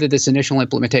sure whether this initial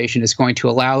implementation is going to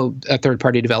allow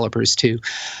third-party developers to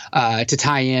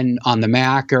tie in on the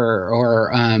Mac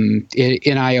or in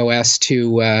iOS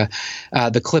to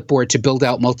the clipboard to build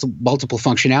out multiple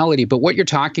functionality. But what you're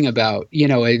talking about,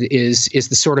 is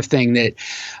the sort of thing that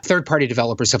third-party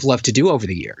developers have loved to do over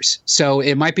the years. So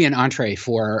it might be an entree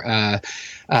for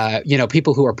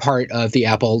people who are part of the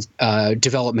Apple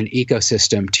development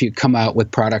ecosystem to come out with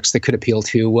products that could appeal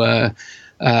to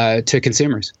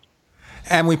consumers.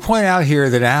 And we point out here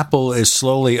that Apple is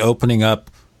slowly opening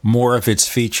up more of its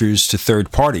features to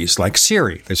third parties, like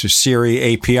Siri. There's a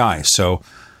Siri API, so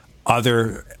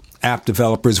other app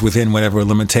developers within whatever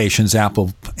limitations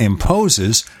Apple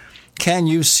imposes can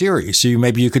use Siri. So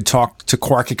maybe you could talk to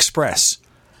Quark Express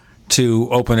to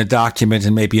open a document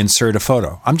and maybe insert a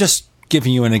photo. I'm just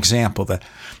giving you an example that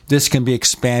this can be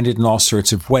expanded in all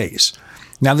sorts of ways.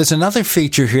 Now, there's another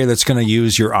feature here that's going to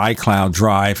use your iCloud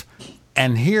drive.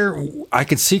 And here I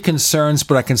can see concerns,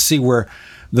 but I can see where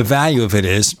the value of it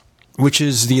is, which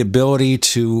is the ability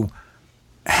to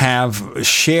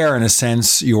share, in a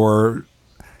sense, your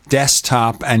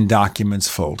desktop and documents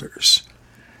folders.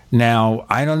 Now,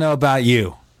 I don't know about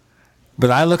you,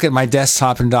 but I look at my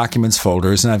desktop and documents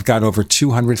folders, and I've got over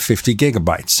 250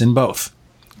 gigabytes in both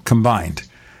combined.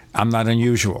 I'm not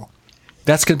unusual.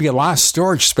 That's going to be a lot of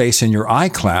storage space in your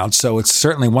iCloud, so it's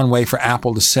certainly one way for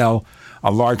Apple to sell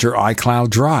a larger iCloud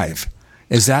drive.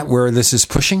 Is that where this is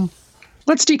pushing?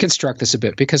 Let's deconstruct this a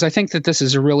bit, because I think that this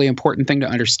is a really important thing to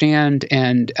understand,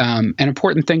 and an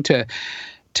important thing to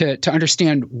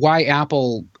understand why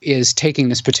Apple is taking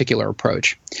this particular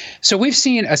approach. So we've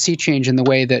seen a sea change in the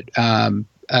way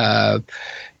that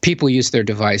people use their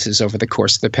devices over the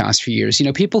course of the past few years.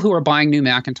 People who are buying new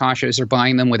Macintoshes are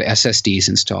buying them with SSDs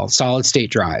installed, solid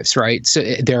state drives, right? So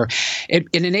it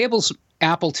enables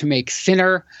Apple to make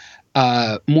thinner,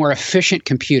 more efficient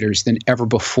computers than ever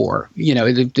before.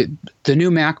 The new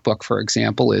MacBook, for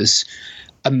example, is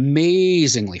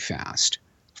amazingly fast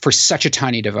for such a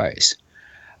tiny device.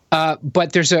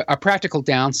 But there's a practical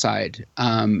downside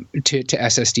to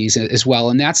SSDs as well,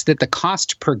 and that's that the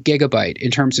cost per gigabyte in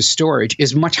terms of storage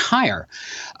is much higher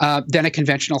than a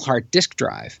conventional hard disk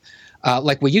drive.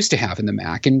 like we used to have in the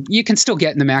Mac. And you can still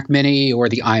get in the Mac Mini or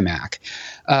the iMac.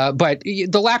 But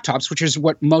the laptops, which is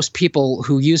what most people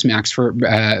who use Macs for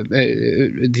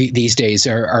these days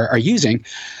are using,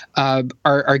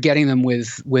 are getting them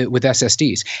with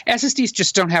SSDs. SSDs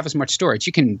just don't have as much storage.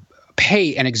 You can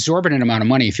pay an exorbitant amount of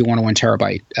money if you want a 1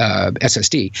 terabyte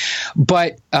SSD,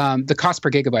 but the cost per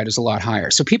gigabyte is a lot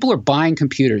higher. So people are buying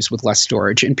computers with less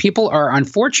storage, and people are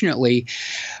unfortunately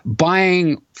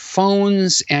buying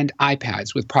phones and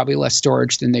iPads with probably less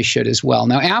storage than they should as well.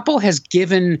 Now, Apple has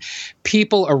given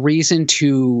people a reason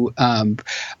to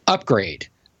upgrade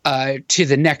to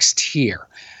the next tier.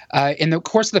 In the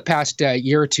course of the past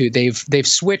year or two, they've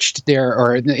switched in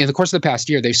the course of the past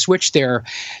year, they've switched their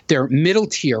middle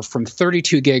tier from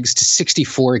 32 gigs to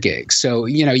 64 gigs. So,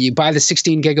 you buy the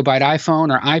 16 gigabyte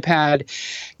iPhone or iPad,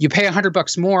 you pay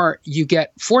 $100 more, you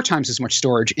get 4 times as much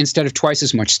storage instead of twice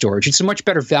as much storage. It's a much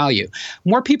better value.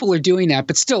 More people are doing that,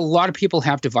 but still a lot of people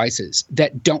have devices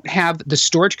that don't have the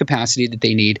storage capacity that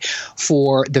they need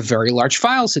for the very large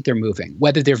files that they're moving,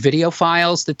 whether they're video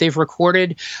files that they've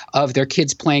recorded of their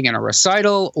kids playing in a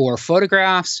recital, or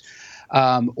photographs,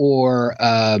 or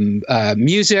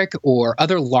music, or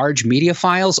other large media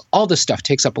files. All this stuff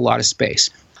takes up a lot of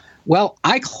space. Well,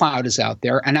 iCloud is out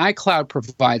there, and iCloud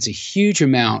provides a huge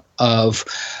amount of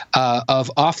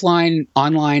offline,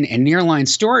 online, and nearline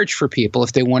storage for people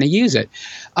if they want to use it.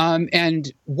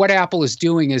 And what Apple is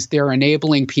doing is they're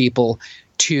enabling people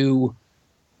to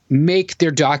make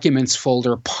their documents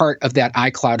folder part of that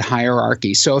iCloud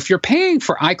hierarchy. So if you're paying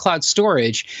for iCloud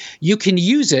storage, you can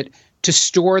use it to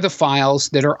store the files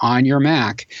that are on your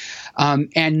Mac,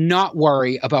 and not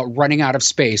worry about running out of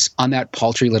space on that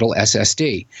paltry little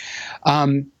SSD.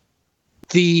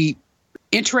 The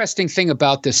interesting thing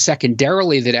about this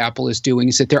secondarily that Apple is doing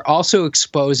is that they're also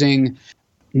exposing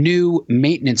new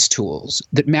maintenance tools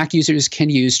that Mac users can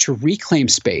use to reclaim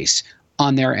space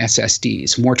on their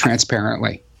SSDs more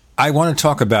transparently. I want to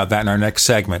talk about that in our next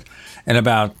segment, and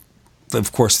about,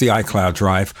 of course, the iCloud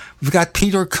drive. We've got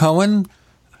Peter Cohen.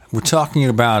 We're talking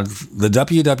about the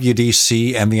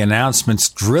WWDC and the announcements,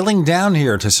 drilling down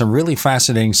here to some really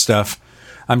fascinating stuff.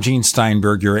 I'm Gene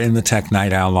Steinberg. You're in the Tech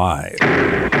Night Owl Live.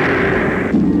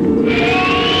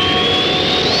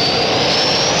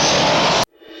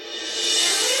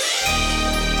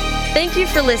 Thank you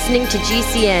for listening to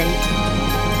GCN.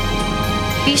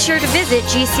 Be sure to visit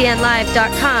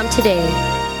GCNlive.com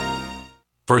today.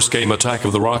 First came Attack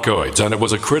of the Rockoids, and it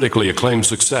was a critically acclaimed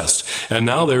success. And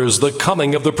now there's The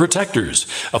Coming of the Protectors.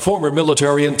 A former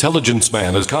military intelligence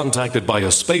man is contacted by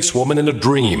a space woman in a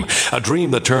dream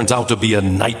that turns out to be a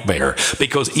nightmare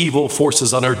because evil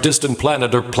forces on her distant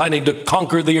planet are planning to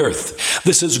conquer the Earth.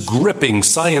 This is gripping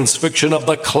science fiction of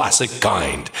the classic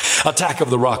kind. Attack of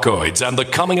the Rockoids and The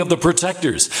Coming of the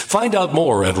Protectors. Find out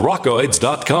more at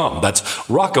rockoids.com. That's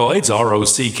Rockoids,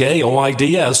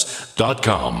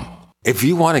 ROCKOIDS.com. If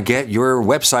you want to get your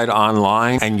website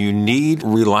online and you need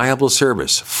reliable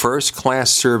service, first-class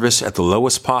service at the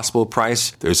lowest possible price,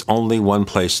 there's only one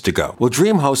place to go. Well,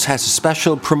 DreamHost has a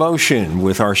special promotion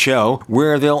with our show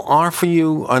where they'll offer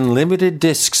you unlimited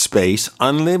disk space,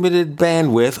 unlimited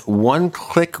bandwidth,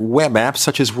 one-click web apps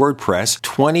such as WordPress,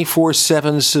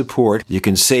 24/7 support. You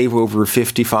can save over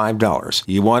 $55.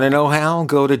 You want to know how?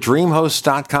 Go to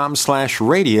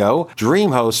dreamhost.com/radio,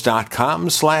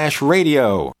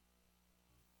 dreamhost.com/radio.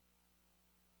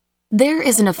 There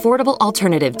is an affordable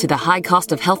alternative to the high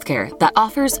cost of healthcare that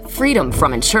offers freedom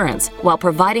from insurance while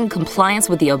providing compliance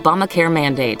with the Obamacare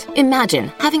mandate.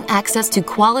 Imagine having access to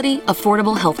quality,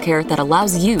 affordable healthcare that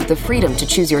allows you the freedom to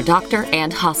choose your doctor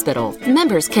and hospital.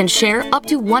 Members can share up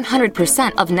to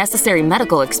 100% of necessary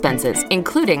medical expenses,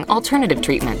 including alternative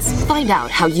treatments. Find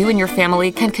out how you and your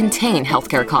family can contain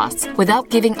healthcare costs without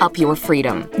giving up your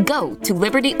freedom. Go to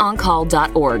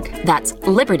libertyoncall.org. That's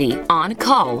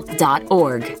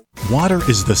libertyoncall.org. Water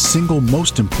is the single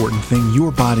most important thing your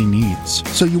body needs,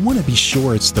 so you want to be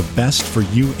sure it's the best for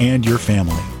you and your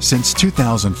family. Since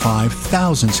 2005,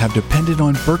 thousands have depended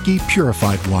on Berkey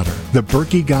purified water. The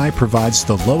Berkey Guy provides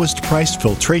the lowest priced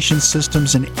filtration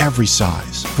systems in every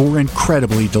size. For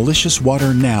incredibly delicious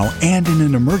water now and in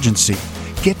an emergency,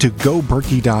 get to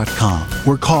GoBerkey.com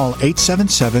or call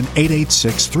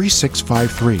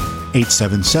 877-886-3653.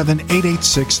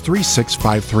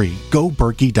 877-886-3653.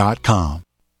 GoBerkey.com.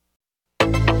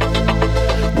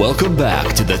 Welcome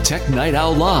back to the Tech Night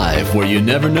Owl Live, where you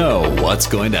never know what's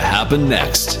going to happen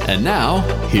next. And now,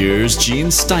 here's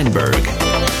Gene Steinberg.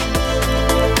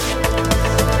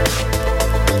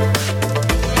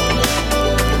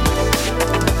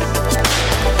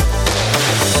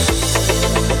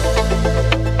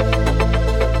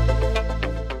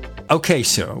 Okay, Okay,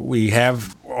 so we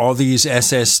have all these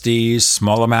SSDs,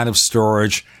 small amount of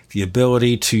storage, the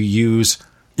ability to use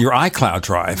your iCloud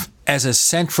drive as a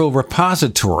central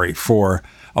repository for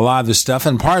a lot of this stuff.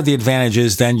 And part of the advantage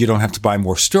is then you don't have to buy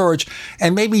more storage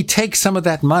and maybe take some of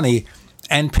that money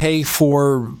and pay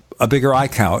for a bigger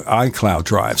iCloud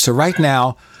drive. So right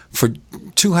now, for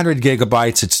 200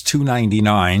 gigabytes, it's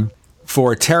 $299.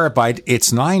 For a terabyte,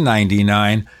 it's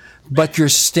 $999. But your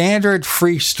standard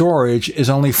free storage is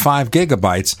only 5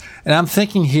 gigabytes. And I'm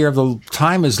thinking here the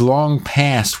time is long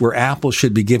past where Apple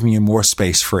should be giving you more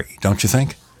space free, don't you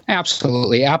think?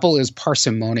 Absolutely. Apple is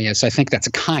parsimonious. I think that's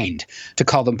kind to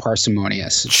call them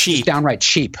parsimonious. Cheap. It's downright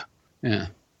cheap. Yeah,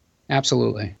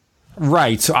 absolutely.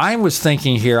 Right. So I was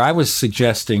thinking here, I was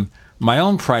suggesting my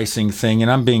own pricing thing,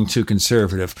 and I'm being too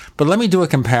conservative. But let me do a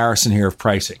comparison here of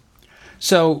pricing.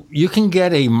 So you can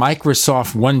get a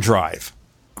Microsoft OneDrive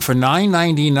for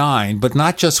 $9.99, but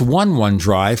not just one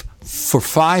OneDrive, for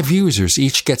 5 users.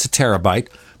 Each gets a terabyte,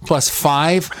 plus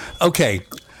 5. Okay,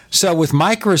 so with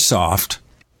Microsoft,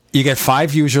 you get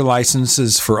 5 user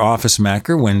licenses for Office, Mac,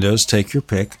 or Windows, take your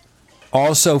pick.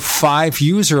 Also 5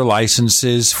 user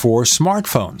licenses for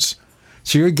smartphones.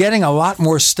 So you're getting a lot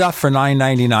more stuff for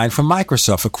 $9.99 from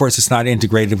Microsoft. Of course, it's not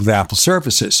integrated with Apple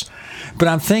services. But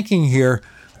I'm thinking here,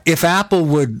 if Apple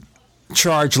would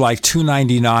charge like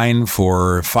 $2.99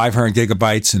 for 500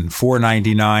 gigabytes and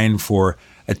 $4.99 for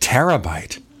a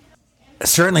terabyte,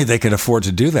 certainly they could afford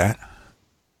to do that.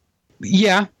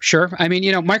 Yeah, sure. I mean,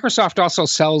 Microsoft also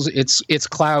sells its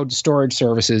cloud storage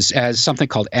services as something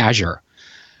called Azure,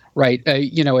 right? So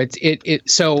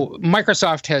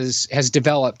Microsoft has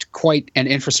developed quite an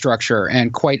infrastructure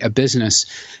and quite a business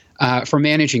for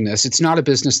managing this. It's not a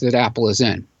business that Apple is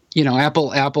in.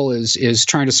 Apple is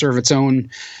trying to serve its own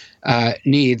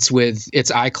needs with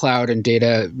its iCloud and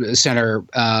data center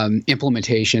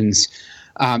implementations.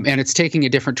 And it's taking a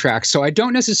different track. So I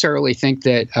don't necessarily think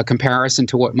that a comparison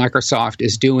to what Microsoft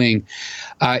is doing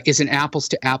is an apples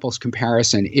to apples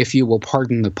comparison, if you will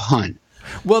pardon the pun.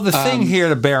 Well, the thing here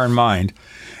to bear in mind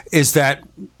is that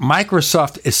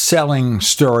Microsoft is selling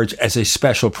storage as a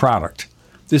special product.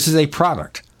 This is a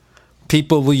product.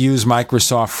 People will use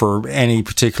Microsoft for any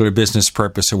particular business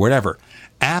purpose or whatever.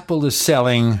 Apple is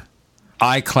selling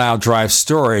iCloud Drive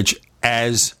storage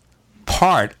as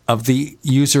part of the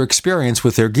user experience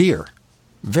with their gear.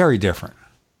 Very different.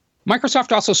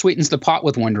 Microsoft also sweetens the pot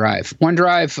with OneDrive.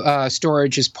 OneDrive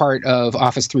storage is part of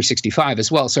Office 365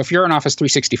 as well. So if you're an Office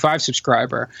 365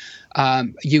 subscriber,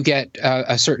 you get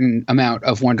a certain amount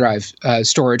of OneDrive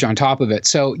storage on top of it.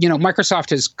 So,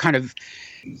 Microsoft has kind of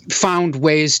found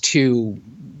ways to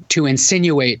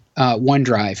insinuate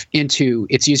OneDrive into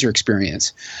its user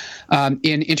experience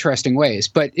in interesting ways.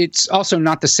 But it's also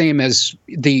not the same as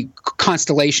the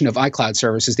constellation of iCloud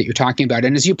services that you're talking about.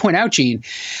 And as you point out, Gene,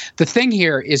 the thing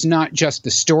here is not just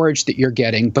the storage that you're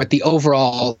getting, but the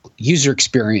overall user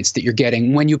experience that you're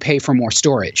getting when you pay for more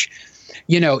storage.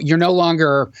 You're no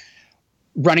longer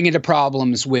running into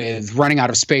problems with running out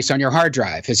of space on your hard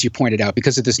drive, as you pointed out,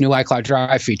 because of this new iCloud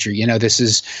Drive feature. This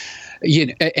is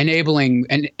enabling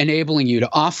you to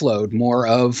offload more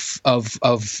of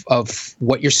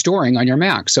what you're storing on your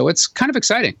Mac. So it's kind of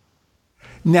exciting.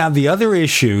 Now, the other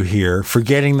issue here,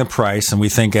 forgetting the price, and we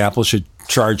think Apple should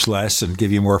charge less and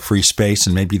give you more free space,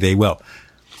 and maybe they will.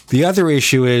 The other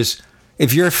issue is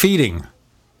if you're feeding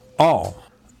all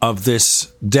of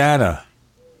this data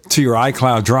to your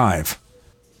iCloud Drive,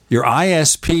 your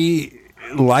ISP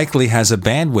likely has a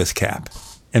bandwidth cap,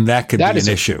 and that could be an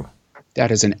issue. That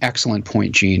is an excellent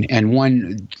point, Gene, and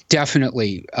one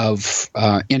definitely of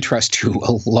interest to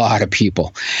a lot of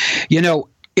people.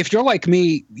 If you're like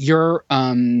me, your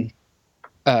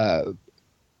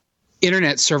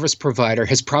internet service provider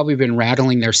has probably been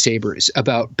rattling their sabers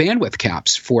about bandwidth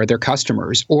caps for their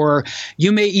customers, or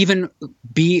you may even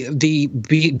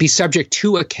be subject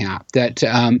to a cap that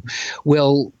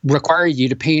will require you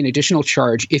to pay an additional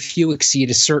charge if you exceed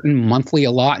a certain monthly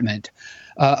allotment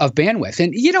of bandwidth.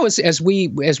 And as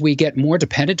we get more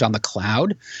dependent on the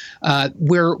cloud,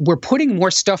 we're putting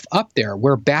more stuff up there.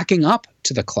 We're backing up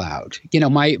to the cloud.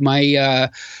 My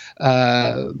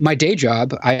day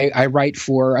job, I write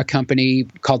for a company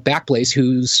called Backblaze,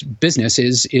 whose business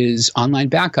is online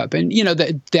backup, and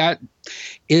that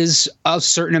is a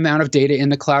certain amount of data in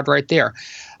the cloud right there.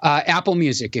 Apple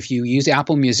Music, if you use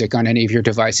Apple Music on any of your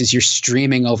devices, you're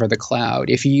streaming over the cloud.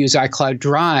 If you use iCloud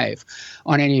Drive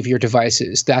on any of your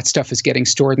devices, that stuff is getting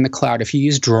stored in the cloud. If you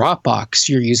use Dropbox,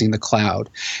 you're using the cloud.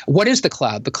 What is the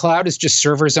cloud? The cloud is just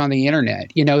servers on the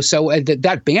internet. So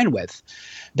that bandwidth,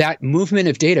 that movement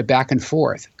of data back and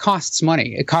forth costs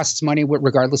money. It costs money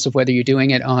regardless of whether you're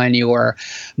doing it on your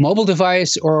mobile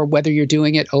device or whether you're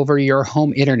doing it over your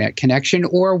home internet connection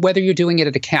or whether you're doing it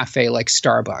at a cafe like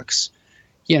Starbucks.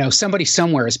 Somebody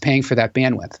somewhere is paying for that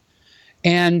bandwidth.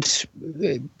 And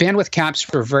bandwidth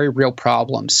caps are a very real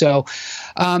problem. So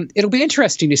it'll be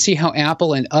interesting to see how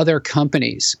Apple and other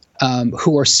companies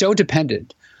who are so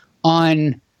dependent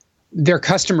on their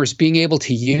customers being able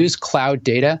to use cloud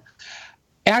data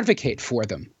advocate for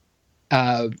them,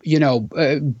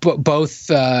 both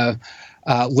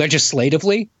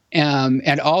legislatively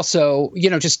and also,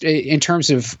 just in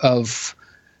terms of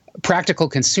practical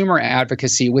consumer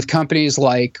advocacy with companies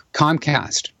like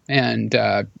Comcast and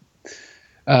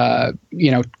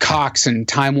Cox and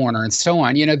Time Warner and so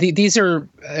on. These are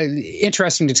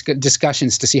interesting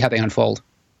discussions to see how they unfold.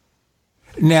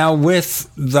 Now, with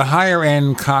the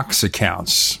higher-end Cox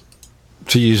accounts,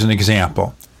 to use an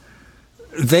example,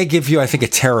 they give you, I think,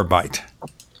 1 terabyte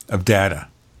of data.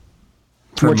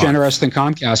 More generous than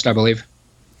Comcast, I believe.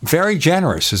 Very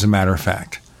generous, as a matter of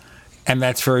fact. And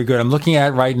that's very good. I'm looking at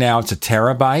it right now. It's 1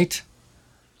 terabyte.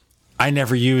 I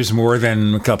never use more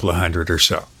than a couple of hundred or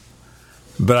so.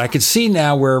 But I can see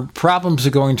now where problems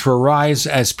are going to arise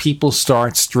as people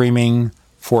start streaming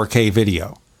 4K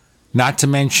video. Not to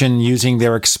mention using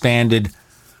their expanded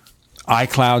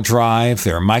iCloud Drive,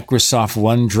 their Microsoft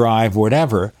OneDrive,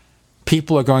 whatever.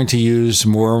 People are going to use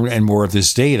more and more of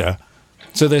this data.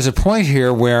 So there's a point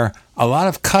here where a lot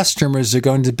of customers are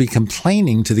going to be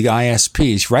complaining to the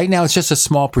ISPs. Right now, it's just a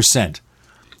small percent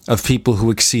of people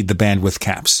who exceed the bandwidth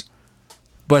caps.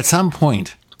 But at some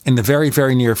point in the very,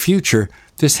 very near future,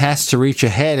 this has to reach a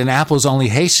head, and Apple's only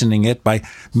hastening it by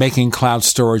making cloud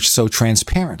storage so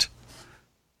transparent.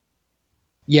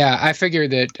 Yeah, I figure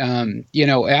that,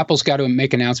 Apple's got to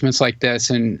make announcements like this.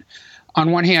 And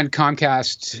on one hand,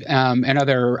 Comcast and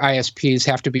other ISPs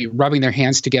have to be rubbing their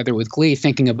hands together with glee,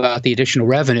 thinking about the additional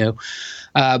revenue.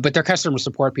 But their customer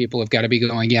support people have got to be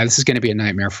going, yeah, this is going to be a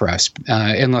nightmare for us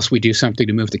unless we do something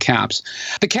to move the caps.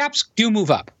 The caps do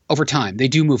move up over time. They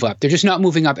do move up. They're just not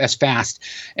moving up as fast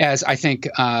as I think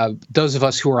those of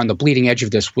us who are on the bleeding edge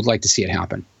of this would like to see it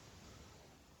happen.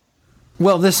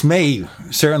 Well, this may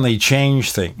certainly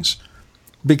change things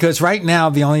because right now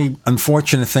the only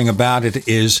unfortunate thing about it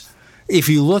is if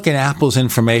you look at Apple's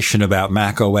information about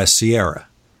Mac OS Sierra,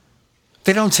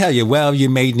 they don't tell you, well, you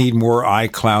may need more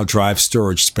iCloud Drive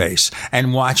storage space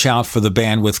and watch out for the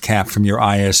bandwidth cap from your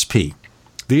ISP.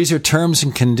 These are terms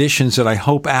and conditions that I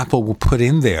hope Apple will put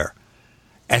in there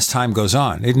as time goes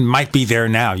on. It might be there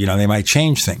now, they might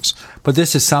change things. But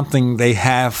this is something they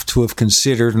have to have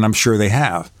considered, and I'm sure they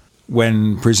have,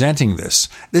 when presenting this.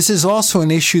 This is also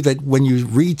an issue that when you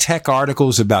read tech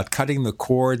articles about cutting the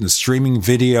cord and streaming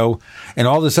video and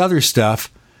all this other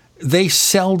stuff, they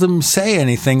seldom say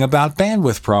anything about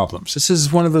bandwidth problems. This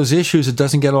is one of those issues that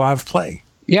doesn't get a lot of play.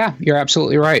 Yeah, you're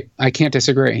absolutely right. I can't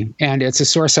disagree. And it's a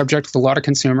sore subject with a lot of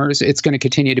consumers. It's going to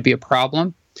continue to be a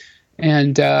problem.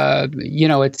 And,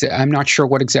 I'm not sure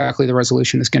what exactly the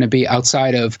resolution is going to be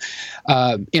outside of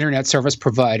internet service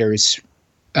providers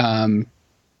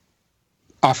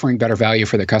offering better value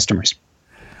for their customers.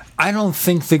 I don't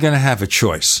think they're going to have a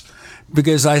choice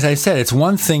because, as I said, it's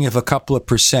one thing if a couple of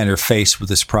percent are faced with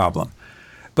this problem.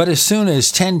 But as soon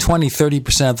as 10, 20,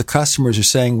 30% of the customers are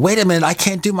saying, wait a minute, I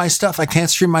can't do my stuff, I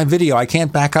can't stream my video, I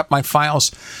can't back up my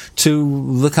files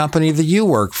to the company that you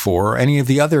work for or any of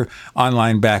the other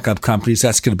online backup companies,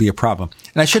 that's going to be a problem.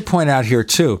 And I should point out here,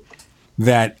 too,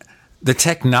 that the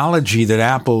technology that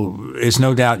Apple is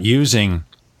no doubt using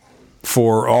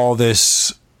for all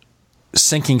this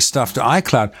syncing stuff to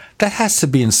iCloud, that has to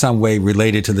be in some way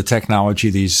related to the technology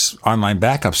these online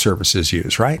backup services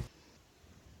use, right?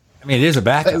 I mean, it is a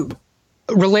backup.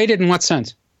 Related in what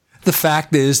sense? The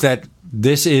fact is that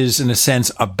this is, in a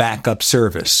sense, a backup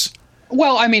service.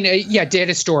 Well, I mean,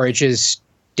 data storage is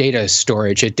data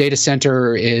storage. A data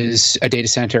center is a data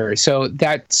center. So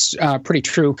that's pretty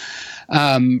true,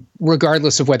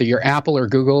 regardless of whether you're Apple or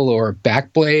Google or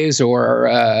Backblaze or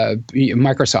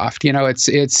Microsoft.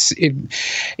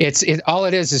 It's all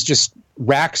it is just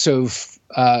racks of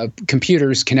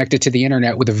computers connected to the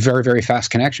internet with a very, very fast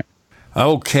connection.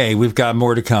 Okay, we've got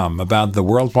more to come about the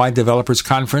Worldwide Developers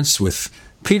Conference with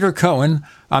Peter Cohen.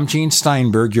 I'm Gene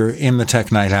Steinberg. You're in the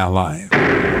Tech Night Owl Live.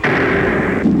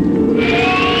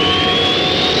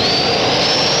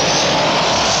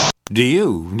 Do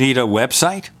you need a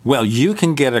website? Well, you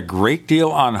can get a great deal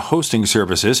on hosting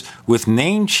services with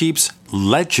Namecheap's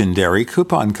legendary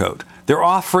coupon code. They're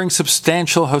offering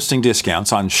substantial hosting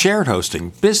discounts on shared hosting,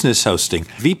 business hosting,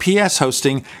 VPS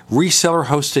hosting, reseller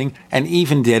hosting, and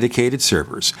even dedicated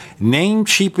servers.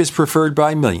 Namecheap is preferred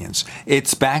by millions.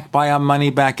 It's backed by a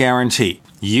money-back guarantee.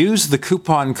 Use the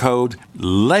coupon code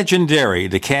LEGENDARY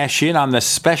to cash in on the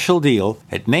special deal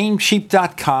at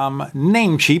Namecheap.com,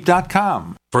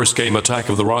 Namecheap.com. First came Attack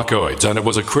of the Rockoids, and it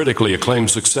was a critically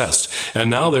acclaimed success. And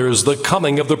now there is The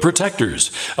Coming of the Protectors.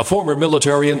 A former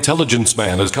military intelligence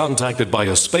man is contacted by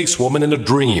a space woman in a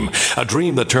dream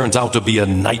that turns out to be a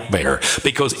nightmare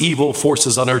because evil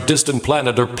forces on her distant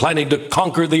planet are planning to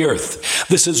conquer the Earth.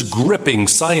 This is gripping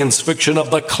science fiction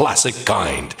of the classic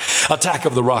kind. Attack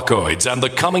of the Rockoids and The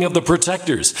Coming of the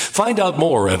Protectors. Find out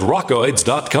more at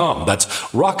rockoids.com. That's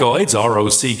Rockoids,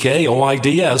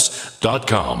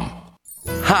 ROCKOIDS.com.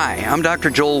 Hi, I'm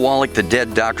Dr. Joel Wallach, the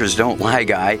Dead Doctors Don't Lie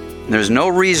guy. There's no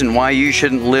reason why you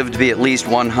shouldn't live to be at least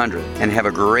 100 and have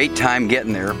a great time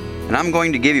getting there. And I'm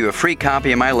going to give you a free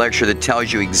copy of my lecture that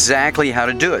tells you exactly how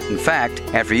to do it. In fact,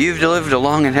 after you've lived a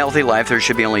long and healthy life, there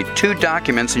should be only 2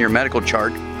 documents in your medical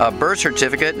chart, a birth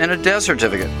certificate and a death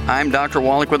certificate. I'm Dr.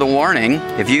 Wallach with a warning.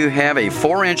 If you have a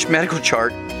 4-inch medical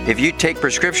chart, if you take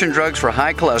prescription drugs for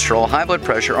high cholesterol, high blood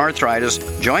pressure, arthritis,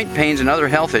 joint pains, and other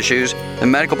health issues, the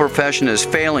medical profession is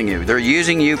failing you. They're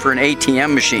using you for an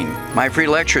ATM machine. My free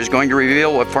lecture is going to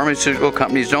reveal what pharmaceutical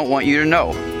companies don't want you to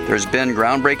know. There's been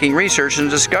groundbreaking research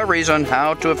and discoveries on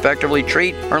how to effectively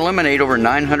treat or eliminate over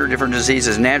 900 different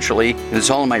diseases naturally, and it's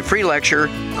all in my free lecture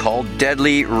called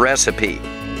Deadly Recipe.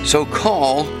 So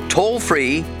call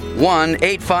toll-free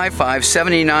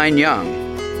 1-855-79-YOUNG.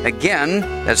 Again,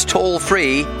 that's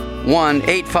toll-free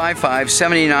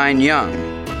 1-855-79-YOUNG.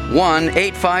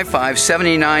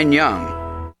 1-855-79-YOUNG.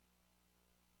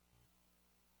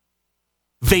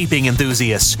 Vaping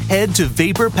enthusiasts, head to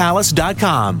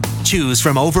VaporPalace.com. Choose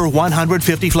from over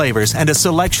 150 flavors and a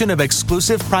selection of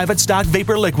exclusive private stock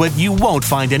vapor liquid you won't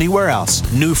find anywhere else.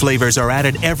 New flavors are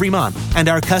added every month, and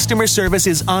our customer service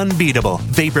is unbeatable.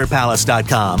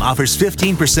 VaporPalace.com offers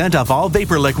 15% off all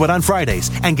vapor liquid on Fridays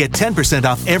and get 10%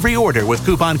 off every order with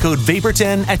coupon code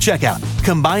VAPOR10 at checkout.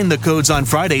 Combine the codes on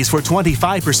Fridays for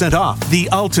 25% off. The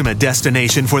ultimate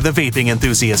destination for the vaping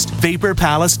enthusiast.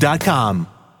 VaporPalace.com.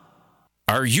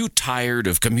 Are you tired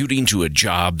of commuting to a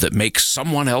job that makes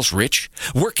someone else rich?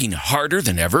 Working harder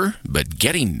than ever, but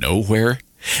getting nowhere?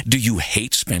 Do you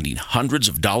hate spending hundreds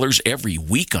of dollars every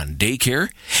week on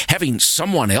daycare? Having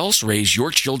someone else raise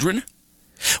your children?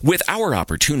 With our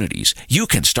opportunities, you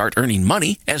can start earning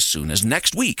money as soon as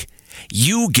next week.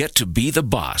 You get to be the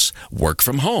boss, work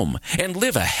from home, and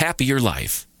live a happier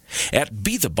life. At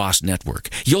Be the Boss Network,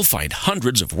 you'll find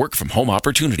hundreds of work-from-home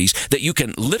opportunities that you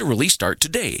can literally start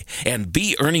today and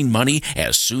be earning money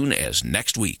as soon as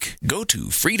next week. Go to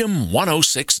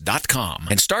freedom106.com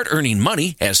and start earning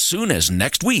money as soon as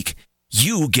next week.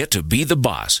 You get to be the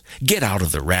boss. Get out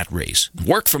of the rat race.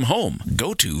 Work from home.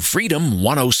 Go to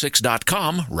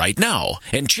freedom106.com right now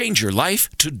and change your life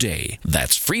today.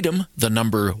 That's freedom, the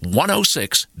number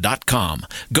 106.com.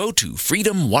 Go to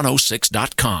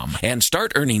freedom106.com and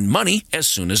start earning money as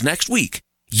soon as next week.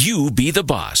 You be the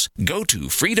boss. Go to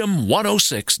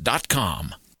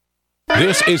freedom106.com.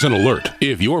 This is an alert.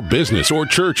 If your business or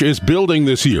church is building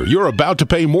this year, you're about to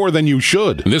pay more than you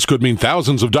should. This could mean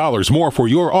thousands of dollars more for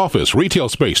your office, retail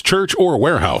space, church, or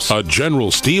warehouse. A General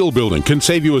Steel building can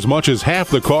save you as much as half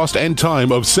the cost and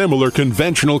time of similar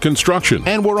conventional construction.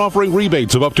 And we're offering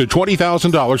rebates of up to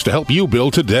 $20,000 to help you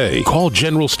build today. Call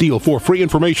General Steel for free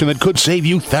information that could save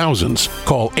you thousands.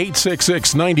 Call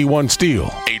 866-91-STEEL.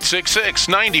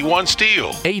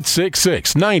 866-91-STEEL.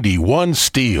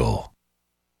 866-91-STEEL.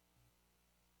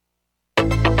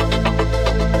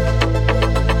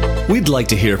 We'd like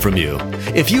to hear from you.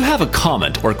 If you have a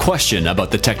comment or question about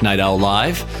the Tech Night Owl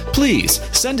Live, please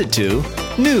send it to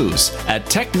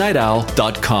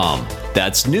news@technightowl.com.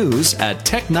 That's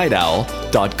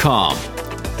news@technightowl.com.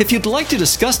 If you'd like to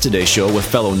discuss today's show with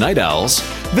fellow night owls,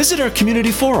 visit our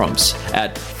community forums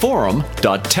at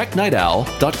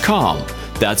forum.technightowl.com.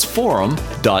 That's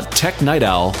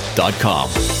forum.technightowl.com.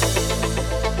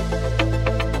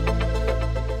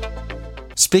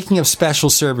 Speaking of special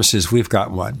services, we've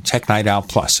got one, Tech Night Owl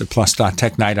Plus at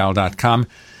plus.technightowl.com.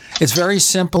 It's very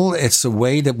simple. It's the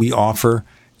way that we offer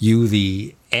you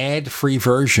the ad-free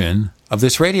version of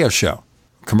this radio show.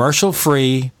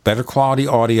 Commercial-free, better quality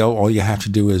audio. All you have to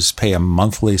do is pay a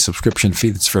monthly subscription fee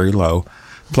that's very low.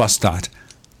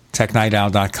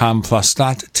 Plus.technightowl.com,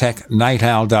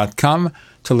 plus.technightowl.com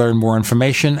to learn more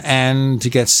information and to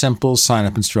get simple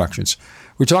sign-up instructions.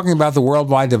 We're talking about the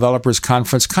Worldwide Developers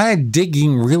Conference, kind of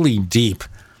digging really deep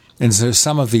into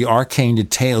some of the arcane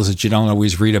details that you don't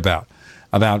always read about.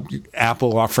 about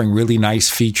Apple offering really nice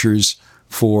features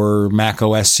for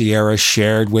macOS Sierra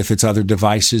shared with its other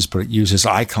devices, but it uses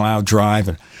iCloud Drive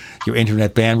and your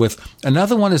internet bandwidth.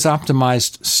 Another one is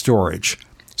optimized storage.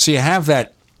 So you have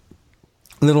that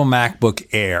little MacBook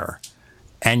Air,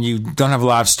 and you don't have a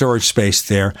lot of storage space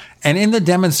there. And in the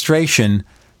demonstration,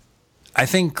 I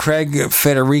think Craig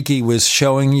Federighi was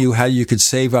showing you how you could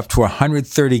save up to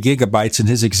 130 gigabytes in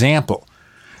his example,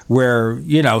 where,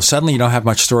 suddenly you don't have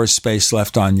much storage space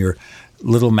left on your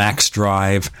little Mac's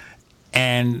drive.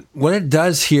 And what it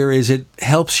does here is it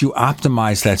helps you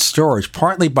optimize that storage,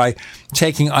 partly by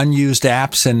taking unused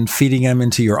apps and feeding them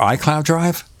into your iCloud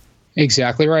drive.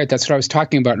 Exactly right. That's what I was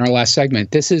talking about in our last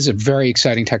segment. This is a very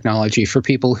exciting technology for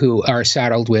people who are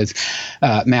saddled with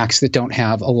Macs that don't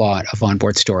have a lot of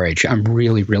onboard storage. I'm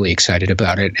really, really excited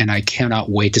about it, and I cannot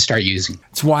wait to start using it.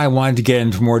 That's why I wanted to get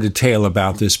into more detail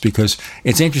about this, because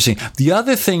it's interesting. The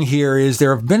other thing here is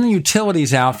there have been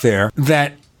utilities out there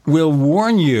that will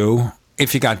warn you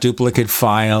if you got duplicate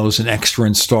files and extra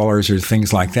installers or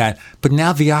things like that. But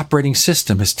now the operating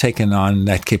system has taken on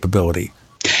that capability.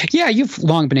 Yeah, you've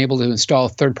long been able to install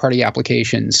third-party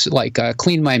applications like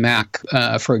Clean My Mac,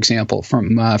 for example,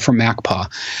 from MacPaw.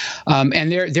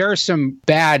 And there are some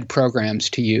bad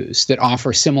programs to use that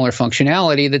offer similar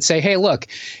functionality that say, hey, look,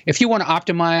 if you want to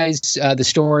optimize the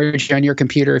storage on your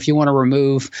computer, if you want to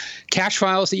remove cache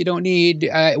files that you don't need,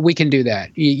 we can do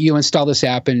that. You install this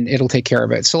app and it'll take care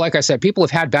of it. So like I said, people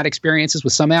have had bad experiences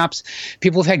with some apps.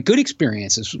 People have had good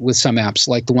experiences with some apps,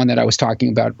 like the one that I was talking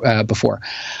about before.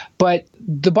 But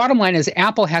the bottom line is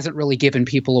Apple hasn't really given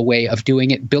people a way of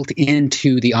doing it built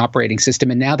into the operating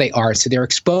system, and now they are. So they're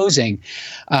exposing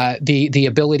the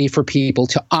ability for people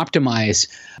to optimize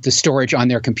the storage on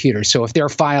their computer. So if there are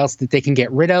files that they can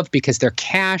get rid of because they're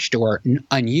cached or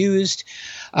unused,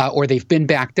 or they've been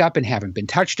backed up and haven't been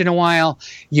touched in a while,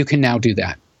 you can now do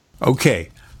that. Okay.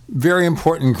 Very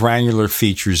important granular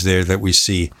features there that we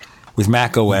see with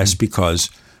macOS because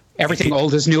everything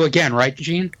old is new again, right,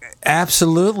 Gene?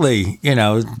 Absolutely.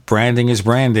 Branding is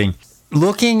branding.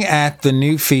 Looking at the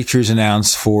new features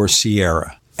announced for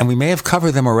Sierra, and we may have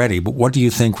covered them already, but what do you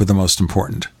think were the most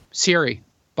important? Siri.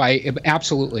 By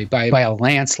a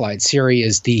landslide, Siri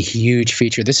is the huge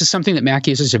feature. This is something that Mac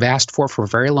users have asked for a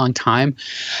very long time.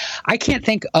 I can't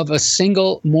think of a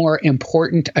single more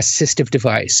important assistive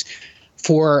device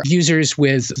for users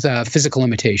with physical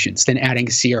limitations than adding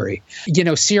Siri.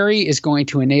 Siri is going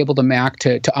to enable the Mac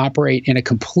to operate in a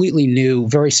completely new,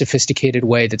 very sophisticated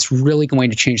way that's really going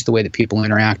to change the way that people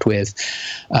interact with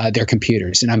their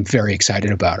computers, and I'm very excited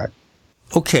about it.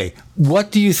 Okay. What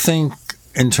do you think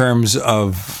in terms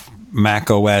of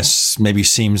Mac OS maybe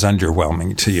seems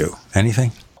underwhelming to you?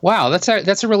 Anything? Wow, that's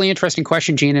a really interesting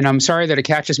question, Gene, and I'm sorry that it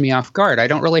catches me off guard. I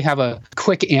don't really have a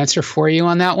quick answer for you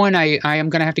on that one. I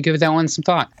am going to have to give that one some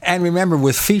thought. And remember,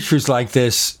 with features like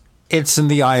this, it's in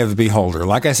the eye of the beholder.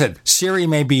 Like I said, Siri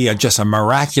may be just a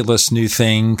miraculous new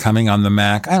thing coming on the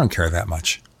Mac. I don't care that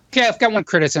much. Okay, I've got one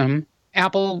criticism.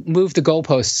 Apple moved the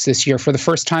goalposts this year for the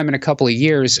first time in a couple of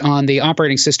years on the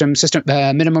operating system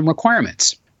minimum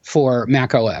requirements for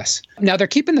macOS. Now, they're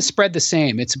keeping the spread the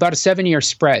same. It's about a 7-year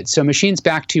spread. So machines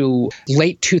back to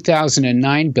late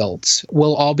 2009 builds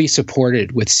will all be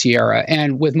supported with Sierra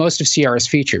and with most of Sierra's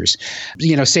features,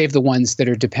 save the ones that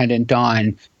are dependent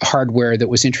on hardware that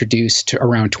was introduced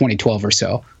around 2012 or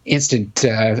so. Instant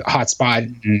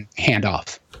hotspot and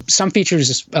handoff. Some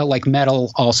features like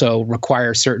Metal also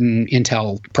require certain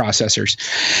Intel processors.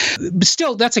 But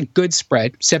still, that's a good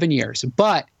spread, 7 years.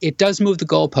 But it does move the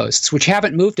goalposts, which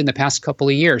haven't moved in the past couple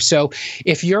of years. So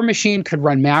if your machine could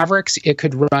run Mavericks, it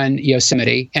could run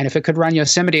Yosemite. And if it could run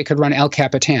Yosemite, it could run El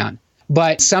Capitan.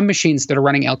 But some machines that are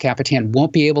running El Capitan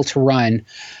won't be able to run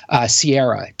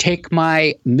Sierra. Take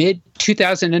my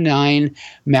mid-2009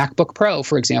 MacBook Pro,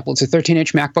 for example. It's a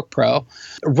 13-inch MacBook Pro.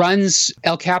 Runs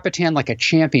El Capitan like a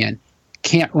champion.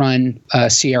 Can't run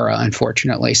Sierra,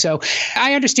 unfortunately. So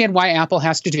I understand why Apple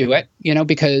has to do it,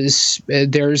 because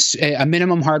there's a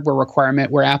minimum hardware requirement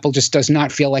where Apple just does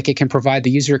not feel like it can provide the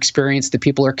user experience that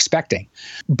people are expecting.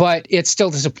 But it's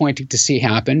still disappointing to see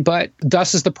happen. But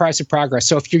thus is the price of progress.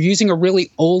 So if you're using a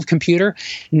really old computer,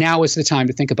 now is the time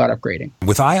to think about upgrading.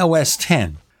 With iOS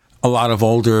 10, a lot of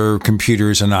older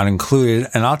computers are not included.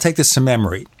 And I'll take this to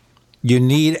memory. You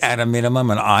need, at a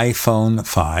minimum, an iPhone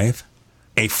 5.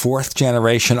 A 4th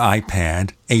generation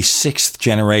iPad, a 6th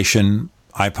generation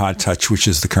iPod Touch, which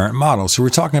is the current model. So we're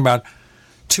talking about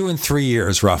 2 and 3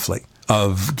 years roughly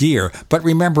of gear. But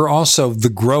remember also the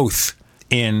growth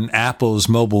in Apple's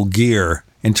mobile gear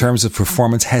in terms of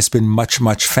performance has been much,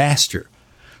 much faster.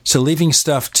 So leaving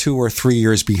stuff 2 or 3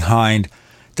 years behind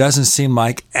doesn't seem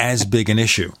like as big an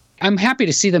issue. I'm happy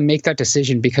to see them make that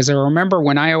decision because I remember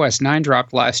when iOS 9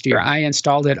 dropped last year, I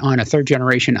installed it on a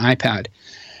third-generation iPad.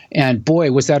 And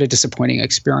boy, was that a disappointing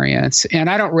experience. And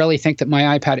I don't really think that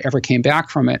my iPad ever came back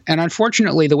from it. And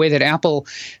unfortunately, the way that Apple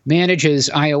manages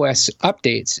iOS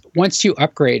updates, once you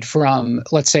upgrade from,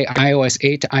 let's say, iOS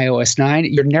 8 to iOS 9,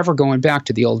 you're never going back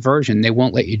to the old version. They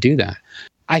won't let you do that.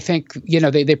 I think,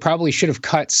 they probably should have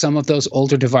cut some of those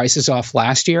older devices off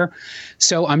last year.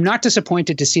 So I'm not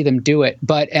disappointed to see them do it.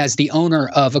 But as the owner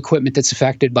of equipment that's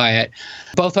affected by it,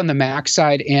 both on the Mac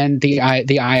side and the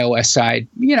iOS side,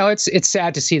 it's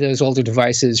sad to see those older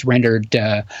devices rendered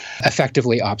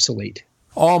effectively obsolete.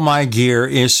 All my gear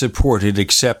is supported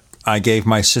except I gave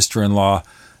my sister-in-law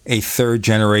a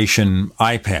third-generation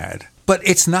iPad. But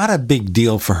it's not a big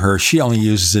deal for her. She only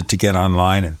uses it to get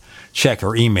online and check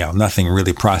her email, nothing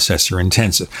really processor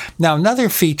intensive. Now, another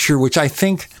feature which I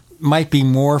think might be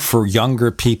more for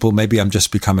younger people, maybe I'm just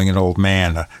becoming an old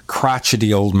man, a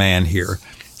crotchety old man here,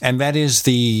 and that is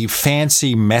the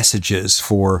fancy messages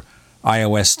for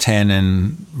iOS 10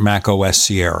 and macOS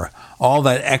Sierra. All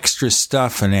that extra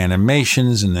stuff and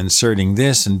animations and inserting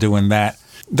this and doing that.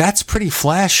 That's pretty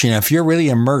flashy. If you're really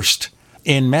immersed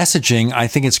in messaging, I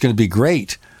think it's going to be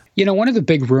great. One of the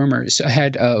big rumors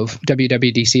ahead of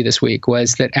WWDC this week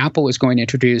was that Apple was going to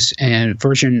introduce a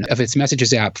version of its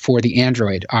Messages app for the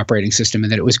Android operating system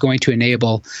and that it was going to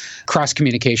enable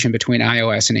cross-communication between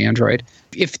iOS and Android.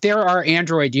 If there are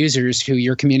Android users who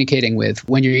you're communicating with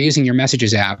when you're using your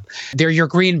Messages app, they're your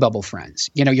green bubble friends.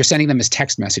 You're sending them as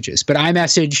text messages. But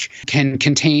iMessage can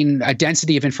contain a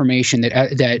density of information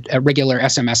that regular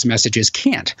SMS messages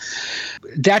can't.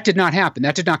 That did not happen.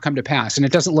 That did not come to pass. And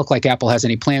it doesn't look like Apple has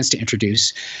any plans to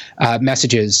introduce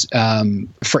messages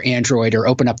for Android or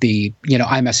open up the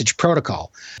iMessage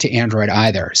protocol to Android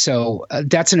either. So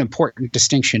that's an important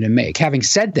distinction to make. Having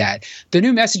said that, the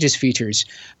new Messages features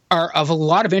are of a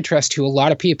lot of interest to a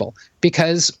lot of people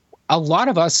because a lot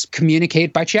of us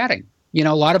communicate by chatting.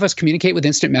 A lot of us communicate with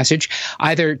instant message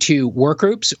either to work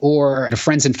groups or to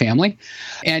friends and family.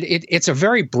 And it's a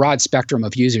very broad spectrum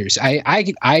of users.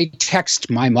 I text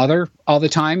my mother all the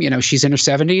time. She's in her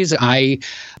 70s. I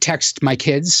text my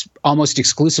kids almost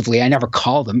exclusively. I never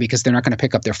call them because they're not going to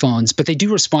pick up their phones, but they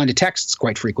do respond to texts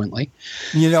quite frequently.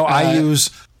 I use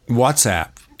WhatsApp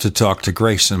to talk to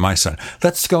Grace and my son.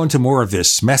 Let's go into more of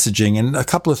this messaging and a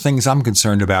couple of things I'm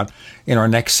concerned about. In our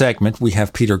next segment, we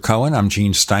have Peter Cohen. I'm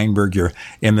Gene Steinberg. You're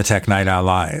in the Tech Night Owl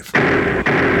Live.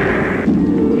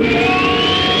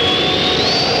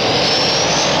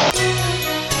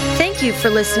 Thank you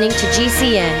for listening to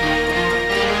GCN.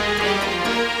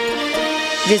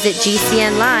 Visit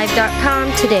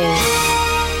GCNlive.com today.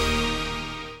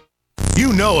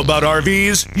 You know about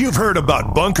RVs, you've heard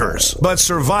about bunkers, but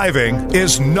surviving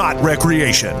is not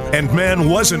recreation, and man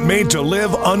wasn't made to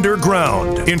live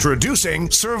underground. Introducing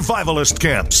Survivalist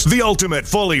Camps, the ultimate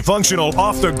fully functional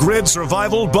off-the-grid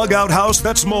survival bug-out house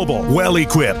that's mobile,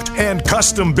 well-equipped, and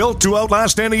custom-built to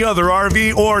outlast any other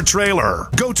RV or trailer.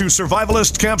 Go to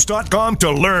survivalistcamps.com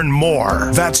to learn more.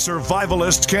 That's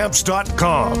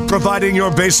survivalistcamps.com, providing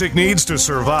your basic needs to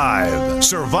survive.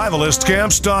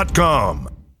 Survivalistcamps.com.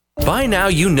 By now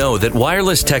you know that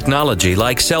wireless technology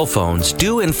like cell phones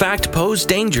do in fact pose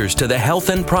dangers to the health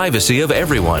and privacy of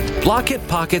everyone. Blockit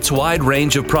Pocket's wide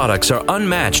range of products are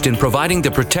unmatched in providing the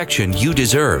protection you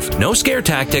deserve. No scare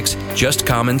tactics, just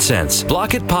common sense.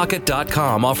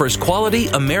 BlockitPocket.com offers quality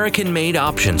American-made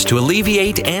options to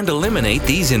alleviate and eliminate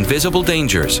these invisible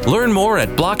dangers. Learn more at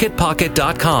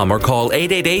BlockitPocket.com or call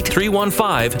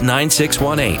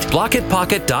 888-315-9618.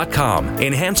 BlockitPocket.com,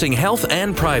 enhancing health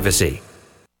and privacy.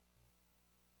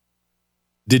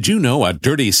 Did you know a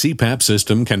dirty CPAP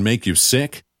system can make you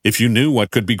sick? If you knew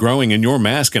what could be growing in your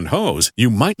mask and hose, you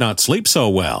might not sleep so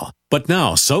well. But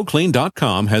now,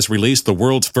 SoClean.com has released the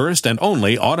world's first and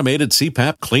only automated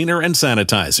CPAP cleaner and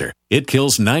sanitizer. It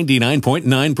kills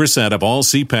 99.9% of all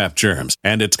CPAP germs,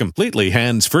 and it's completely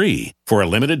hands-free. For a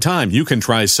limited time, you can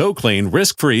try SoClean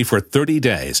risk-free for 30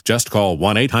 days. Just call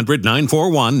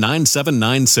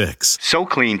 1-800-941-9796.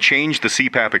 SoClean changed the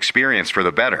CPAP experience for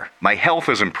the better. My health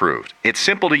has improved. It's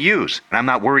simple to use, and I'm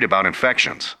not worried about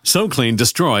infections. SoClean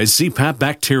destroys CPAP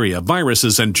bacteria,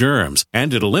 viruses, and germs,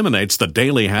 and it eliminates the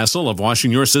daily hassle of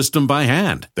washing your system by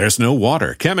hand. There's no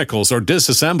water, chemicals, or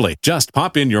disassembly. Just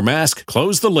pop in your mask,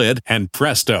 close the lid, and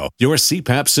presto, your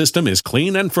CPAP system is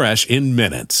clean and fresh in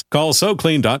minutes. Call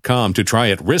SoClean.com to try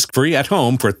it risk-free at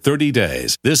home for 30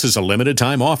 days. This is a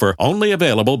limited-time offer, only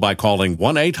available by calling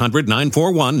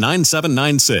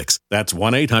 1-800-941-9796. That's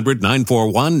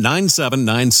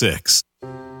 1-800-941-9796.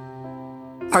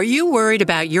 Are you worried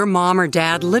about your mom or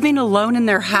dad living alone in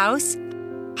their house?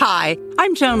 Hi,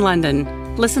 I'm Joan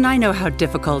London. Listen, I know how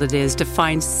difficult it is to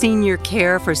find senior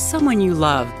care for someone you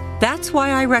love. That's why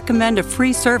I recommend a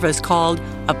free service called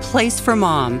A Place for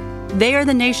Mom. They are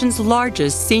the nation's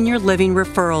largest senior living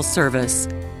referral service.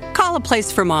 Call A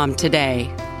Place for Mom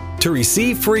today. To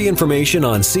receive free information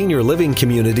on senior living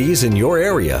communities in your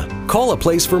area, call A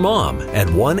Place for Mom at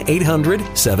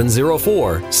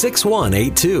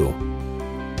 1-800-704-6182.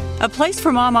 A Place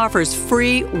for Mom offers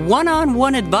free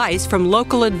one-on-one advice from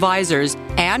local advisors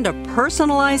and a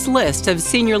personalized list of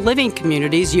senior living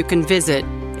communities you can visit.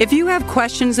 If you have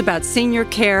questions about senior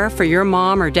care for your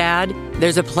mom or dad,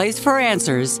 there's a place for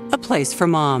answers, A Place for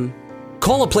Mom.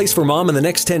 Call A Place for Mom in the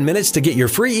next 10 minutes to get your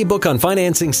free ebook on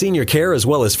financing senior care as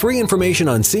well as free information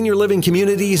on senior living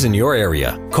communities in your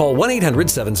area. Call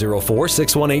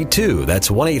 1-800-704-6182. That's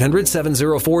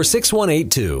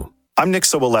 1-800-704-6182. I'm Nick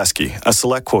Soboleski, a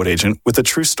Select Quote agent with a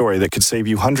true story that could save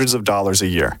you hundreds of dollars a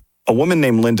year. A woman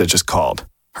named Linda just called.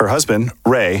 Her husband,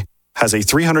 Ray, has a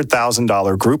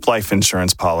 $300,000 group life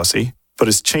insurance policy, but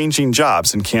is changing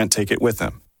jobs and can't take it with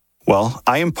him. Well,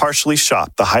 I impartially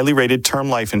shopped the highly rated term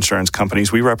life insurance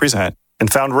companies we represent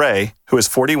and found Ray, who is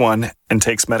 41 and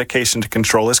takes medication to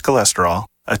control his cholesterol,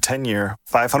 a 10-year,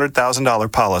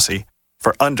 $500,000 policy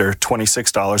for under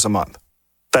 $26 a month.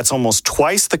 That's almost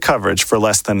twice the coverage for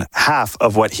less than half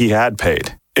of what he had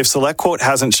paid. If SelectQuote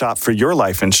hasn't shopped for your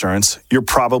life insurance, you're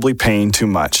probably paying too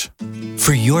much.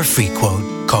 For your free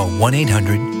quote, call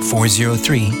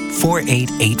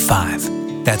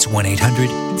 1-800-403-4885. That's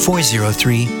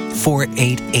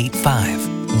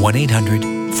 1-800-403-4885.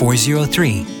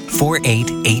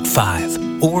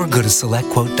 1-800-403-4885. Or go to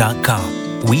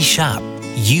SelectQuote.com. We shop,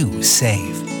 you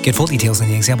save. Get full details in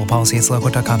the example policy at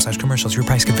SelectQuote.com/commercials. Your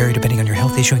price could vary depending on your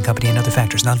health, issuing company, and other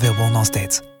factors. Not available in all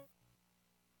states.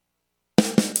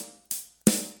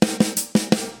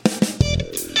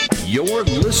 You're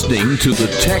listening to the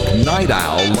Tech Night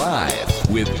Owl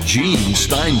Live with Gene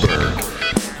Steinberg.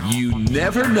 You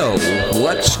never know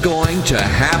what's going to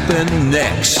happen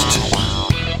next.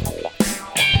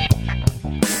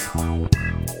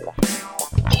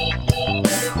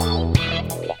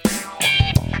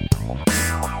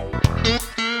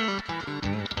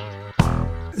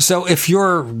 So if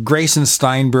you're Grayson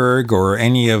Steinberg or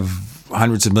any of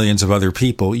hundreds of millions of other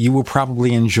people, you will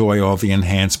probably enjoy all the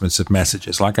enhancements of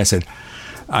messages. Like I said,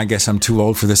 I guess I'm too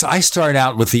old for this. I started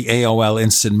out with the AOL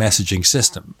instant messaging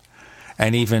system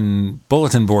and even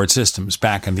bulletin board systems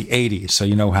back in the 80s. So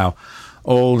you know how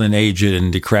old and aged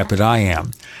and decrepit I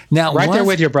am. Now, right there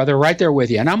with you, brother, right there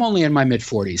with you. And I'm only in my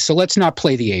mid-40s, so let's not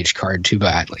play the age card too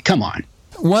badly. Come on.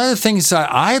 One of the things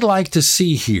I'd like to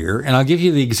see here, and I'll give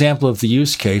you the example of the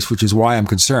use case, which is why I'm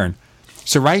concerned.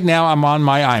 So right now I'm on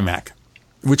my iMac,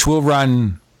 which will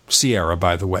run Sierra,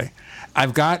 by the way.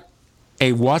 I've got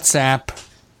a WhatsApp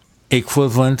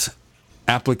equivalent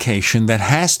application that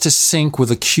has to sync with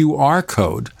a QR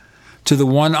code to the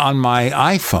one on my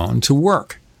iPhone to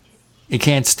work. It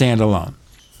can't stand alone.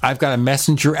 I've got a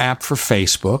Messenger app for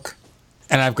Facebook,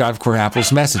 and I've got, of course,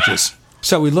 Apple's Messages.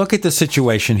 So we look at the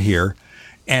situation here,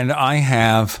 and I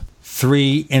have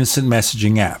 3 instant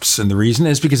messaging apps. And the reason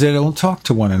is because they don't talk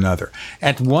to one another.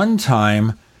 At one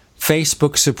time,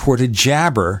 Facebook supported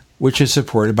Jabber, which is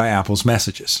supported by Apple's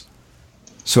Messages.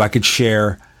 So I could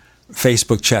share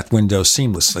Facebook chat windows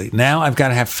seamlessly. Now I've got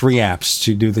to have 3 apps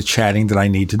to do the chatting that I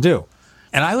need to do.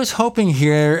 And I was hoping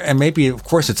here, and maybe, of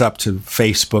course, it's up to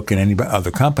Facebook and any other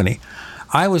company.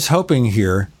 I was hoping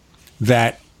here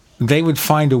that they would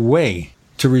find a way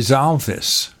to resolve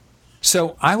this.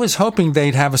 So I was hoping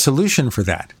they'd have a solution for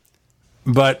that.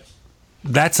 But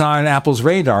that's on Apple's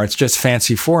radar. It's just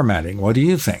fancy formatting. What do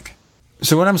you think?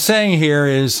 So what I'm saying here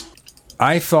is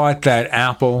I thought that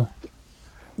Apple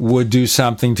would do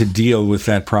something to deal with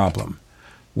that problem,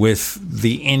 with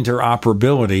the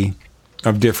interoperability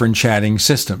of different chatting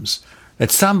systems.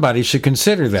 That somebody should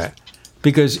consider that.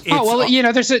 Because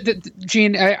it's there's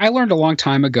Gene, I learned a long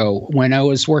time ago when I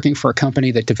was working for a company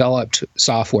that developed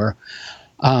software,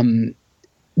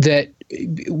 that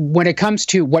when it comes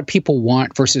to what people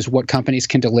want versus what companies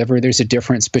can deliver, there's a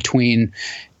difference between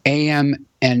AM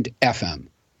and FM.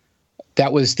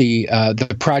 That was the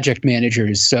project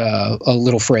manager's a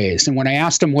little phrase. And when I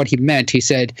asked him what he meant, he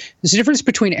said, there's a difference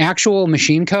between actual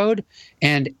machine code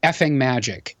and effing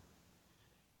magic.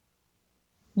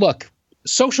 Look,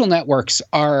 social networks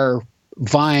are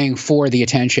vying for the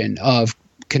attention of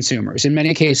consumers, in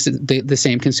many cases, the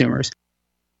same consumers.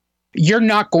 You're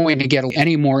not going to get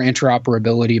any more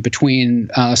interoperability between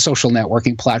social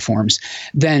networking platforms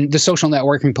than the social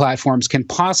networking platforms can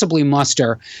possibly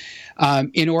muster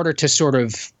in order to sort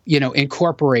of,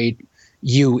 incorporate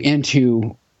you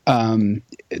into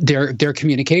their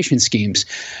communication schemes.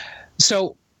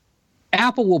 So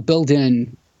Apple will build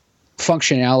in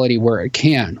functionality where it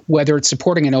can, whether it's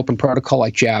supporting an open protocol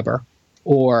like Jabber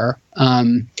or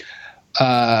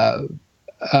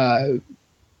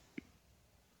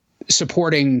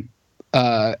supporting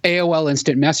AOL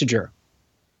Instant Messenger,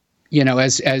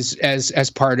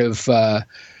 as part of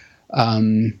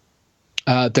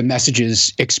the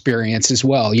messages experience as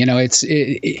well.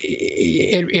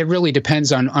 It really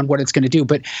depends on what it's going to do.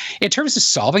 But in terms of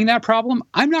solving that problem,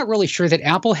 I'm not really sure that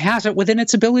Apple has it within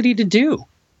its ability to do.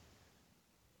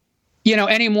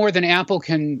 Any more than Apple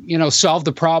can, solve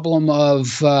the problem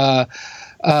of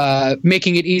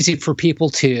making it easy for people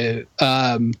to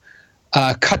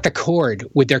cut the cord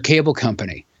with their cable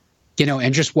company,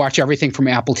 and just watch everything from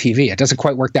Apple TV. It doesn't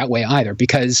quite work that way either,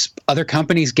 because other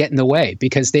companies get in the way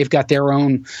because they've got their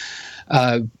own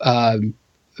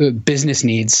business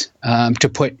needs to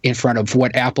put in front of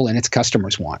what Apple and its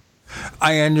customers want.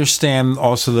 I understand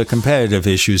also the competitive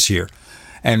issues here.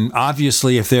 And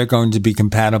obviously, if they're going to be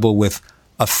compatible with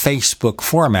a Facebook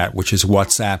format, which is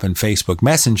WhatsApp and Facebook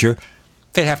Messenger,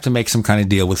 they'd have to make some kind of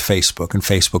deal with Facebook, and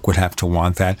Facebook would have to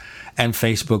want that. And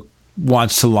Facebook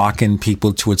wants to lock in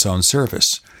people to its own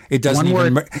service. It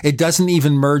doesn't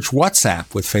even merge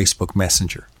WhatsApp with Facebook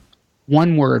Messenger.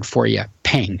 One word for you: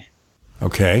 ping.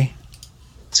 Okay.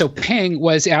 So ping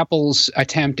was Apple's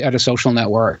attempt at a social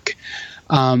network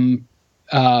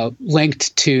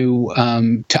linked to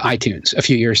iTunes a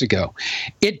few years ago.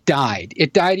 It died.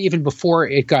 It died even before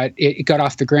it got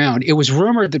off the ground. It was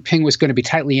rumored that ping was going to be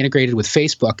tightly integrated with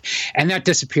Facebook, and that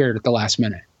disappeared at the last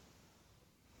minute.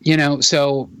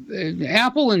 So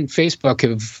Apple and Facebook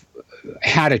have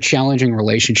had a challenging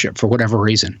relationship for whatever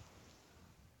reason.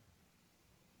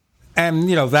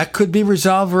 And, that could be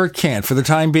resolved or it can't. For the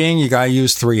time being, you got to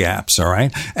use 3 apps, all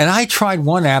right? And I tried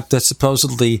one app that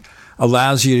supposedly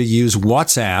allows you to use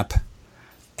WhatsApp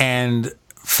and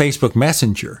Facebook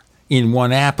Messenger in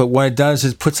one app, but what it does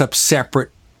is it puts up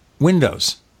separate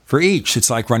windows for each. It's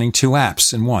like running 2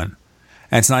 apps in one.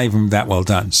 And it's not even that well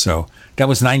done. So that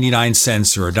was 99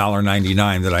 cents or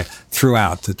 $1.99 that I threw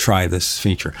out to try this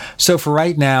feature. So for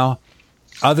right now,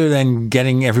 other than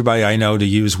getting everybody I know to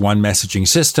use one messaging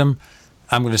system,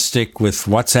 I'm going to stick with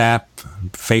WhatsApp,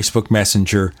 Facebook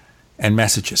Messenger, and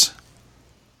Messages.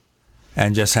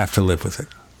 And just have to live with it.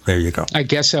 There you go. I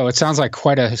guess so. It sounds like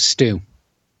quite a stew.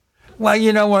 Well,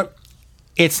 you know what?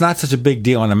 It's not such a big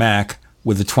deal on a Mac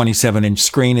with a 27-inch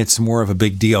screen. It's more of a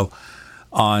big deal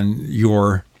on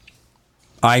your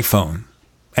iPhone.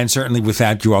 And certainly with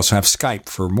that, you also have Skype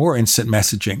for more instant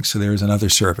messaging. So there's another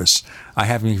service. I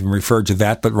haven't even referred to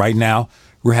that, but right now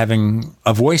we're having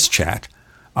a voice chat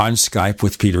on Skype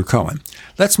with Peter Cohen.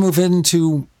 Let's move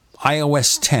into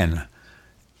iOS 10.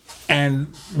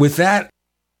 And with that,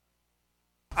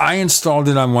 I installed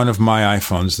it on one of my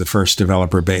iPhones, the first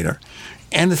developer beta.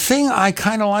 And the thing I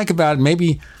kind of like about it,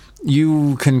 maybe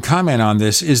you can comment on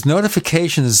this, is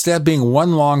notifications, instead of being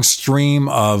one long stream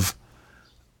of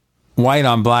white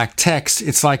on black text,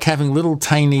 it's like having little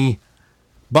tiny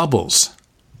bubbles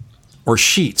or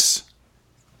sheets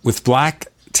with black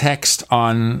text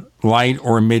on light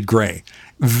or mid-gray.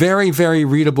 Very, very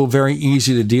readable, very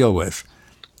easy to deal with.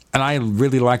 And I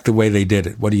really like the way they did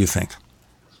it. What do you think?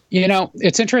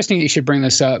 It's interesting that you should bring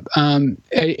this up.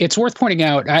 It's worth pointing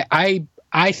out,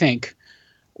 I think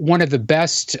one of the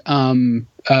best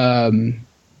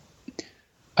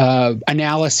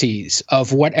analyses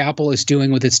of what Apple is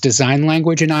doing with its design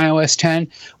language in iOS 10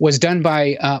 was done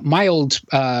by my old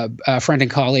friend and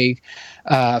colleague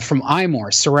from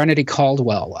iMore, Serenity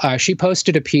Caldwell. She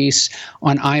posted a piece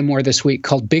on iMore this week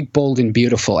called Big, Bold, and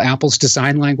Beautiful. Apple's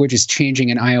design language is changing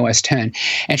in iOS 10.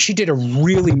 And she did a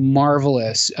really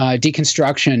marvelous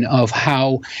deconstruction of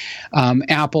how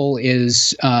Apple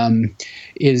is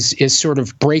sort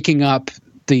of breaking up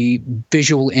the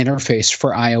visual interface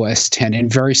for iOS 10 in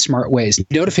very smart ways.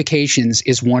 Notifications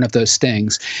is one of those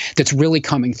things that's really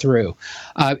coming through.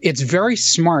 It's very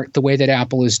smart the way that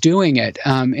Apple is doing it,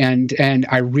 and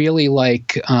I really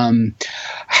like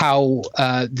how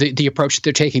the approach that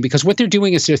they're taking, because what they're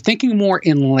doing is they're thinking more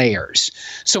in layers.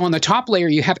 So on the top layer,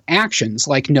 you have actions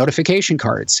like notification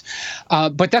cards,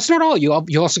 but that's not all. You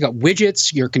also got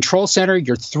widgets, your control center,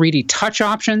 your 3D touch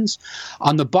options.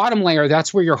 On the bottom layer,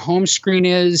 that's where your home screen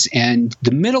is, and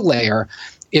the middle layer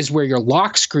is where your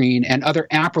lock screen and other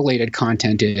app-related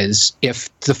content is if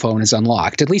the phone is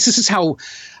unlocked. At least this is how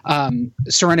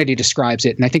Serenity describes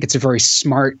it, and I think it's a very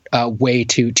smart way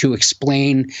to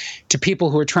explain to people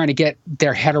who are trying to get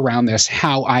their head around this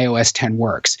how iOS 10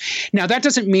 works. Now, that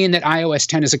doesn't mean that iOS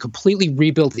 10 is a completely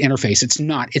rebuilt interface. It's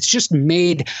not. It's just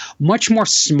made much more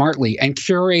smartly and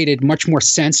curated much more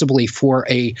sensibly for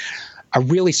a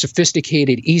really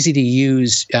sophisticated,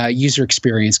 easy-to-use user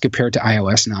experience compared to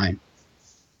iOS 9.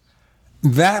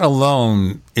 That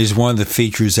alone is one of the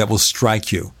features that will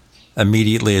strike you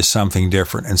immediately as something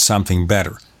different and something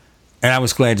better. And I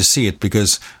was glad to see it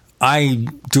because I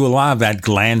do a lot of that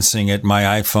glancing at my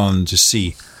iPhone to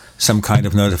see some kind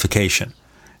of notification.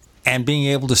 And being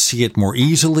able to see it more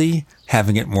easily,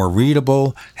 having it more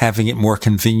readable, having it more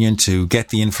convenient to get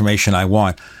the information I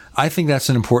want, I think that's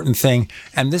an important thing.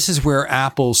 And this is where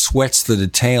Apple sweats the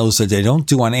details that they don't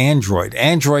do on Android.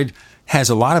 Android has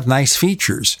a lot of nice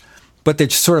features, but they're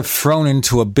sort of thrown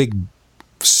into a big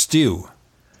stew,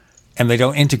 and they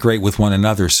don't integrate with one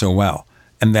another so well.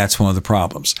 And that's one of the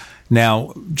problems.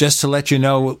 Now, just to let you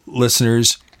know,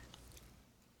 listeners,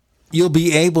 you'll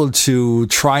be able to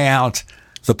try out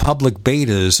the public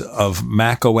betas of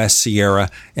macOS Sierra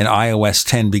and iOS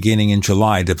 10 beginning in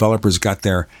July. Developers got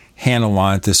their handle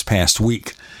on it this past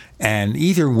week. And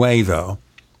either way, though,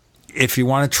 if you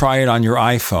want to try it on your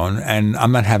iPhone, and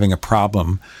I'm not having a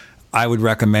problem, I would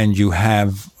recommend you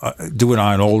do it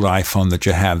on an old iPhone that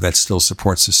you have that still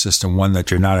supports the system, one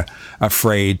that you're not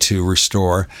afraid to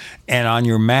restore. And on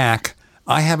your Mac,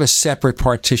 I have a separate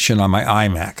partition on my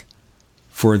iMac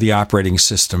for the operating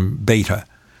system beta.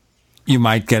 You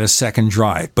might get a second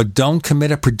drive, but don't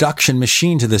commit a production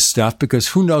machine to this stuff because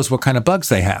who knows what kind of bugs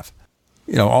they have.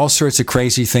 You know, all sorts of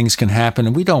crazy things can happen,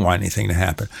 and we don't want anything to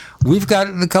happen. We've got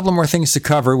a couple more things to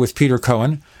cover with Peter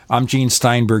Cohen. I'm Gene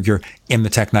Steinberg. You're in the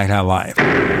Tech Night Owl Live.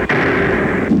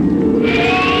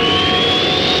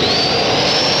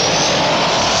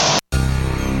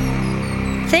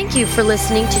 Thank you for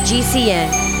listening to GCN.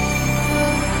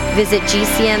 Visit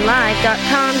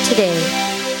GCNlive.com today.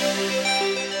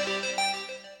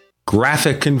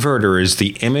 Graphic Converter is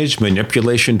the image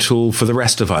manipulation tool for the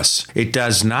rest of us. It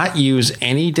does not use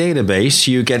any database.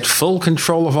 You get full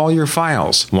control of all your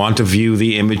files. Want to view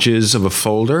the images of a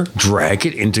folder? Drag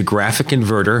it into Graphic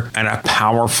Converter and a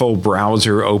powerful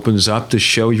browser opens up to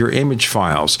show your image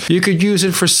files. You could use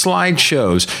it for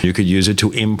slideshows. You could use it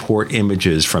to import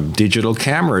images from digital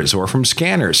cameras or from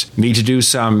scanners. Need to do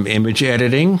some image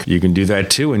editing? You can do that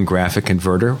too in Graphic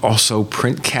Converter. Also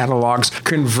print catalogs.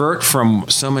 Convert from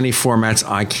so many formats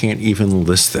I can't even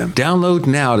list them. Download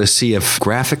now to see if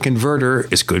Graphic Converter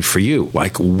is good for you,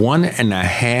 like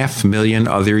 1.5 million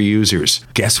other users.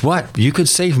 Guess what? You could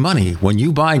save money when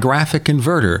you buy Graphic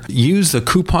Converter. Use the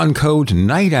coupon code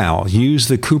Night Owl. Use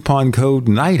the coupon code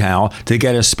Night Owl to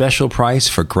get a special price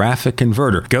for Graphic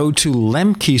Converter. Go to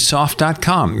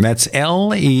lemkesoft.com. That's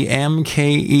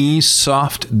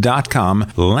LEMKEsoft.com.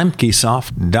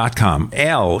 Lemkesoft.com.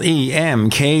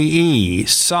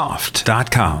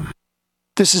 LEMKEsoft.com.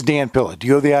 This is Dan Pilla. Do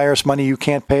you owe the IRS money you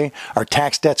can't pay? Are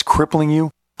tax debts crippling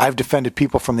you? I've defended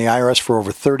people from the IRS for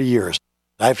over 30 years.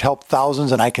 I've helped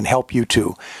thousands, and I can help you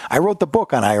too. I wrote the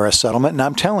book on IRS settlement, and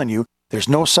I'm telling you, there's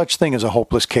no such thing as a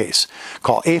hopeless case.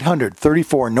 Call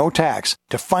 800-34-NO-TAX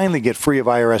to finally get free of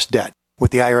IRS debt.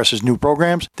 With the IRS's new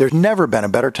programs, there's never been a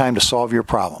better time to solve your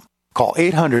problem. Call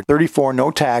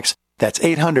 800-34-NO-TAX. That's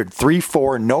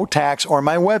 800-34-NO-TAX, or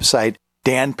my website,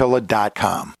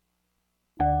 danpilla.com.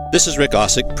 This is Rick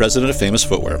Ossick, president of Famous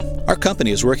Footwear. Our company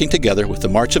is working together with the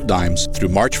March of Dimes through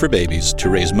March for Babies to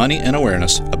raise money and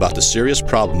awareness about the serious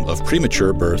problem of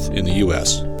premature birth in the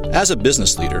U.S. As a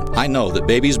business leader, I know that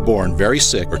babies born very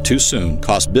sick or too soon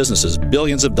cost businesses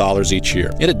billions of dollars each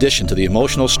year, in addition to the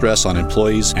emotional stress on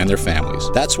employees and their families.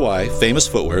 That's why Famous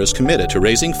Footwear is committed to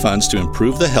raising funds to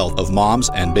improve the health of moms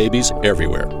and babies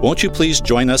everywhere. Won't you please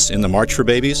join us in the March for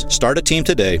Babies? Start a team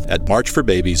today at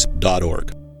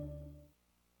marchforbabies.org.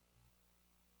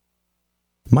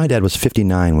 My dad was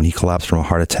 59 when he collapsed from a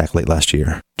heart attack late last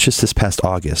year. Just this past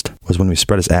August was when we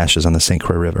spread his ashes on the St.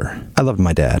 Croix River. I loved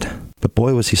my dad, but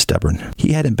boy was he stubborn.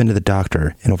 He hadn't been to the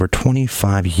doctor in over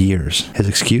 25 years. His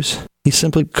excuse? He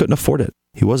simply couldn't afford it.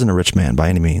 He wasn't a rich man by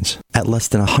any means. At less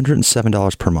than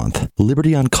 $107 per month,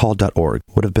 LibertyOnCall.org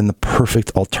would have been the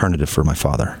perfect alternative for my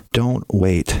father. Don't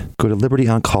wait. Go to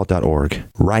LibertyOnCall.org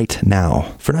right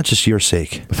now, for not just your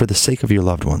sake, but for the sake of your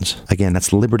loved ones. Again, that's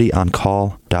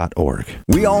LibertyOnCall.org.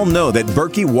 We all know that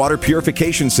Berkey Water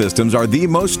Purification Systems are the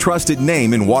most trusted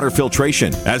name in water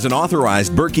filtration. As an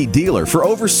authorized Berkey dealer for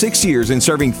over 6 years and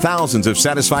serving thousands of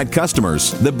satisfied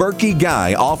customers, the Berkey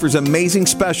Guy offers amazing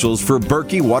specials for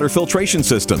Berkey water filtration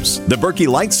systems. The Berkey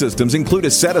Light systems include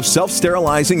a set of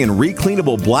self-sterilizing and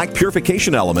recleanable black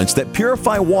purification elements that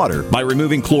purify water by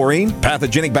removing chlorine,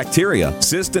 pathogenic bacteria,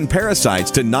 cysts, and parasites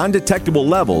to non-detectable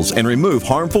levels and remove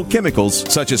harmful chemicals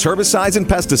such as herbicides and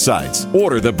pesticides.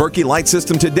 Order the Berkey Light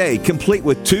system today, complete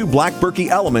with 2 black Berkey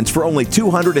elements for only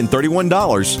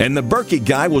 $231, and the Berkey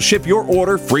Guy will ship your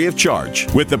order free of charge.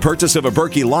 With the purchase of a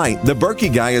Berkey Light, the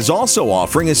Berkey Guy is also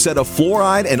offering a set of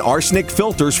fluoride and arsenic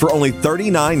filters for only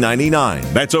 $39.99.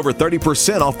 That's over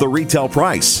 30% off the retail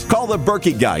price. Call the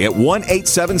Berkey Guy at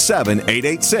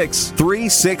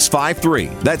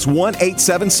 1-877-886-3653. That's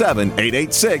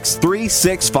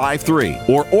 1-877-886-3653.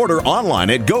 Or order online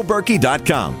at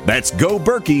GoBerkey.com. That's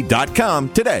GoBerkey.com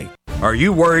today. Are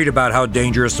you worried about how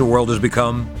dangerous the world has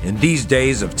become? In these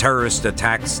days of terrorist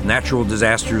attacks, natural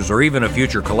disasters, or even a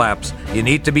future collapse, you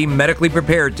need to be medically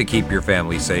prepared to keep your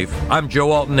family safe. I'm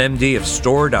Joe Alton, MD of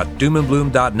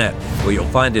store.doomandbloom.net, where you'll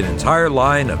find an entire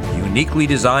line of uniquely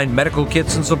designed medical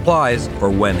kits and supplies for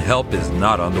when help is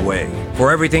not on the way.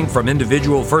 For everything from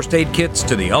individual first aid kits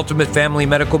to the ultimate family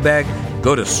medical bag,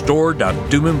 go to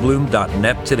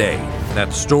store.doomandbloom.net today.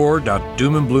 That's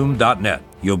store.doomandbloom.net.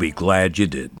 You'll be glad you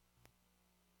did.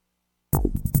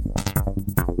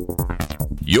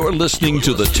 You're listening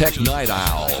to the Tech Night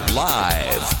Owl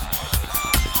live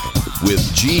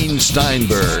with Gene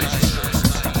Steinberg.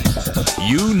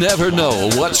 You never know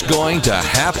what's going to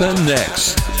happen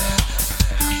next.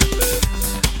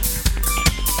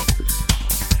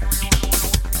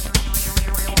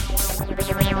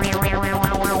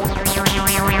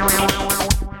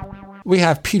 We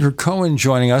have Peter Cohen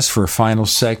joining us for a final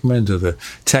segment of the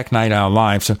Tech Night Owl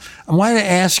Live. So I wanted to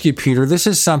ask you, Peter, this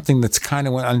is something that's kind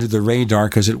of went under the radar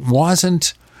because it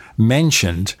wasn't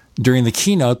mentioned during the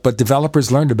keynote, but developers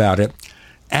learned about it.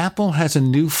 Apple has a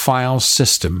new file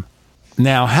system.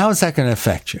 Now, how is that going to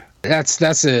affect you? That's the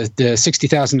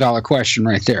 $60,000 question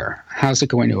right there. How's it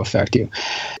going to affect you?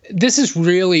 This is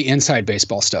really inside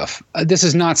baseball stuff. This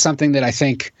is not something that I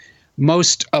think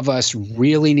most of us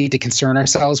really need to concern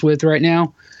ourselves with right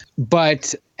now.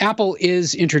 But Apple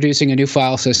is introducing a new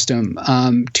file system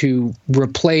to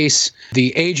replace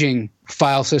the aging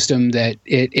file system that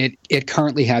it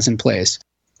currently has in place.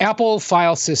 Apple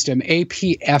file system,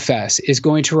 APFS, is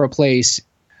going to replace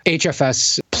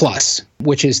HFS Plus,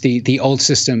 which is the old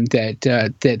system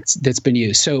that's been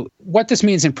used. So what this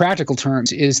means in practical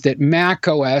terms is that Mac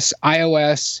OS,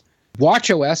 iOS,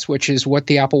 watchOS, which is what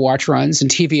the Apple Watch runs,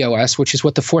 and tvOS, which is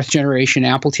what the 4th generation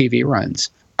Apple TV runs,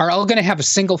 are all going to have a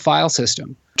single file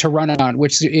system to run it on,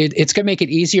 which it's going to make it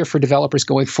easier for developers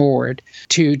going forward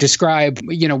to describe,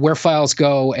 where files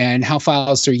go and how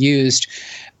files are used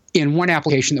in one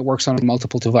application that works on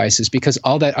multiple devices, because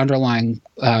all that underlying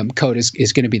code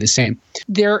is going to be the same.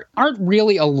 There aren't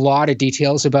really a lot of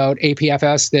details about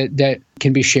APFS that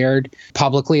can be shared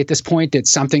publicly at this point.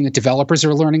 It's something that developers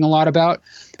are learning a lot about.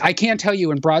 I can tell you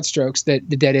in broad strokes that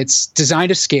it's designed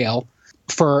to scale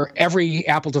for every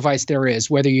Apple device there is,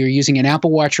 whether you're using an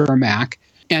Apple Watch or a Mac,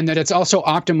 and that it's also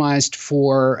optimized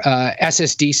for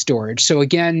SSD storage. So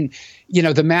again,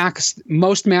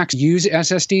 most Macs use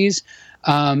SSDs,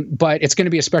 but it's going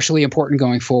to be especially important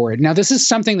going forward. Now, this is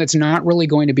something that's not really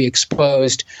going to be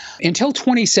exposed until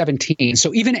 2017.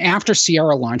 So even after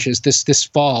Sierra launches this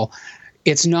fall,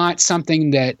 it's not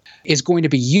something that is going to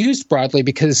be used broadly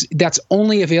because that's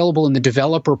only available in the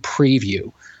developer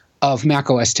preview of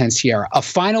macOS 10 Sierra. A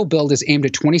final build is aimed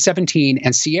at 2017,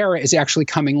 and Sierra is actually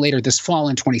coming later this fall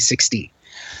in 2016.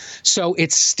 So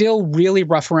it's still really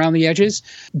rough around the edges,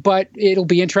 but it'll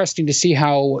be interesting to see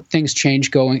how things change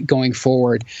going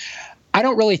forward. I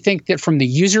don't really think that from the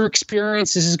user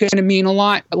experience, this is going to mean a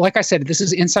lot. Like I said, this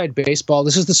is inside baseball.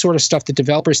 This is the sort of stuff that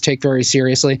developers take very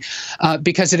seriously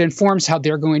because it informs how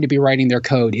they're going to be writing their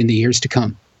code in the years to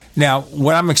come. Now,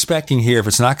 what I'm expecting here, if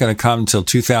it's not going to come until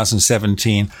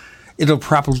 2017, it'll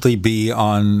probably be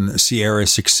on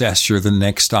Sierra's successor, the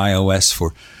next iOS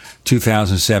for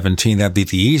 2017. That'd be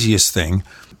the easiest thing.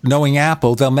 Knowing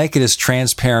Apple, they'll make it as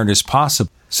transparent as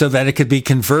possible so that it could be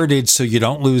converted so you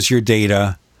don't lose your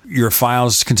data, your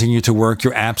files continue to work,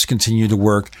 your apps continue to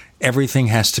work. Everything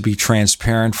has to be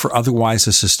transparent, for otherwise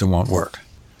the system won't work.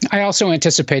 I also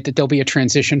anticipate that there'll be a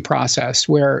transition process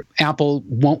where Apple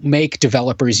won't make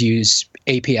developers use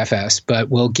APFS, but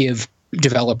will give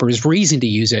developers reason to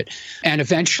use it. And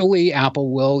eventually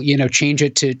Apple will, change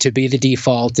it to be the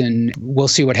default, and we'll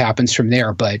see what happens from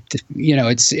there. But,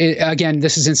 again,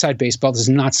 this is inside baseball. This is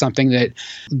not something that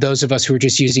those of us who are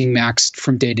just using Macs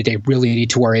from day to day really need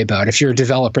to worry about. If you're a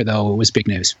developer, though, it was big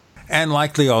news. And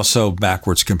likely also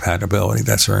backwards compatibility.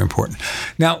 That's very important.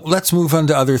 Now, let's move on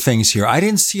to other things here. I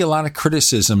didn't see a lot of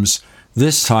criticisms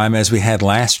this time, as we had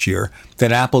last year,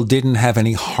 that Apple didn't have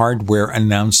any hardware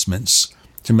announcements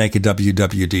to make a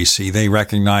WWDC. They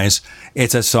recognize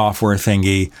it's a software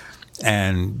thingy,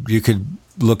 and you could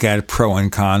look at it pro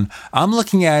and con. I'm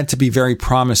looking at it to be very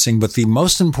promising, but the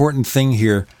most important thing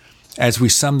here, as we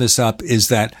sum this up, is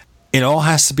that it all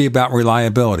has to be about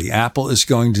reliability. Apple is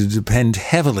going to depend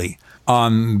heavily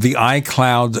on the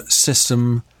iCloud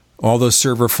system, all those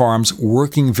server farms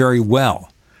working very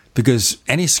well, because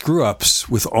any screw-ups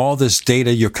with all this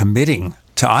data you're committing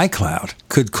to iCloud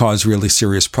could cause really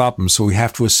serious problems. So we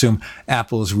have to assume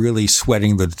Apple is really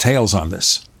sweating the details on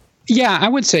this. Yeah, I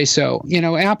would say so.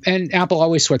 And Apple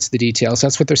always sweats the details.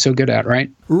 That's what they're so good at, right?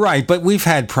 Right, but we've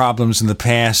had problems in the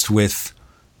past with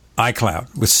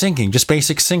iCloud, with syncing, just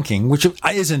basic syncing, which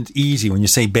isn't easy. When you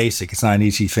say basic, it's not an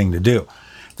easy thing to do.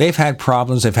 They've had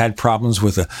problems. They've had problems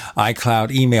with the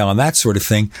iCloud email and that sort of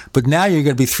thing. But now you're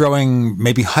going to be throwing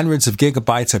maybe hundreds of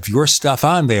gigabytes of your stuff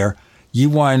on there. You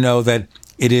want to know that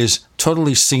it is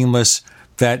totally seamless,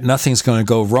 that nothing's going to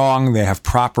go wrong. They have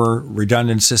proper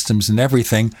redundant systems and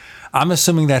everything. I'm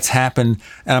assuming that's happened,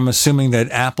 and I'm assuming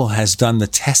that Apple has done the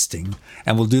testing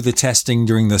and will do the testing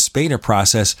during this beta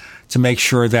process to make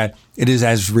sure that it is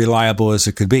as reliable as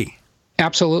it could be.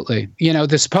 Absolutely.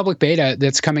 This public beta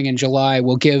that's coming in July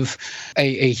will give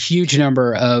a huge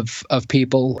number of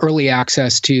people early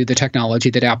access to the technology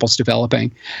that Apple's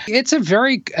developing. It's a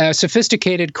very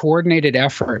sophisticated, coordinated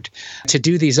effort to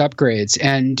do these upgrades,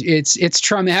 and it's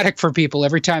traumatic for people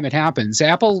every time it happens.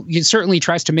 Apple certainly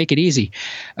tries to make it easy,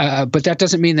 but that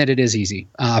doesn't mean that it is easy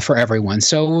for everyone.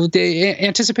 So they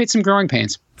anticipate some growing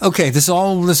pains. Okay, this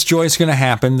joy is going to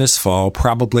happen this fall,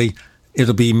 probably.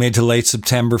 It'll be mid to late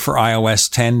September for iOS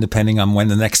 10, depending on when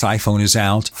the next iPhone is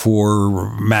out.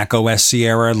 For macOS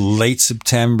Sierra, late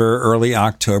September, early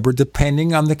October,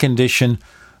 depending on the condition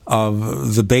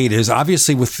of the betas.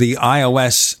 Obviously, with the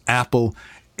iOS, Apple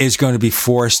is going to be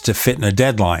forced to fit in a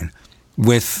deadline.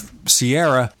 With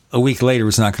Sierra, a week later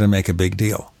is not going to make a big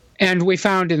deal. And we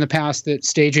found in the past that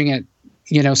staging it,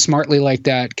 smartly like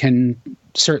that can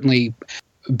certainly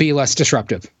be less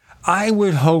disruptive. I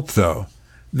would hope, though,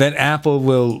 that Apple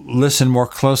will listen more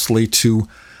closely to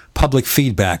public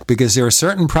feedback, because there are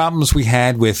certain problems we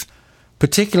had with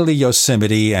particularly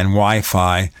Yosemite and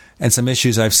Wi-Fi, and some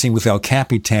issues I've seen with El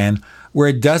Capitan, where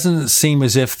it doesn't seem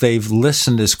as if they've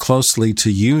listened as closely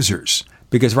to users.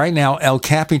 Because right now, El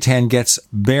Capitan gets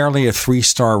barely a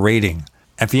 3-star rating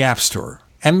at the App Store.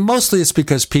 And mostly it's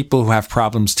because people who have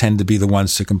problems tend to be the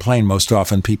ones to complain. Most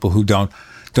often people who don't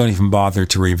even bother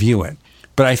to review it.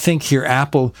 But I think here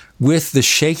Apple, with the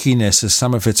shakiness of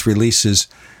some of its releases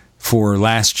for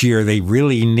last year, they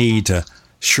really need to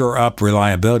shore up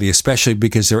reliability, especially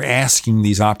because they're asking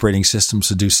these operating systems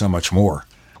to do so much more.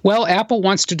 Well, Apple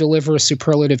wants to deliver a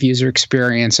superlative user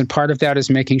experience, and part of that is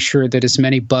making sure that as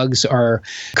many bugs are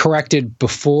corrected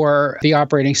before the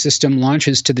operating system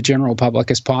launches to the general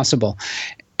public as possible.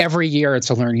 Every year it's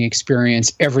a learning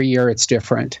experience. Every year it's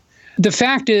different. The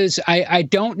fact is, I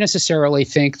don't necessarily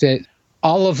think that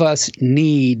all of us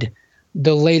need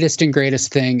the latest and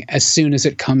greatest thing as soon as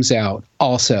it comes out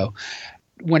also.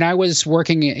 When I was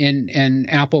working in an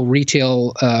Apple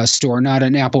retail store,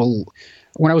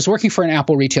 when I was working for an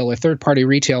Apple retailer, third-party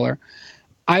retailer,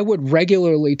 I would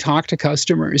regularly talk to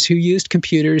customers who used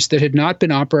computers that had not been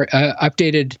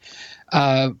updated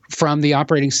from the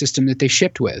operating system that they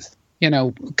shipped with.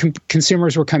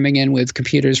 Consumers were coming in with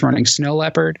computers running Snow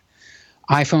Leopard,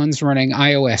 iPhones running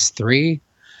iOS 3.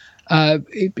 A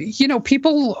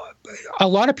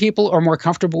lot of people are more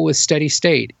comfortable with steady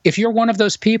state. If you're one of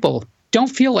those people, don't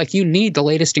feel like you need the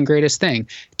latest and greatest thing.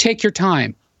 Take your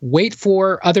time. Wait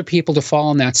for other people to fall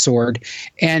on that sword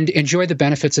and enjoy the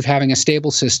benefits of having a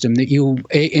stable system that you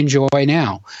enjoy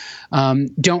now.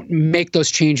 Don't make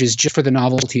those changes just for the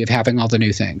novelty of having all the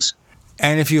new things.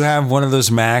 And if you have one of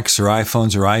those Macs or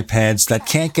iPhones or iPads that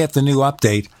can't get the new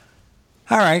update,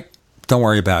 all right, don't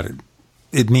worry about it.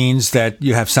 It means that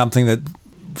you have something that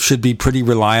should be pretty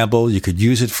reliable. You could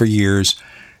use it for years.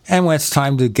 And when it's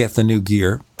time to get the new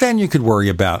gear, then you could worry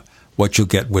about what you'll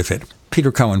get with it.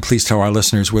 Peter Cohen, please tell our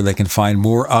listeners where they can find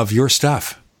more of your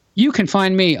stuff. You can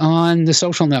find me on the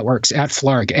social networks at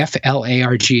Flarg,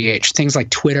 F-L-A-R-G-H, things like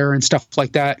Twitter and stuff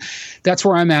like that. That's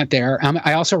where I'm at there.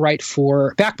 I also write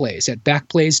for Backblaze at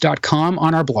backblaze.com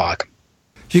on our blog.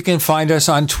 You can find us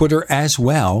on Twitter as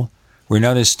well. We're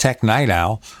known as Tech Night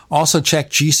Owl. Also check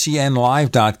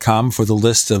GCNlive.com for the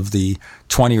list of the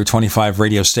 20 or 25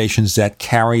 radio stations that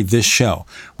carry this show.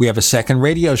 We have a second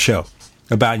radio show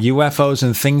about UFOs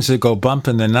and things that go bump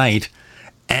in the night.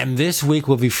 And this week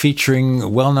we'll be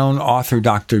featuring well-known author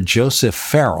Dr. Joseph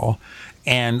Farrell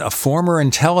and a former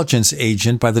intelligence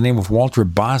agent by the name of Walter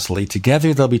Bosley.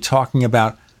 Together they'll be talking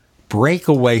about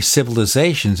breakaway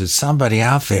civilizations that somebody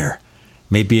out there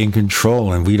may be in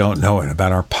control and we don't know it,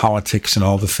 about our politics and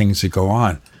all the things that go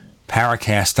on.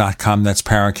 Paracast.com, that's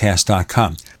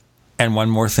Paracast.com. And one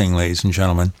more thing, ladies and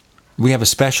gentlemen. We have a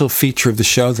special feature of the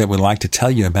show that we'd like to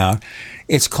tell you about.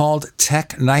 It's called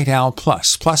Tech Night Owl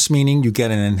Plus. Plus meaning you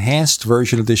get an enhanced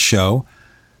version of this show,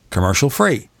 commercial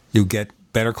free. You get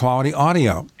better quality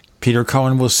audio. Peter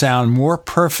Cohen will sound more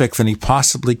perfect than he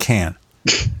possibly can.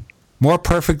 More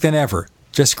perfect than ever.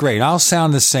 Just great. I'll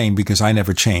sound the same because I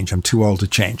never change. I'm too old to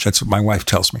change. That's what my wife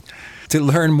tells me. To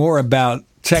learn more about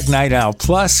Tech Night Owl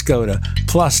Plus, go to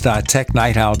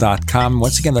plus.technightowl.com.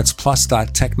 Once again, that's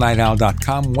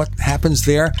plus.technightowl.com. What happens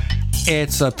there?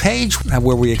 It's a page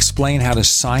where we explain how to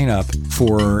sign up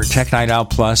for Tech Night Owl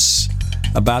Plus,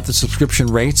 about the subscription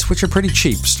rates, which are pretty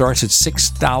cheap. Starts at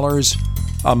 $6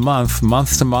 a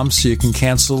month to month, so you can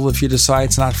cancel if you decide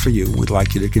it's not for you. We'd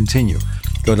like you to continue.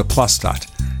 Go to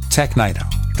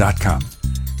plus.technightowl.com.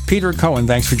 Peter Cohen,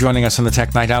 thanks for joining us on the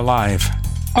Tech Night Owl Live.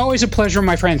 Always a pleasure,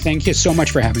 my friend. Thank you so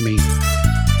much for having me.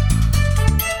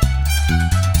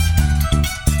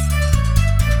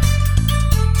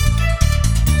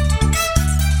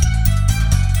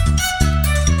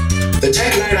 The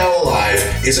Tech Night Owl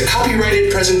Live is a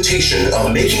copyrighted presentation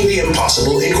of Making the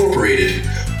Impossible Incorporated.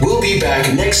 We'll be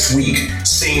back next week.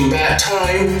 Same bat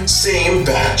time, same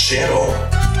bat channel.